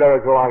ဆောက်ကြည့်လို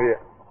က်ဆိုပါဖြင့်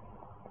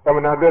သမ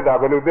ဏသက်တာ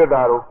ဘယ်လိုသက်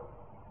တာတော့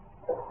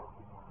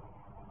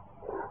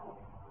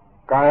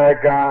ကာယ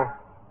ကံ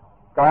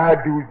ကာယ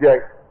ဒုစရို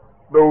က်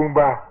3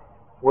ပါး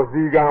ဝ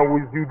စီကံဝ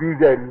စီဒု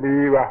စရိုက်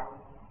4ပါး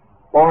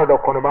ပေါင်း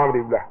တော့9ပါးမတ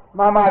ည်ဘူးလား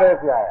မှန်ပါတယ်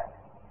ဗျာ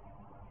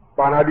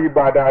ပါဏာတိ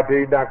ပါဒာဒိ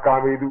ဋ္ဌကာ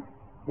မေတု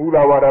မူလ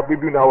ဝါဒပိ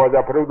တုနာဝါ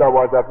စာပရုဒ္ဒ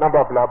ဝါစာတမ္ပ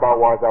ပလာပ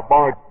ဝါစာ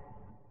ပေါင်း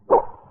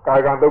ကာယ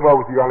ကံ3ပါးဝ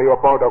စီကံ4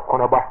ပါးပေါင်းတော့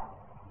9ပါး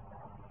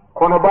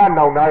9ပါး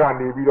နောင်နာက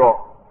နေပြီးတော့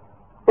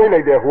ပြိတ်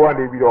လိုက်တဲ့ဟိုက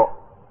နေပြီးတော့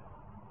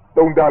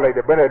သုံးတလိုက်တ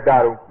ယ်ဘယ်နဲ့တာ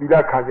တော့သီလ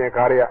ခံခြင်း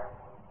ခါရ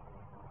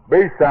ဘိ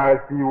စ္ဆာ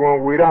စီဝံ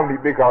ဝေရမဏိ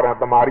သိက္ခာရ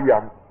သမာရိယာ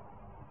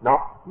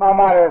နော် မှန်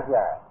ပါတယ်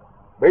ဗျာ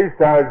ဘိစ္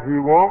ဆာစီ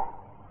ဝံ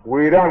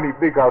ဝေရမဏိ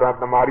သိက္ခာရ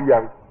သမာရိယာ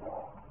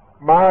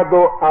မာ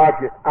သောအား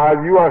ဖြင့်အာ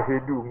ဇီဝဟေ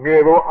တုင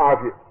ယ်သောအား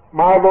ဖြင့်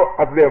မာသော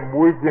အသက်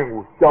မွေးခြင်း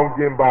ကိုရှောင်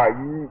ကျင်ပါ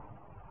၏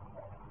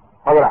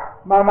ဟုတ်လား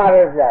မှန်ပါတ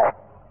ယ်ဗျာ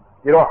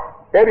ဒီတော့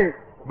အဲ့ဒီ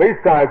ဘိစ္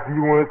ဆာဇီ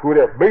ဝံဆို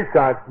တဲ့ဘိစ္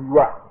ဆာဇီဝ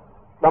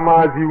သမာ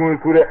ဇီဝံ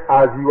ဆိုတဲ့အာ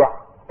ဇီဝ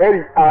အဲ့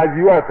ဒီအာ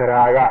ဇီဝသ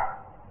ရာက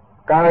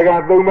ကာယကံ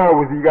3ပါးဝ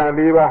စီကံ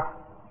4ပါး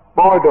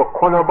ပေါင်းတော့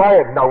9ပါး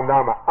ရဲ့နောင်နာ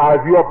မှာအာ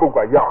ဇီဝပုဂ္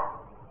ဂိုလ်ရောက်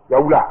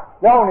လား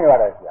ရောက်နေပါ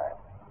တယ်ဗျာ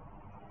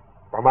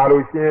ဗမာ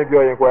လိုရှင်း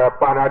ပြောရင်ကွယ်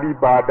ပါဏာတိ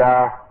ပါဒာ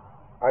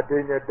အဋ္ဌိ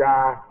ညတာ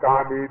ကာ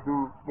မေတု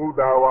မုဒ္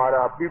ဒဝါဒ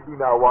ပိတု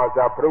နာဝါ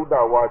စာပရုဒ္ဒ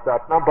ဝါစာ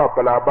တမ္ပပ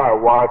လာပ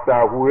ဝါစာ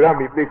ဝေရ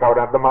မိသိက္ခာရ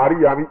သမာရိ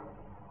ယာမိ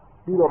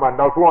ပြီးတော့မှ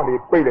နောက်ဆုံးကနေ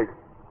ပိတ်လိုက်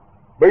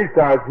ဘိစ္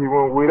ဆာဇီ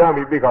ဝံဝေရ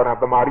မိသိက္ခာရ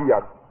သမာရိယာ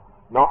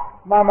နော်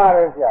မှန်ပါတ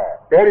ယ်ဗျာ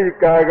အဲ့ဒီ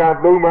ကာယကံ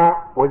3ပါး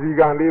ဝစီ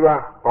ကံ4ပါး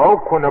ဘောင်း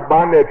9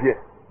ပါးနဲ့ဖြင့်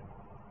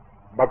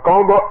မကော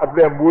င်းသောအသ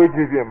က်မွေးခြ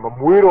င်းဖြင့်မ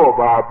မွေးတော့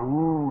ပါ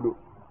ဘူးလို့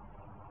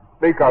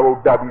သိက္ခာဘုဒ္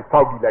ဓပြီး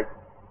ဆောက်ပြီးလိုက်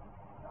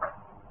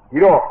ဒီ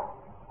တော့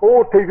ဟို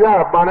ထိပ်ပြ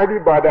ပါဏာတိ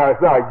ပါဒအ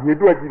စရေ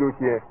တွက်ကြည့်လို့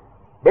ရှိရင်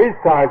ဘိစ္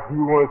ဆာဇီ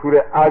ဝံဆို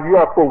တဲ့အာဇီဝ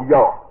ပုတ်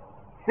ရောက်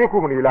ရှစ်ခု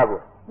မနေလားကွ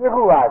ပြစ်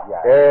ခုပါဗျာ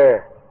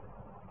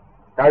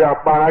ဒါကြောင့်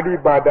ပါဏာတိ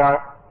ပါဒ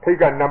ထိပ်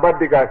ကနံပါတ်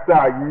1ကစ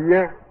ရည်ရ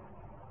င်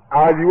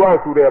အာဇီဝ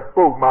ဆိုတဲ့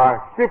ပုတ်မှာ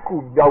ရှစ်ခု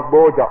မြောက်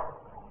သောကြောင့်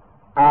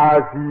အာ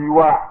ဇီဝ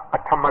အ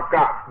ထမက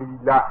သီ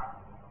လ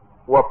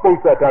ဟိုပုတ်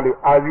ဆက်တယ်လို့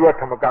အာဇီဝ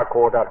ထမက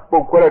ခေါ်တာပု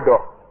တ်ခွဲ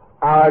တော့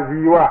အာ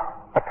ဇီဝ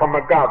အထမ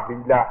ကသီ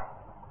လ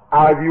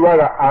အာဇီဝ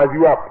ကအာဇီ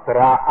ဝသ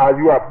ရာအာ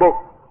ဇီဝပုတ်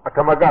အထ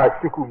မက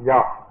ရှစ်ခု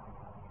မြောက်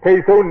ထိ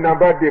ပ်ဆုံးနံ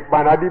ပါတ်1ပါ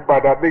ဏာတိပါ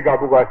ဒသိက္ခာ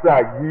ပုဂ္ဂိုလ်ကစ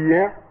ရည်ရ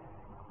င်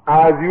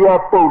အာဇီဝ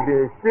ပုတ်လ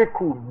င်ရှစ်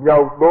ခုမြော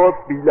က်သော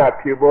သီလ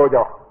ဖြစ်သော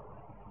ကြောင့်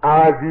အာ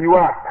ဇီဝ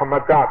ထမ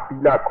ကသီ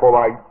လခေါ်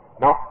ပါ၏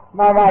နော်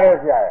မှန်ပါတယ်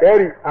ဗျာ အဲ့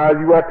ဒီအာ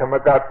ဇီဝဓမ္မ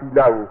ကသီလ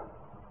ကို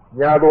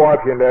ညာတော်အ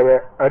ဖြစ်လည်းပဲ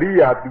အရိ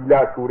ယာသီလ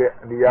ဆိုတဲ့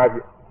အနေအချ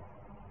င်း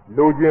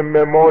လိုချင်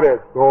မေမောတဲ့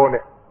ဇော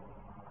နဲ့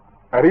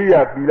အရိ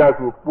ယာသီလ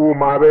ဆိုပူ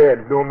မှာပဲ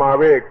လွန်မှာ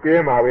ပဲကဲ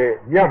မှာပဲ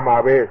ညက်မှာ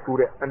ပဲဆို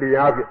တဲ့အနေ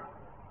အချင်း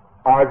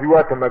အာဇီဝ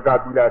ဓမ္မက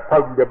သီလဆော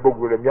က်ကြည့်တဲ့ပုဂ္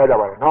ဂိုလ်တွေများကြ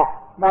ပါတယ်နော်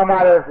မှန်ပါ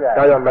တယ်ဗျာ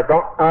ဒါကြောင့်၎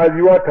င်းအာ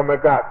ဇီဝဓမ္မ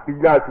ကသီ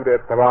လဆိုတဲ့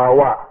သဘာ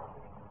ဝ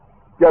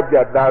ပြ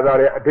တ်သား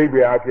တဲ့အဓိပ္ပာ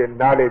ယ်အဖြစ်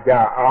နားလည်ကြ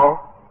အောင်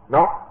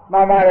နော် မှ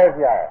န်ပါတယ်ဆ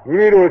ရာ ဒီ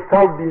လို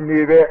စောက်တည်နေ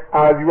တဲ့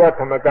အာဇီဝ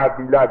သမက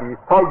သီလဒီ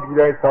စောက်တည်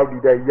တိုင်းစောက်တ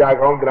ည်တိုင်းရာ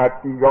ကောင်းသလား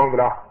တီကောင်းသ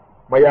လား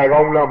မရ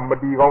ကောင်းလားမ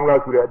တီကောင်း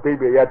လားဆိုတဲ့အတိတ်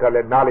ပဲရထား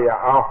လဲနားလည်ရ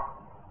အောင်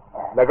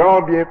၎င်း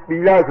အပြင်သီ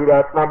လဆိုတာ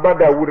သံပတ္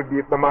တဝိရတိ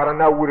သမာရ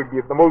ဏဝိရတိ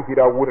သမုတ်စီ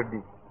ရာဝိရတိ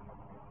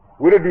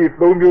ဝိရတိ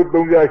၃မျိုး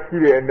၃ပြားရှိ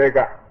တဲ့အနေက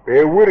ဘ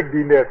ယ်ဝိရ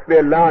တိနဲ့သ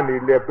က်လာနေ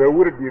လဲဘယ်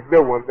ဝိရတိသ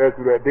က်ဝင်သက်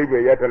ဆိုတဲ့အတိတ်ပဲ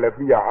ရထားလဲ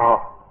ပြရအောင်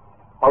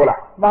ဟုတ်လား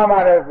မှန်ပါ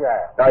တယ်ဆရာ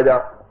ဒါကြော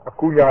င့်အ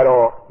ခုည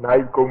တော့နို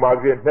င်ကုံပါ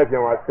စေနဲ့ပြ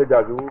န်ပါဆက်ကြ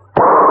စို့